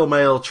Royal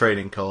Mail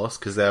training course,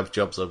 because they have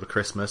jobs over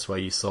Christmas where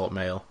you sort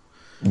mail.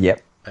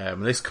 Yep.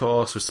 This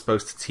course was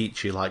supposed to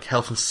teach you like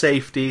health and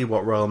safety,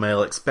 what Royal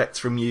Mail expects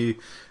from you.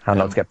 How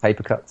not to get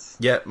paper cuts.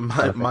 Yeah,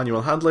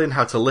 manual handling,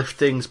 how to lift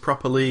things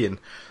properly, and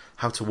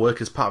how to work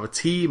as part of a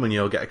team, and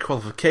you'll get a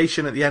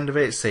qualification at the end of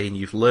it saying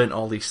you've learnt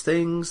all these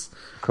things.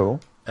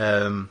 Cool.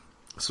 So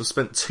I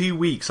spent 2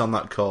 weeks on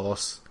that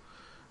course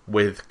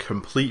with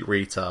complete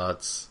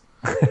retards.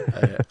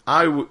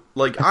 I'm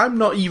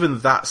not even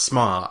that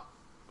smart,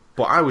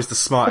 but I was the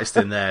smartest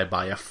in there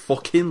by a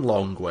fucking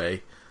long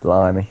way.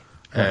 Blimey.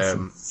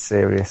 That's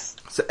serious.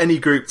 So any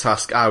group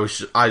task, I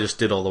just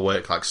did all the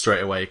work like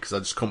straight away because I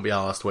just couldn't be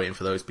arsed waiting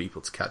for those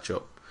people to catch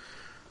up.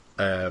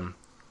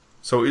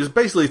 So it was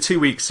basically 2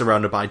 weeks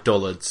surrounded by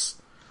dullards,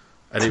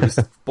 and it was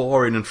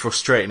boring and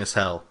frustrating as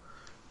hell.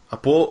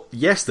 But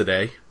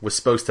yesterday was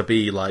supposed to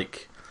be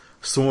like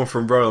someone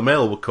from Royal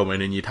Mail would come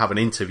in and you'd have an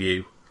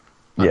interview.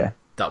 Yeah.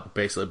 That would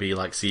basically be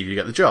like, see if you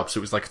get the job. So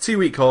it was like a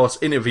 2-week course,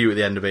 interview at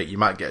the end of it, you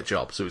might get a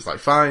job. So it was like,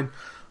 fine,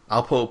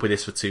 I'll put up with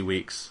this for 2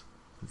 weeks.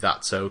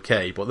 That's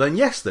okay. But then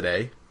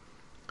yesterday,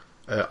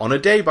 on a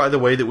day, by the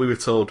way, that we were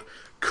told,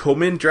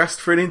 come in dressed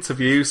for an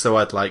interview, so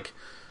I'd like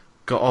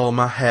got all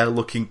my hair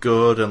looking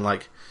good and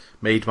like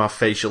made my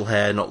facial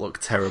hair not look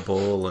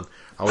terrible, and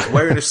I was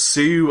wearing a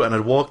suit and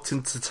I'd walked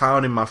into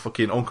town in my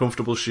fucking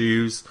uncomfortable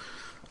shoes,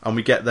 and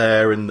we get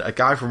there and a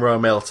guy from Royal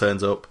Mail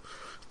turns up,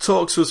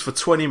 talks to us for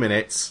 20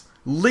 minutes,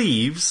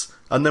 leaves,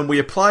 and then we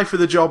apply for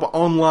the job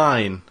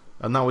online,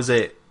 and that was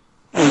it.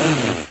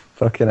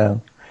 Fucking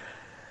hell.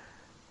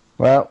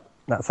 Well,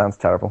 that sounds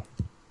terrible.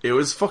 It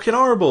was fucking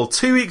horrible.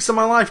 2 weeks of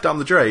my life down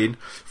the drain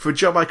for a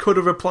job I could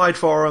have applied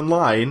for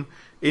online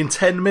in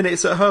 10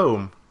 minutes at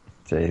home.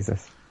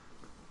 Jesus.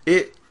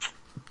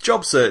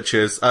 Job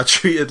searchers are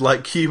treated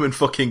like human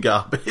fucking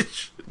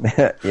garbage.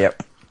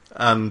 Yep.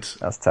 And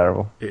that's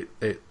terrible.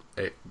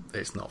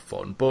 It's not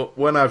fun. But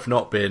when I've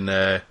not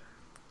been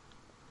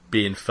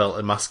being felt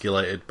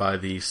emasculated by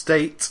the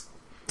state,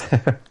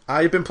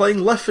 I've been playing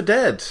Left 4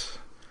 Dead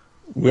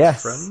with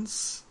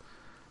friends.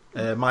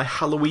 My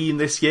Halloween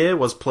this year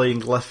was playing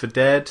Left 4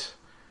 Dead,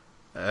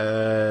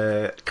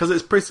 because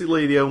it's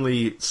basically the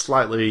only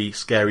slightly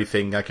scary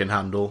thing I can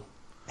handle.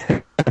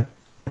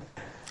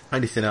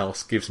 Anything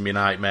else gives me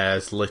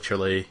nightmares,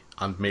 literally,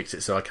 and makes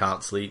it so I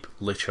can't sleep,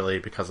 literally,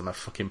 because I'm a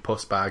fucking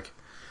puss bag.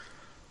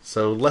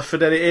 So Left 4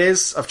 Dead it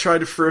is. I've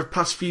tried it for the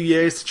past few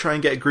years to try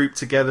and get a group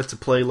together to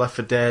play Left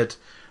 4 Dead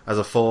as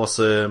a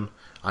foursome,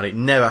 and it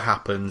never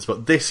happens,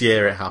 but this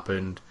year it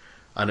happened,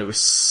 and it was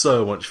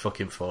so much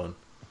fucking fun.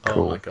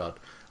 Cool. Oh my god.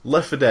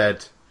 Left 4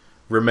 Dead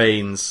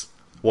remains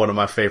one of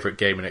my favourite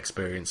gaming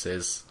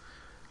experiences.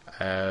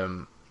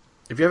 Have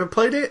you ever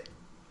played it?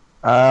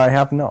 I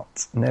have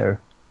not, no.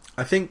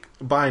 I think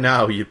by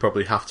now you'd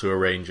probably have to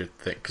arrange a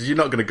thing, because you're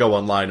not going to go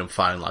online and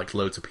find like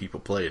loads of people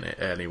playing it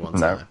at any one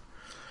time.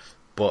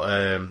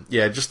 But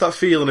yeah, just that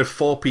feeling of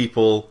 4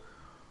 people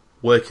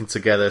working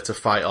together to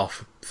fight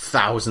off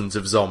thousands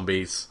of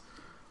zombies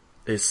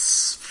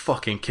is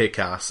fucking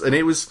kick-ass. And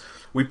it was...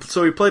 We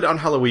played it on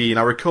Halloween.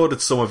 I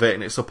recorded some of it,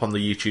 and it's up on the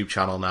YouTube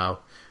channel now,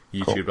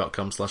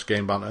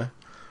 youtube.com/gamebanter.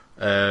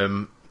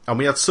 And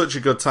we had such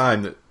a good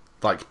time that,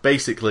 like,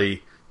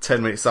 basically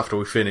 10 minutes after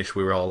we finished,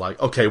 we were all like,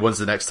 okay, when's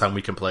the next time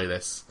we can play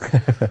this?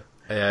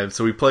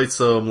 So we played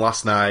some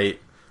last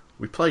night.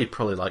 We played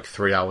probably like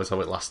 3 hours of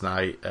it last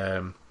night.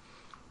 I've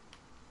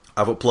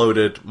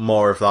uploaded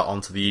more of that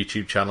onto the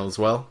YouTube channel as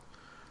well.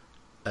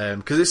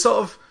 Because it's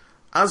sort of,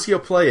 as you're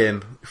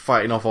playing,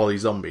 fighting off all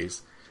these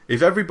zombies,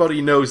 if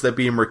everybody knows they're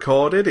being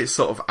recorded, it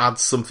sort of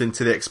adds something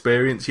to the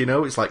experience, you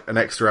know? It's like an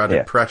extra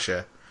added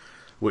pressure,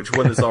 which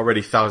when there's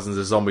already thousands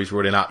of zombies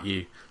running at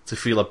you, to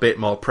feel a bit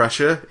more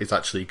pressure is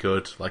actually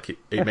good. Like,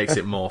 it makes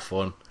it more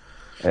fun.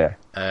 Yeah.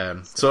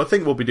 So I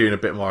think we'll be doing a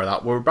bit more of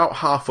that. We're about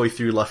halfway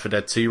through Left 4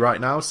 Dead 2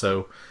 right now,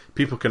 so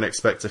people can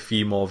expect a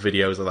few more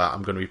videos of that.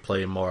 I'm going to be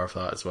playing more of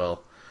that as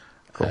well.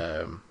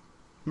 Cool.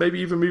 Maybe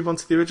even move on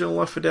to the original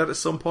Left 4 Dead at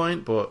some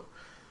point, but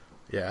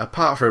yeah,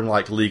 apart from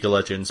like League of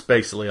Legends,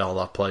 basically all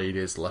I've played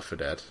is Left 4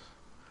 Dead.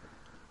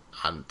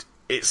 And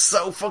it's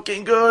so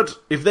fucking good!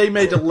 If they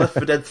made a Left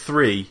 4 Dead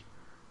 3,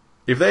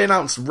 if they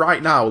announced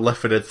right now Left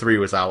 4 Dead 3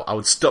 was out, I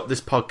would stop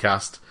this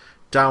podcast,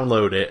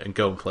 download it, and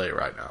go and play it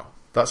right now.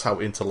 That's how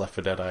into Left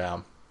 4 Dead I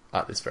am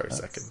at this very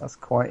second. That's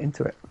quite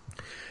into it.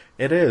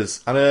 It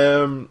is.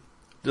 And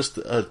just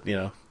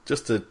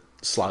to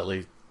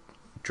slightly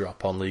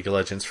drop on League of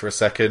Legends for a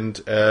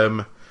second,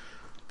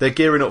 they're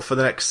gearing up for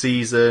the next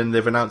season.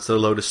 They've announced a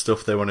load of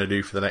stuff they want to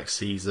do for the next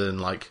season,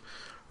 like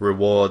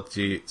rewards.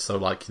 So,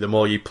 like, the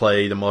more you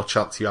play, the more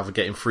chance you have of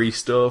getting free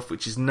stuff,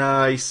 which is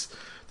nice.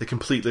 They're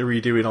completely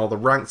redoing all the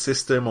ranked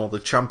system, all the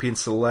champion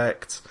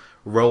select,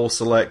 role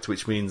select,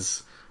 which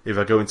means if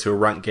I go into a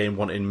ranked game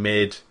wanting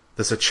mid,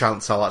 there's a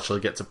chance I'll actually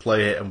get to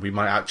play it and we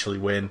might actually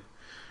win.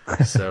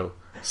 So,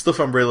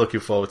 stuff I'm really looking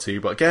forward to.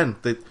 But again,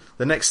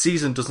 the next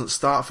season doesn't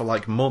start for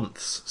like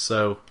months,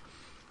 so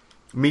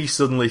me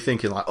suddenly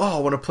thinking like, oh, I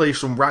want to play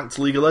some ranked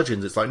League of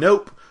Legends. It's like,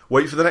 nope,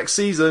 wait for the next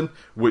season,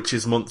 which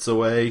is months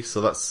away.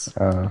 So that's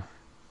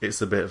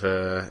it's a bit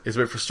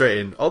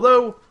frustrating.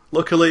 Although,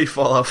 luckily,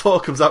 Fallout 4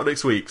 comes out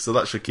next week, so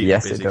that should keep me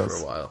busy for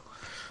a while.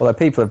 Well,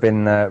 people have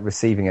been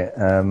receiving it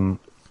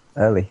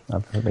early.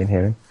 I've been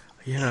hearing.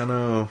 Yeah, I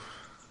know.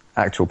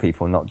 Actual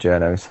people, not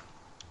journos.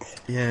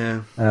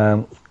 Yeah.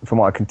 From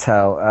what I can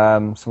tell,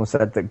 someone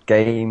said that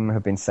Game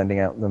have been sending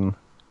out them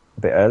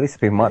a bit early, so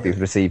people might be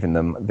receiving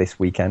them this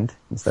weekend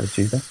instead of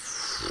Tuesday.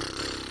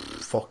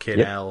 Fucking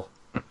hell.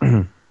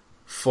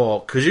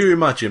 for... Could you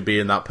imagine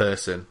being that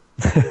person?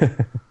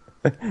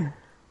 Yeah,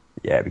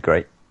 it'd be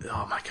great.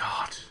 Oh my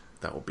god.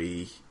 That would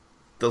be...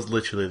 That's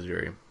literally the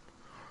dream.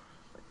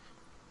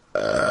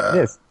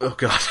 It is. Oh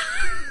god.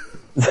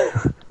 We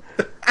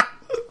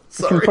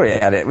could probably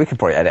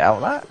edit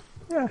out that.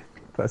 Yeah,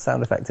 put a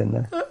sound effect in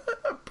there.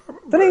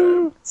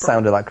 Ding!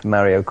 Sounded like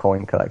Mario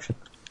coin collection.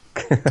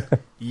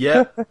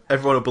 Yeah,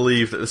 everyone will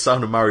believe that the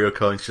sound of Mario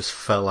coins just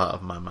fell out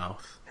of my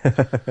mouth.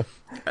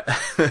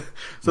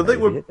 So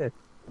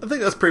I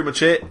think that's pretty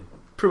much it.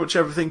 Pretty much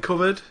everything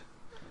covered.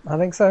 I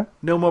think so.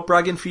 No more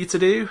bragging for you to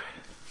do?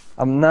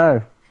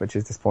 No, which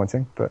is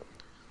disappointing, but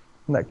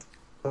next.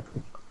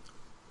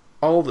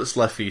 All that's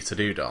left for you to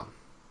do, Don,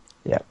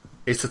 Yeah.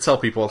 is to tell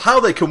people how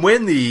they can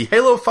win the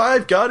Halo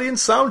 5 Guardian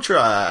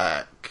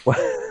soundtrack.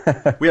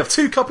 We have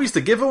 2 copies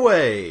to give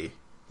away.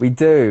 We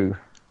do,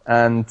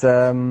 and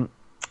I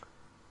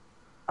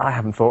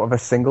haven't thought of a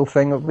single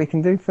thing that we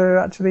can do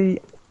to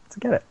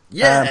get it.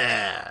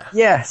 Yeah.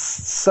 Yes.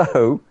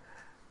 So,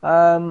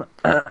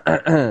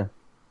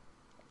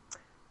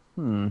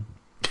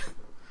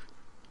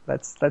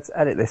 let's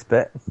edit this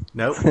bit.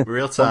 Nope,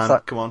 real time.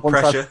 Come on, once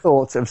pressure. I've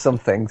thought of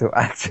something to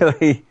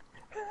actually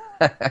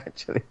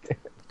do.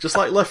 Just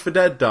like Left 4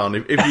 Dead, Don.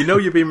 If you know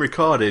you're being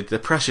recorded, the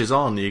pressure's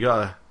on. You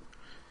gotta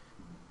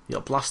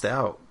blast it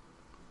out.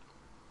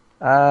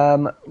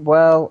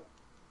 Well,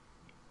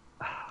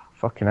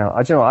 fucking hell.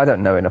 I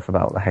don't know enough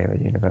about the Halo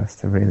universe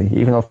to really,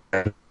 even though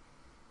about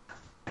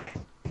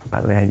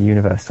the Halo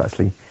universe, to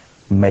actually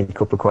make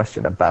up a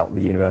question about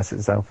the universe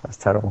itself. That's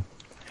terrible.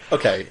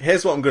 Okay,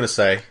 here's what I'm going to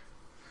say.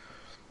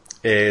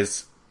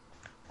 Is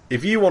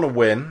if you want to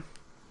win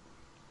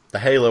the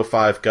Halo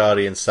 5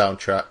 Guardian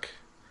soundtrack,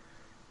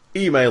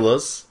 email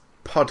us,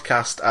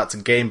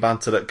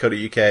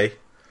 podcast@gamebanter.co.uk,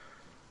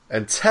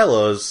 and tell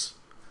us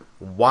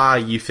why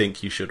you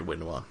think you should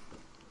win one.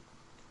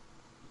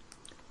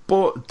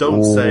 But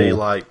don't say,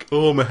 like,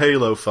 oh, I'm a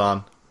Halo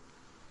fan.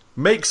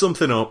 Make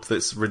something up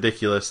that's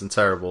ridiculous and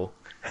terrible.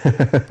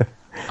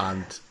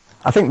 And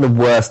I think the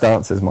worst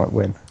answers might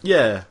win.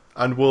 yeah,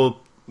 and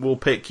we'll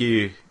pick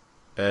you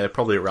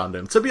probably at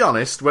random. To be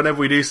honest, whenever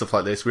we do stuff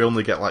like this, we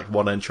only get like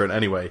one entrant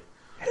anyway.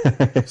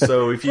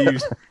 So if you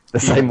the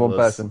same one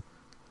person,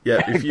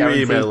 yeah, if you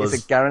email us,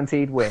 it's a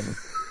guaranteed win.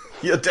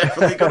 You're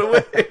definitely gonna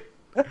win.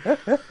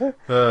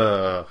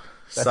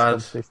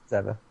 Sad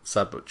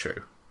but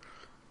true.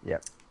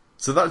 Yep.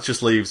 So that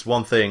just leaves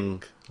one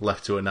thing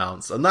left to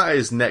announce, and that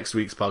is next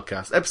week's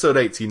podcast, episode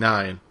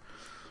 89.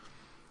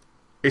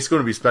 It's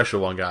going to be a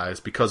special one, guys,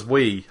 because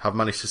we have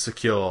managed to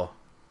secure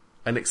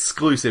an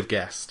exclusive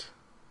guest.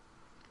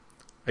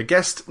 A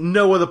guest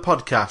no other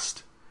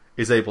podcast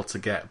is able to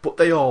get, but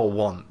they all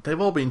want.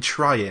 They've all been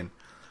trying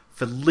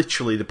for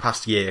literally the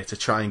past year to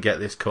try and get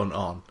this cunt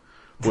on.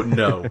 But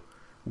no,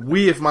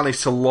 we have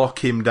managed to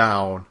lock him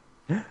down.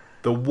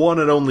 The one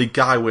and only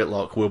Guy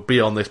Whitlock will be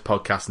on this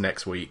podcast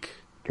next week.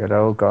 Good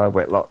old Guy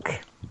Whitlock.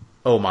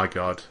 Oh my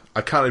god.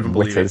 I can't even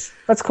believe it.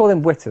 Let's call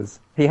him Witters.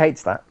 He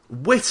hates that.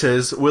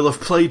 Witters will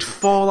have played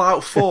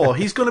Fallout 4.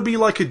 He's going to be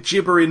like a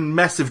gibbering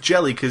mess of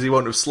jelly because he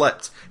won't have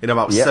slept in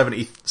about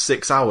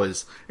 76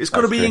 hours. It's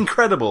going to be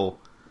incredible.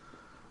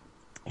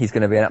 He's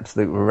going to be an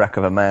absolute wreck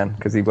of a man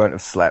because he won't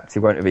have slept. He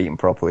won't have eaten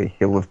properly.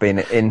 He'll have been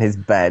in his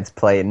bed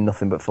playing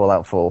nothing but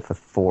Fallout 4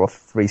 for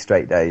 3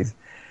 straight days.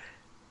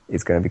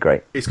 It's going to be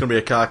great. It's going to be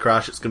a car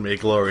crash. It's going to be a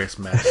glorious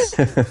mess.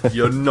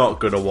 You're not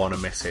going to want to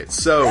miss it.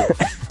 So,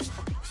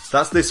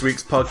 that's this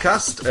week's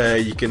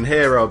podcast. You can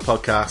hear our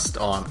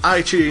podcast on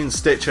iTunes,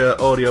 Stitcher,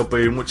 Audio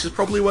Boom, which is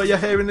probably where you're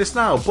hearing this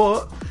now.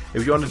 But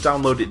if you want to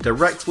download it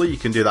directly, you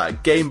can do that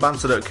at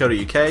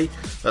gamebanter.co.uk.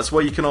 That's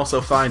where you can also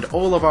find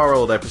all of our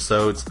old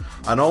episodes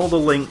and all the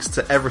links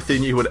to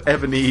everything you would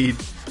ever need.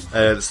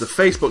 It's the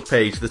Facebook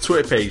page, the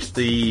Twitter page,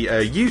 the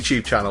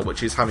YouTube channel,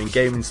 which is having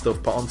gaming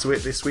stuff put onto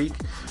it this week.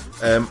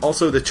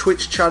 Also the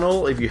Twitch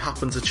channel, if you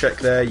happen to check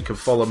there, you can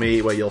follow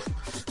me where you'll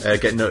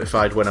get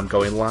notified when I'm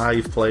going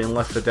live playing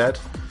Left 4 Dead.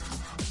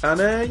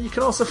 And you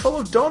can also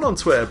follow Don on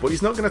Twitter, but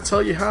he's not going to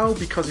tell you how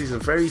because he's a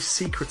very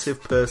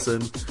secretive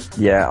person.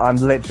 Yeah, I'm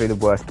literally the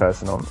worst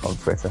person on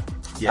Twitter.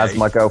 Yeah, as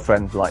my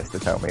girlfriend likes to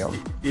tell me on.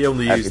 He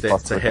only used it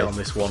to hit on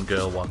this one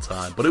girl one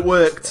time, but it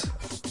worked.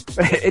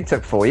 It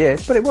took 4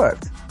 years, but it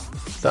worked.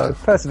 So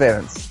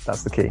perseverance,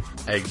 that's the key.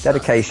 Exactly.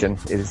 Dedication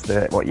is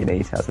what you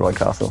need, as Roy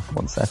Castle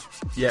once said.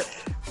 Yep.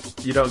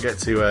 You don't get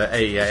to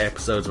 88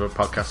 episodes of a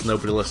podcast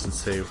nobody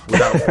listens to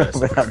without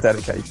perseverance. Without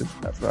dedication,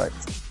 that's right.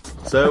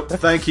 So,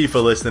 thank you for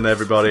listening,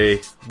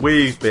 everybody.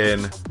 We've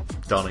been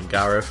Don and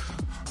Gareth.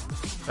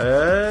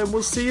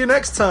 We'll see you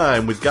next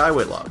time with Guy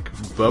Whitlock.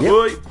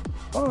 Bye-bye. Yep.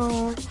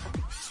 Bye.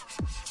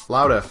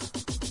 Louder.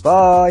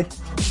 Bye.